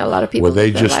lifestyle. Yeah, a lot of people where they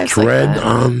live their just lives tread like that.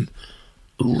 on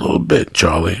a little bit,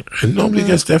 Charlie, and nobody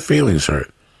gets their feelings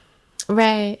hurt.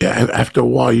 Right. Yeah, after a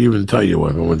while, you even tell your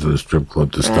wife, I went to the strip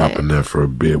club to stop in there for a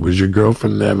beer. Was your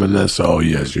girlfriend there, Vanessa? Oh,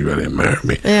 yes, you ready to marry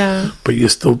me. Yeah. But you're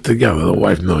still together. The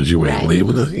wife knows you ain't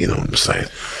leaving her. You know what I'm saying?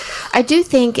 I do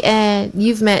think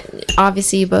you've met,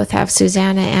 obviously you both have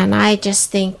Susanna, and I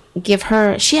just think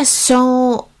she has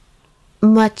so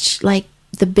much, like,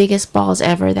 the biggest balls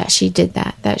ever that she did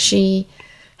that she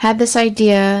had this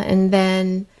idea and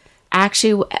then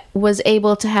actually was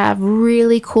able to have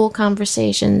really cool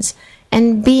conversations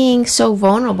and being so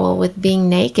vulnerable with being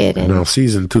naked. And now,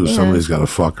 season 2, somebody's got to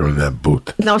fuck her in that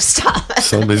boot. No, stop.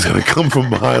 Somebody's got to come from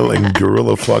behind like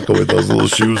gorilla fuck her with those little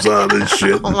shoes on and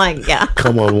shit. Oh, my God.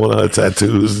 Come on one of her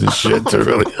tattoos and shit to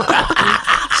really...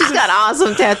 She's got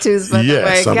awesome tattoos, by the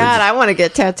way. God, I want to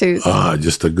get tattoos.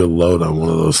 Just a good load on one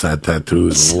of those sad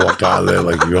tattoos and walk out there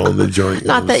like you're on the joint.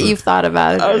 Not that you've thought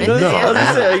about it.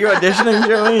 You're auditioning,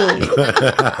 Joey.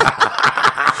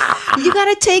 You got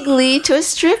to take Lee to a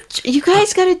strip. You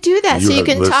guys got to do that so you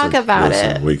can talk about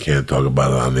it. We can't talk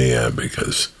about it on the air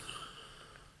because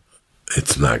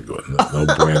it's not good. No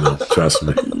bueno. Trust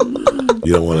me.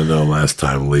 You don't want to know last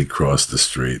time Lee crossed the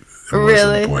street. It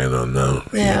really? Wasn't bueno, no.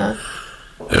 Yeah.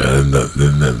 And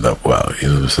didn't end up well. You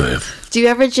know what I'm saying? Do you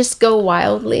ever just go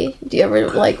wildly? Do you ever,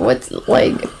 what's,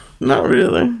 Not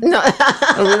really. No.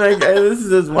 I mean, this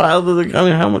is as wild as it. I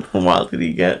mean, how much more wild could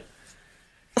he get?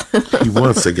 He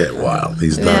wants to get wild.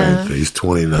 He's 9. He's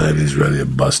 29. He's ready to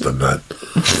bust a nut.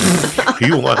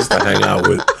 He wants to hang out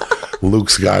with Luke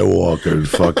Skywalker and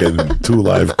fucking 2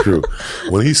 Live Crew.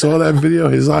 When he saw that video,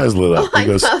 his eyes lit up. He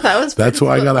goes, that's who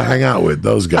I got to hang out with,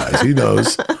 those guys. He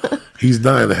knows. He's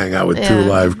dying to hang out with 2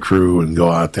 Live Crew and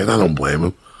go out there. And I don't blame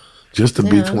him. Just to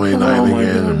be 29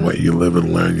 again and what you live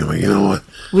and learn. You're like, you know what?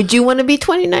 Would you want to be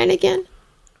 29 again?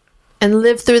 And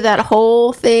live through that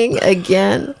whole thing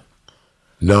again?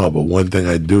 No, but one thing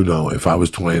I do know, if I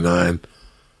was 29,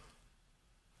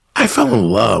 I fell in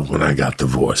love when I got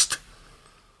divorced.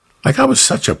 Like, I was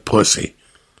such a pussy.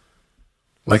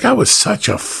 Like, I was such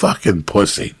a fucking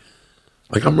pussy.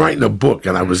 Like, I'm writing a book,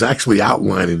 and I was actually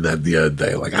outlining that the other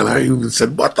day. Like, and I even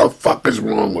said, what the fuck is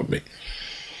wrong with me?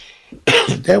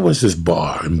 There was this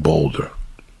bar in Boulder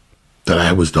that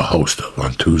I was the host of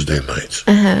on Tuesday nights.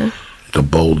 The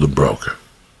Boulder Broker.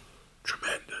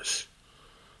 Tremendous.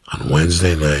 On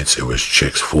Wednesday nights, it was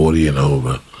chicks 40 and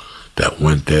over that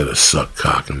went there to suck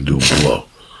cock and do blow.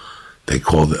 They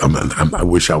called it, I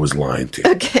wish I was lying to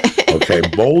you. Okay,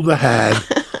 Boulder had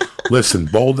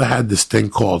this thing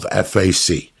called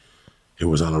FAC. It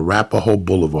was on Arapahoe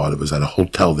Boulevard. It was at a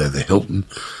hotel there, the Hilton.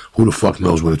 Who the fuck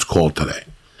knows what it's called today?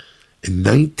 In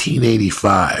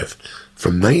 1985,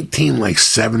 from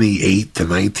 1978 to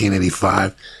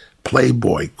 1985,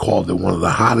 Playboy called it one of the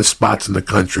hottest spots in the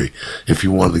country if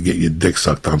you wanted to get your dick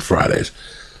sucked on Fridays.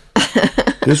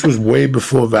 This was way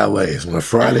before valets. On a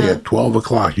Friday at 12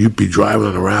 o'clock, you'd be driving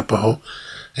on Arapahoe,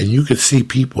 and you could see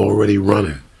people already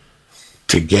running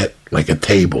to get like a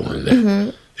table in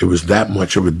there. It was that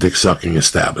much of a dick-sucking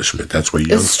establishment. That's where young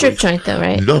It was a strip joint, though,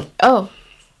 right? No. Oh.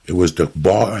 It was the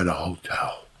bar at a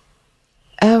hotel.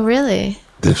 Oh, really?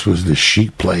 This was the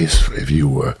chic place if you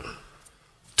were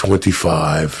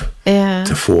 25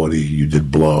 to 40, you did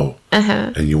blow,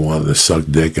 and you wanted to suck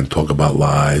dick and talk about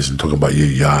lies and talk about your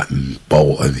yacht and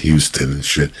bowl in Houston and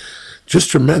shit.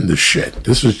 Just tremendous shit.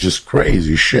 This was just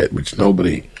crazy shit, which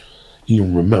nobody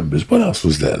even remembers. What else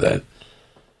was there that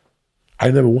I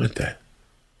never went there?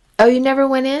 Oh, you never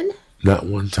went in? Not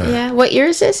one time. Yeah. What year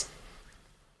is this?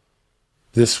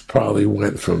 This probably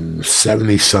went from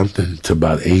 70-something to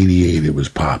about 88. It was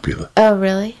popular. Oh,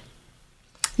 really?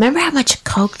 Remember how much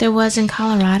coke there was in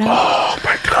Colorado? Oh,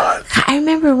 my God. I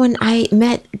remember when I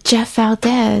met Jeff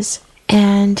Valdez,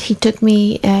 and he took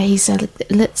me, he said,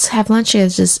 let's have lunch.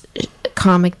 There's this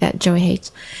comic that Joey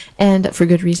hates, and for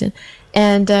good reason.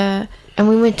 And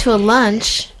we went to a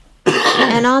lunch,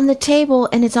 And on the table,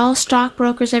 and it's all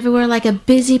stockbrokers everywhere, like a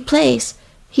busy place.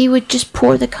 He would just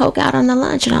pour the Coke out on the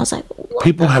lunch, and I was like,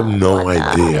 people have no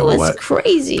idea it was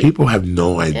crazy. People have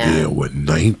no idea what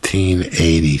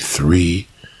 1983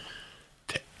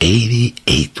 to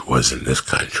 88 was in this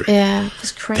country. Yeah, it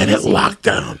was crazy. Then it locked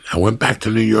down. I went back to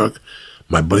New York.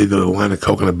 My buddy did a line of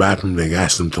Coke in the bathroom. They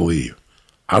asked him to leave.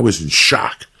 I was in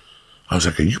shock. I was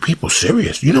like, are you people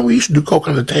serious? You know, we used to do Coke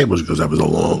on the tables because that was a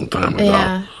long time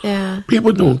ago. Yeah.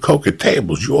 People doing Coke at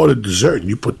tables. You ordered dessert and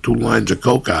you put 2 lines of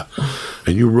Coke out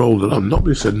and you rolled it up.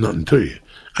 Nobody said nothing to you.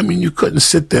 I mean, you couldn't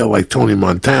sit there like Tony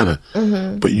Montana,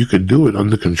 but you could do it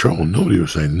under control. Nobody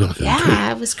was saying nothing to you.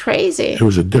 Yeah, it was crazy. It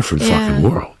was a different fucking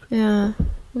world. Yeah. It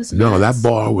was no, nuts. that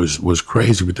bar was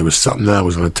crazy, but there was something that I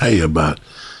was going to tell you about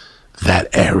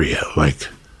that area. Like,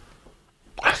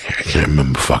 I can't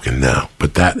remember fucking now,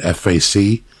 but that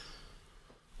FAC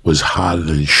was hotter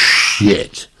than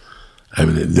shit. I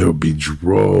mean, there would be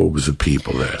droves of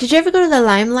people there. Did you ever go to the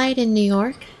Limelight in New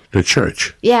York? The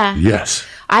church? Yeah. Yes.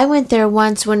 I went there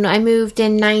once when I moved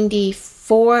in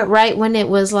 94, right when it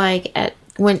was like,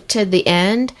 went to the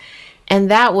end.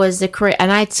 And that was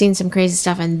and I'd seen some crazy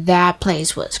stuff, and that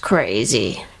place was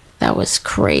crazy. That was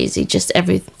crazy. Just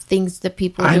everything the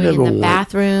people were doing in the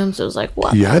bathrooms. It was like,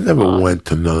 what? Yeah, I never went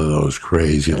to none of those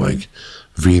crazy, like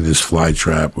Venus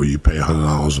Flytrap, where you pay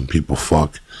 $100 and people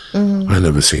fuck. I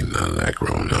never seen none of that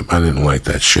growing up. I didn't like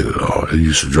that shit at all. It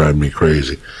used to drive me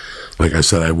crazy. Like I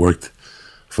said, I worked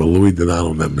for Louis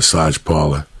Donato in that massage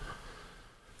parlor.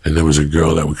 And there was a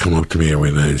girl that would come up to me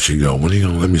every night and she'd go, when are you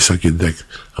going to let me suck your dick?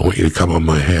 I want you to come on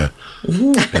my hair.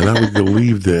 And I would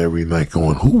leave there every night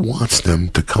going, who wants them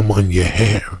to come on your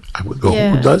hair? I would go,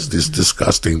 who does these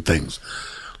disgusting things?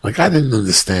 Like, I didn't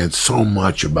understand so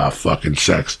much about fucking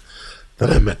sex.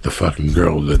 Then I met the fucking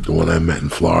girl, the one I met in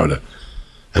Florida.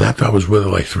 And after I was with her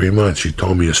like 3 months, she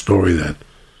told me a story that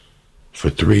for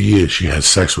 3 years she had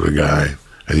sex with a guy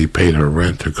and he paid her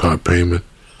rent, her car payment.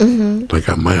 Like,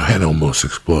 my head almost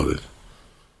exploded.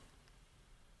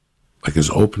 Like,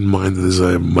 as open-minded as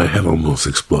I am, my head almost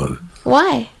exploded.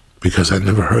 Why? Because I'd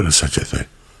never heard of such a thing.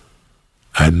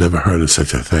 I'd never heard of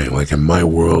such a thing. Like, in my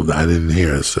world, I didn't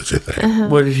hear of such a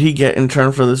thing. What did he get in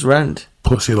return for this rent?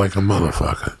 Pussy like a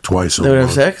motherfucker. Twice a month. They would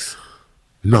have sex?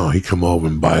 No, he'd come over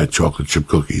and buy her chocolate chip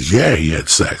cookies. Yeah, he had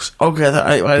sex. Okay,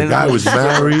 the guy was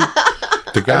married.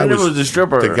 The guy was a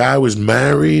stripper. The guy was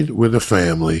married with a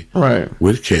family, right,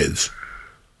 with kids,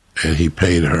 and he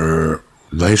paid her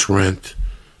nice rent,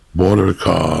 bought her a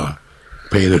car,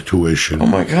 paid her tuition. Oh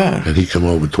my God! And he'd come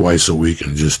over twice a week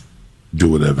and just do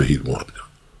whatever he'd want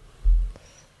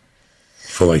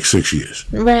for like 6 years.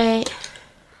 Right.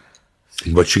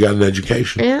 But she got an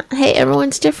education. Yeah. Hey,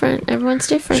 everyone's different.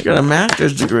 She got a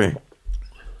master's degree.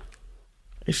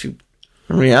 Is she?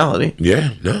 In reality.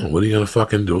 Yeah, no, what are you going to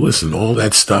fucking do? Listen, all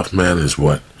that stuff, man, is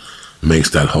what makes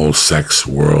that whole sex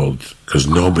world, because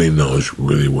nobody knows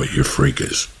really what your freak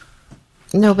is.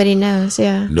 Nobody knows,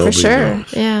 yeah. Nobody for sure,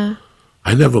 knows. Yeah.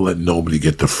 I never let nobody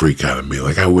get the freak out of me.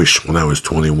 Like, I wish when I was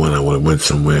 21, I would have went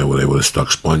somewhere where they would have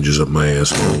stuck sponges up my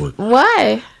asshole.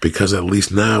 Why? Because at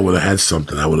least now I would have had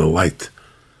something I would have liked.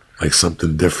 Like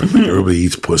something different. Like everybody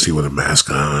eats pussy with a mask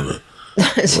on.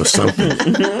 Or something.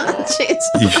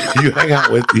 you hang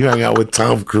out with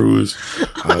Tom Cruise,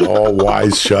 all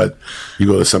wise shut. You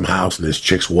go to some house and there's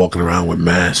chicks walking around with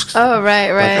masks. Oh,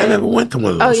 right. Like, I never went to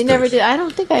one of those. Oh, you never did? I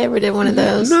don't think I ever did one of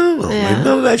those. No, like,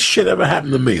 none of that shit ever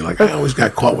happened to me. Like, I always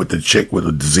got caught with the chick with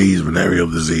a disease, venereal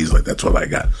disease. Like, that's what I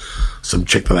got. Some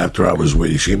chick that after I was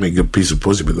with, she gave me a good piece of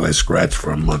pussy, but then I scratched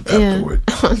for a month afterward.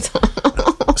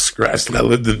 Scratched and I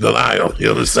lived in denial. You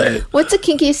know what I'm saying? What's the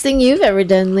kinkiest thing you've ever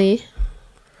done, Lee?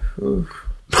 I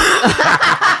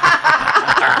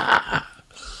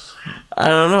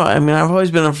don't know. I mean, I've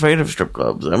always been afraid of strip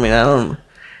clubs. I mean, I don't.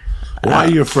 Why are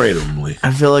you afraid of them, Lee?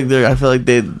 I feel like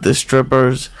the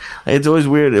strippers. It's always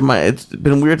weird. It's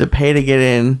been weird to pay to get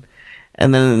in,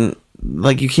 and then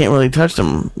like you can't really touch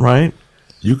them, right?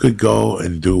 You could go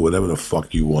and do whatever the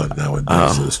fuck you want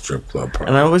nowadays at a strip club.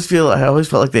 And I always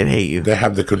felt like they'd hate you. They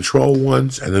have the control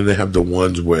ones, and then they have the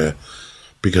ones where,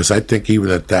 because I think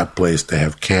even at that place they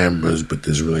have cameras, but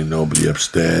there's really nobody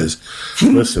upstairs.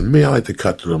 Listen, me, I like to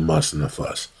cut through the muss and the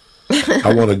fuss.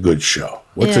 I want a good show.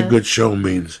 What's a good show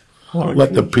means?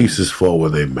 Let the pieces fall where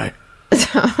they may. You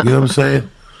know what I'm saying?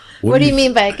 What do you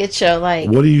mean by a good show? Like,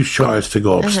 what do you charge to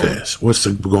go upstairs? What's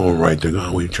the going right to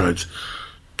go? We charge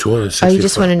 $265. Oh, you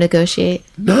just want to negotiate?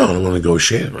 No, I don't want to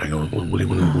negotiate. I go,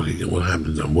 what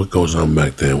happens? What goes on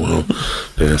back there? Well,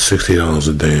 there's $60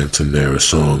 a dance and there's a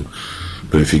song.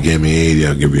 But if you gave me 80,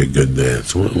 I'll give you a good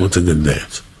dance. What's a good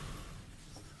dance?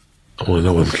 I want to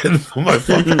know what I'm getting for my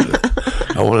fucking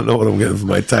I want to know what I'm getting for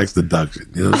my tax deduction.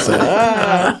 You know what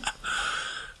I'm saying?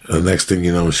 The next thing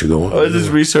you know, she go, oh, is this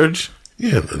research?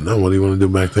 Yeah, no, what do you want to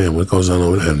do back there? What goes on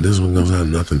over there? And this one goes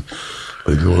on, nothing.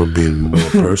 But if you want to be in a more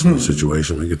personal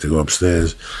situation, we get to go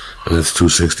upstairs, and it's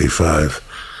 $265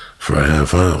 for a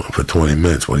half hour, for 20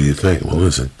 minutes. What do you think? Well,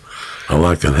 listen, a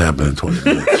lot can happen in 20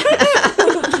 minutes.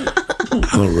 I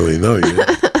don't really know you,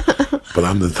 but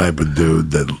I'm the type of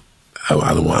dude that I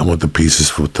want the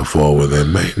pieces to fall where they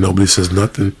may. Nobody says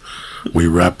nothing. We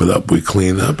wrap it up, we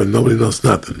clean up, and nobody knows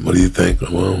nothing. What do you think?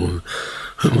 Well,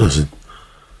 listen.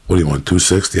 What do you want,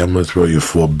 $260? I'm going to throw you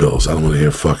 4 bills. I don't want to hear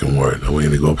a fucking word. I want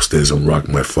you to go upstairs and rock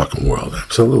my fucking world.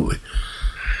 Absolutely.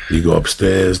 You go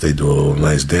upstairs, they do a little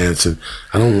nice dancing.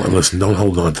 Don't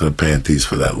hold on to the panties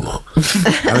for that long.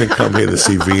 I didn't come here to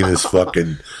see Venus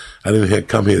fucking, I didn't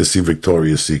come here to see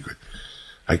Victoria's Secret.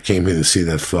 I came here to see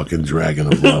that fucking dragon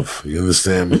of love. You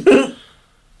understand me?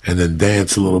 And then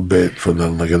dance a little bit for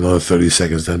another 30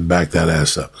 seconds, then back that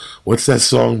ass up. What's that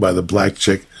song by the black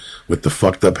chick with the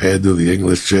fucked up hairdo, the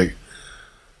English chick?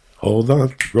 Hold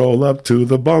on, roll up to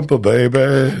the bumper,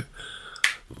 baby.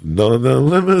 None of the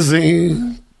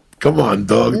limousine. Come on,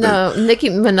 dog. No, Nicki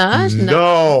Minaj?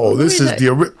 No, this is the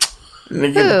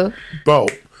original. Who? Bro,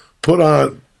 put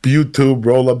on YouTube,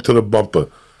 roll up to the bumper.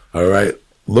 All right?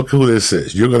 Look who this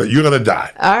is. You're gonna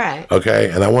die. All right. Okay?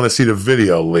 And I want to see the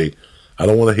video, Lee. I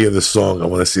don't want to hear the song. I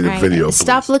want to see the video. Please.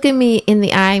 Stop looking me in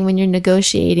the eye when you're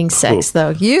negotiating sex,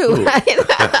 though. You.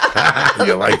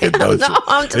 You like it, don't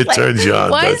you? It turns you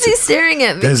on. Why is he staring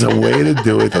at me? There's a way to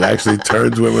do it that actually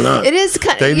turns women on. It is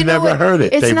kind of. They've never heard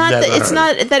it.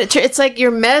 It's like you're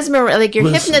mesmerizing, like you're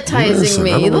hypnotizing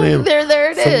me. Look,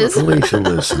 there it is. Felicia,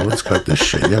 listen, let's cut this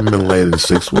shit. You haven't been laid in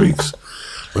 6 weeks.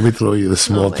 Let me throw you the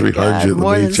small 300.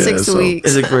 More than 6 weeks.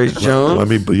 Is it Grace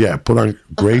Jones? Put on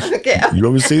Grace. Okay. You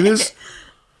ever see this?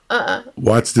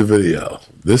 Watch the video.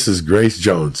 This is Grace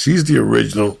Jones. She's the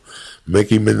original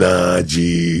Nicki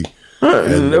Minaj.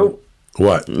 Nope.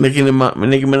 What? Nicki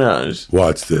Minaj.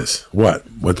 Watch this. What?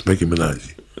 What's Nicki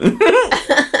Minaj?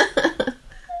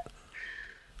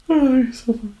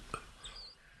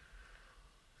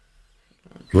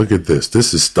 Look at this.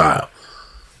 This is style.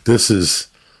 This is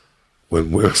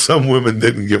when some women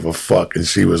didn't give a fuck, and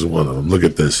she was one of them. Look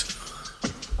at this.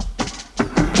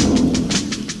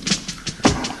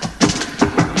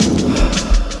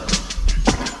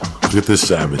 Look at this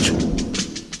savage.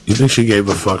 You think she gave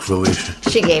a fuck, Felicia?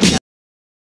 She gave no.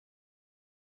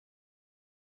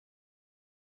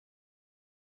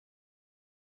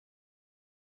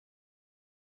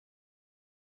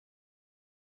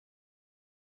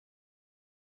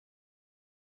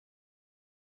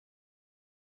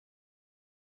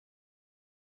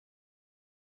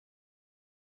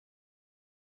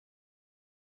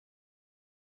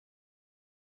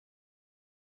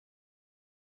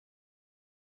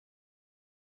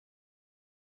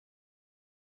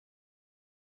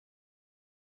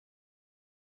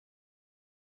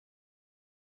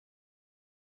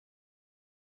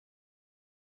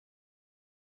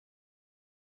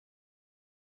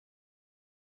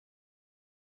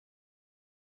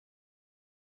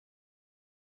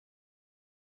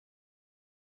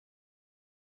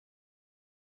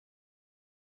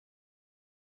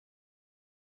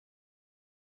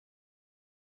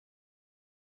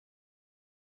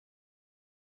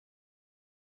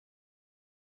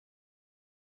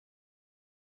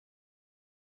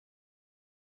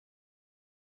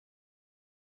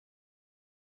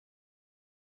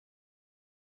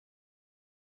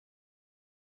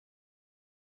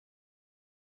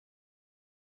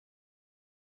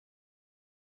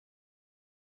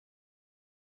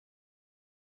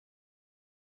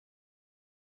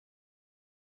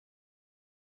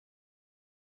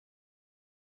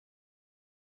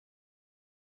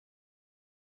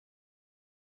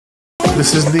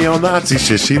 This is neo-Nazi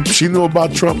shit. She knew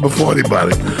about Trump before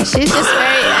anybody. She's just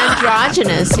very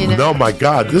androgynous, you know. No, my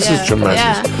God, this is tremendous.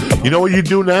 Yeah. You know what you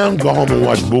do now? Go home and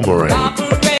watch Boomerang.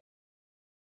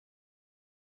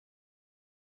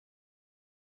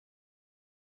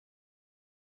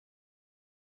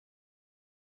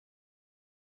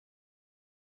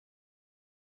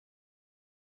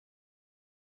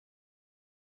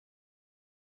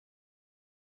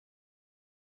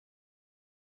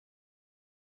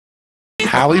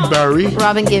 Halle Berry,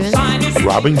 Robin Givens,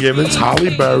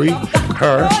 Halle Berry,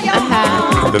 her.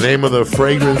 The name of the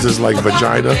fragrance is like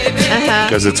vagina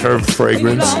because it's her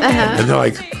fragrance. And they're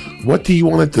like, what do you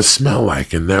want it to smell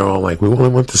like? And they're all like, we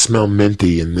want it to smell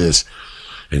minty and this.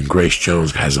 And Grace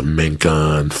Jones has a mink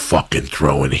on, fucking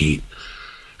throwing heat.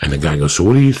 And the guy goes, so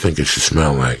what do you think it should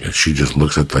smell like? And she just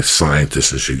looks at the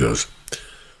scientist and she goes,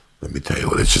 Let me tell you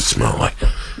what it should smell like.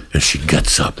 And she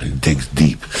gets up and digs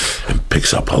deep and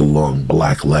picks up her long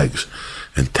black legs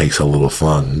and takes a little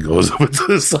thong and goes over to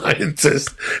the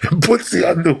scientist and puts the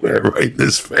underwear right in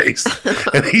his face.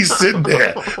 And he's sitting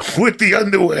there with the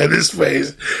underwear in his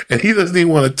face, and he doesn't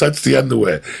even want to touch the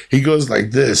underwear. He goes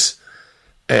like this,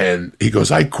 and he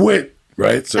goes, I quit,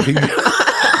 right? So he...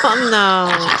 Oh,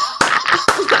 no.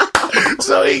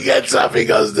 So he gets up, he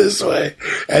goes this way.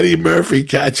 Eddie Murphy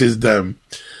catches them.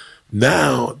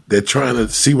 Now they're trying to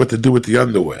see what to do with the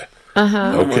underwear.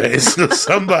 Okay, so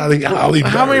somebody, Holly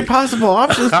Berry. How many possible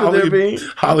options could there be?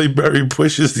 Holly Berry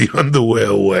pushes the underwear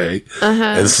away,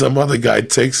 and some other guy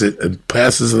takes it and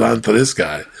passes it on to this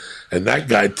guy. And that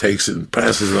guy takes it and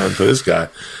passes it on to this guy.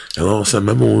 And all of a sudden,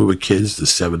 remember when we were kids, the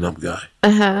 7-Up guy?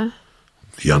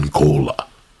 Young Cola,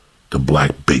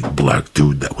 the big black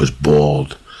dude that was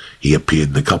bald. He appeared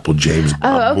in a couple James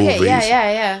Bond movies.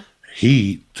 Yeah.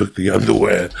 He took the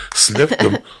underwear, sniffed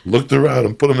them, looked around,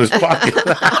 and put them in his pocket.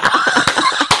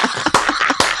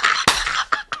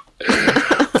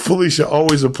 Felicia,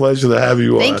 always a pleasure to have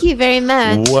you on. Thank you very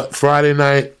much. What, Friday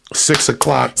night, 6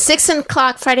 o'clock? 6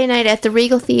 o'clock Friday night at the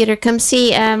Regal Theater. Come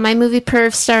see my movie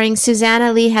Pervs starring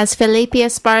Susanna Lee, has Felipe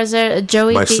Esparza,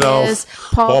 Joey Myself, Diaz,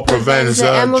 Paul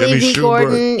Provenza, Emily Jimmy V. Schubert.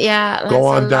 Gordon. Yeah, go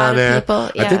on down there.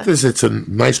 Yeah. I think it's a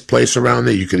nice place around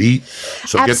there. You could eat.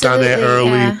 So Absolutely, get down there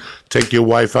early. Yeah. Take your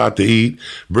wife out to eat.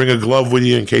 Bring a glove with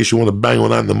you in case you want to bang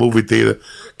one out in the movie theater. In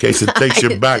case it takes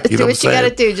you back. You know what I'm saying? Do what you got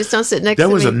to do. Just don't sit next to me.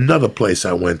 There was another place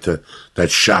I went to that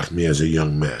shocked me as a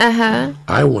young man.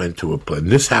 I went to a place,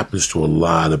 and this happens to a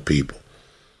lot of people,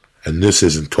 and this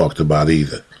isn't talked about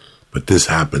either, but this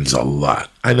happens a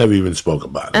lot. I never even spoke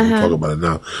about it. I'm talking about it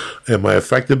now. Am I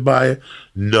affected by it?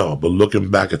 No, but looking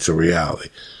back, it's a reality.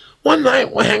 One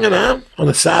night, we're hanging out on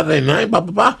a Saturday night, blah,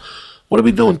 blah, blah. What are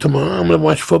we doing tomorrow? I'm going to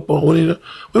watch football. What are you doing?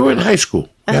 We were in high school.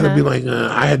 I had to be like,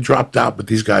 I had dropped out, but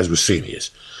these guys were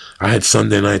seniors. I had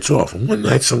Sunday nights off. And one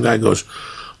night, some guy goes,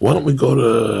 why don't we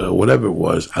go to whatever it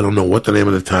was? I don't know what the name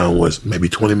of the town was, maybe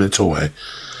 20 minutes away.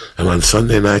 And on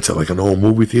Sunday nights at like an old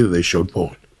movie theater, they showed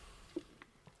porn.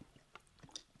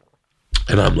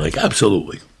 And I'm like,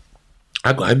 absolutely.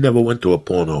 I never went to a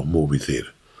porno movie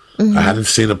theater. I hadn't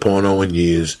seen a porno in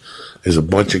years. There's a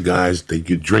bunch of guys, they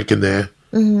get drinking there.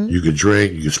 You could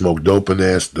drink, you could smoke dope in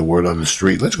there, the word on the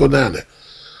street. Let's go down there.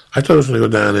 I thought I was going to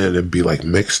go down there and it'd be like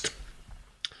mixed,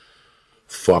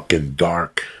 fucking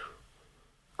dark,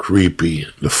 creepy.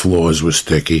 The floors were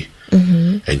sticky.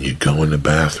 And you'd go in the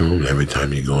bathroom. Every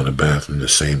time you go in the bathroom, the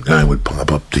same guy would pop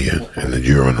up to you in the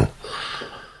urinal.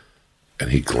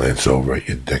 And he'd glance over at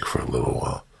your dick for a little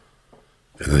while.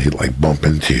 And then he'd like bump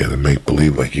into you to make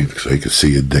believe like you, so he could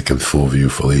see your dick in full view.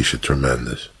 Felicia,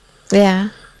 tremendous.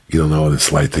 Yeah. You don't know what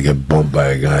it's like to get bumped by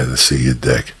a guy to see your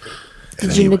dick.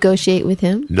 Did you negotiate with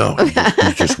him? No,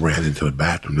 he just ran into the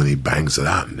bathroom and he bangs it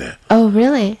out in there. Oh,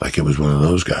 really? Like it was one of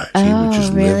those guys. Oh, he would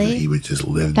just really? live. He would just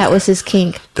live. That was his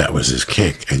kink. That was his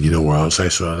kink. And you know where else I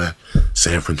saw that?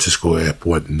 San Francisco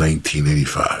Airport in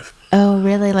 1985. Oh,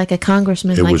 really? Like a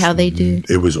congressman, like how they do.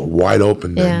 It was wide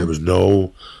open then. Yeah. There was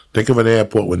no. Think of an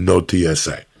airport with no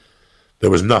TSA. There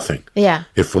was nothing. Yeah.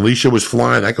 If Felicia was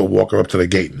flying, I could walk her up to the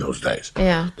gate in those days.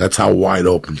 Yeah. That's how wide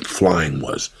open flying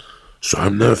was. So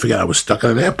I'll never forget, I was stuck at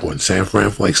an airport in San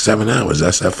Fran for like 7 hours,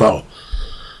 SFO.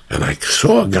 And I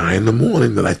saw a guy in the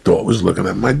morning that I thought was looking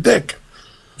at my dick.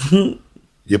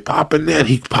 You pop in there, and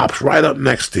he pops right up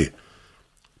next to you.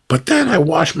 But then I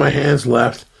wash my hands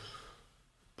left.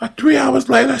 About 3 hours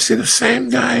later, I see the same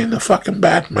guy in the fucking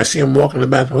bathroom. I see him walking in the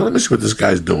bathroom. Well, let me see what this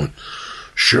guy's doing.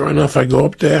 Sure enough, I go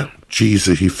up there.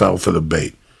 Jesus, he fell for the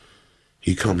bait.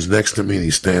 He comes next to me, and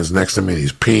he stands next to me, and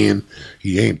he's peeing.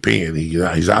 He ain't peeing.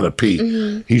 He's out of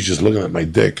pee. He's just looking at my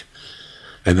dick.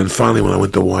 And then finally, when I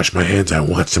went to wash my hands, I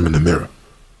watched him in the mirror.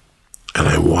 And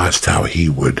I watched how he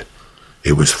would,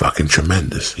 it was fucking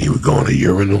tremendous. He would go in a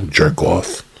urinal, jerk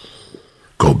off,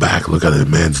 go back, look at a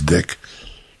man's dick,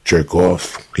 jerk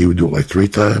off. He would do it like 3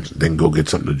 times, then go get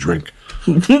something to drink.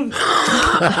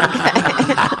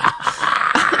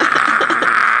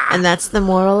 And that's the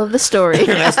moral of the story.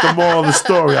 That's the moral of the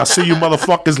story. I'll see you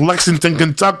motherfuckers Lexington,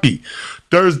 Kentucky.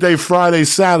 Thursday, Friday,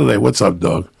 Saturday. What's up,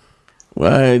 dog?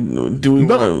 Why do we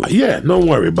want? Yeah, don't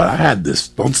worry, but I had this.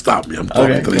 Don't stop me. I'm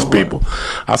talking to these people.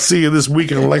 I'll see you this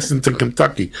weekend in Lexington,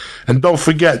 Kentucky. And don't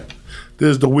forget, this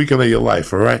is the weekend of your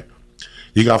life, all right?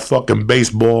 You got fucking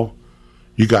baseball.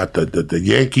 You got the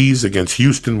Yankees against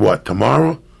Houston, what,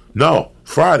 tomorrow? No,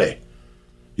 Friday.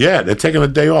 Yeah, they're taking a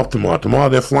day off tomorrow. Tomorrow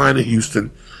they're flying to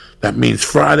Houston. That means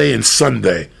Friday and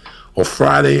Sunday, or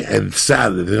Friday and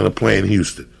Saturday, they're going to play in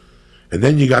Houston. And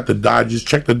then you got the Dodgers.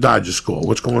 Check the Dodgers score.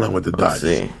 What's going on with the Dodgers?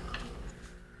 See.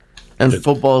 And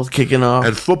football's kicking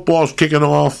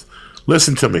off.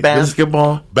 Listen to me.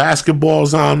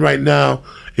 Basketball's on right now.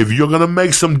 If you're going to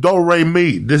make some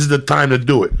do-re-mi, this is the time to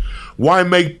do it. Why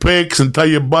make picks and tell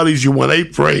your buddies you won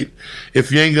 8 for 8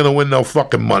 if you ain't going to win no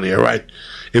fucking money, all right?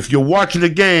 If you're watching the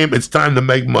game, it's time to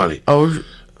make money. Oh.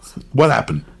 What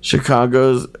happened?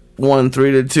 Chicago's won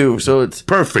 3-2, so it's...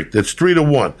 Perfect. It's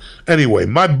 3-1. Anyway,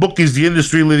 MyBookie's the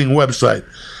industry-leading website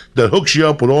that hooks you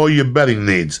up with all your betting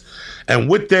needs. And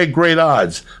with their great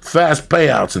odds, fast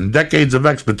payouts, and decades of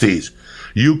expertise,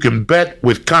 you can bet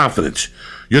with confidence.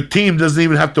 Your team doesn't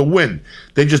even have to win.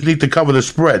 They just need to cover the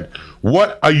spread.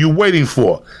 What are you waiting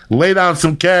for? Lay down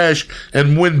some cash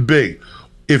and win big.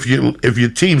 If your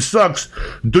team sucks,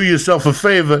 do yourself a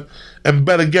favor and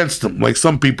bet against them, like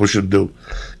some people should do.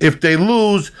 If they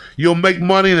lose, you'll make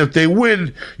money, and if they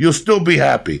win, you'll still be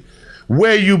happy.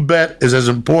 Where you bet is as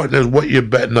important as what you're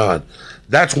betting on.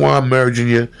 That's why I'm urging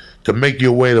you to make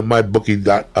your way to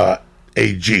mybookie.ag.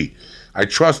 I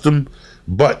trust them,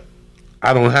 but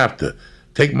I don't have to.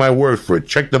 Take my word for it.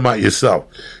 Check them out yourself.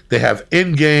 They have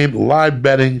in-game live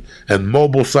betting and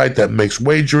mobile site that makes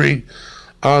wagering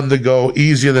on the go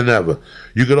easier than ever.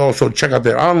 You could also check out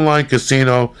their online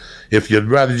casino if you'd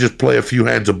rather just play a few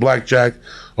hands of blackjack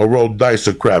or roll dice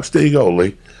or craps. There you go,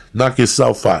 Lee. Knock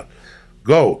yourself out.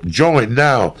 Go, join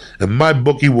now, and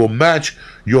MyBookie will match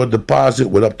your deposit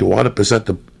with up to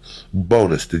 100%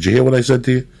 bonus. Did you hear what I said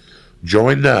to you?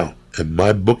 Join now, and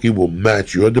MyBookie will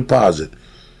match your deposit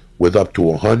with up to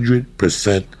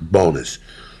 100% bonus.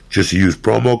 Just use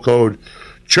promo code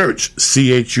CHURCH,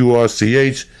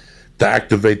 CHURCH, to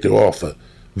activate the offer.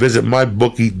 Visit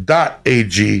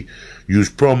mybookie.ag. Use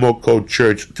promo code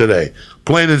CHURCH today.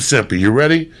 Plain and simple. You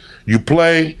ready? You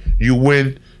play, you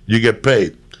win, you get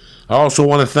paid. I also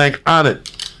want to thank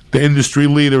Onnit, the industry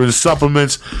leader in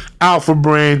supplements. Alpha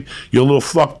Brain, you're a little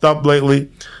fucked up lately.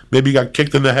 Maybe you got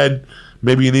kicked in the head.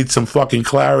 Maybe you need some fucking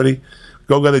clarity.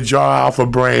 Go get a jar of Alpha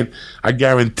Brain. I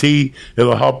guarantee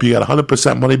it'll help you. Get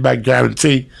 100% money back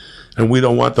guarantee. And we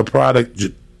don't want the product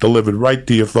delivered right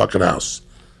to your fucking house.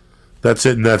 That's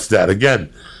it, and that's that.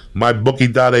 Again,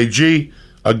 mybookie.ag.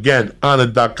 Again,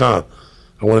 Onnit.com.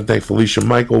 I want to thank Felicia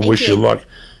Michaels. Wish you luck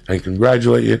and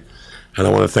congratulate you. And I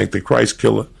want to thank the Christ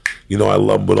Killer. You know I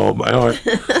love him with all my heart.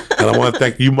 And I want to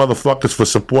thank you motherfuckers for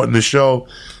supporting the show.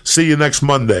 See you next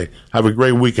Monday. Have a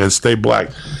great weekend. Stay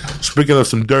black. Speaking of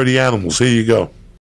some dirty animals, here you go.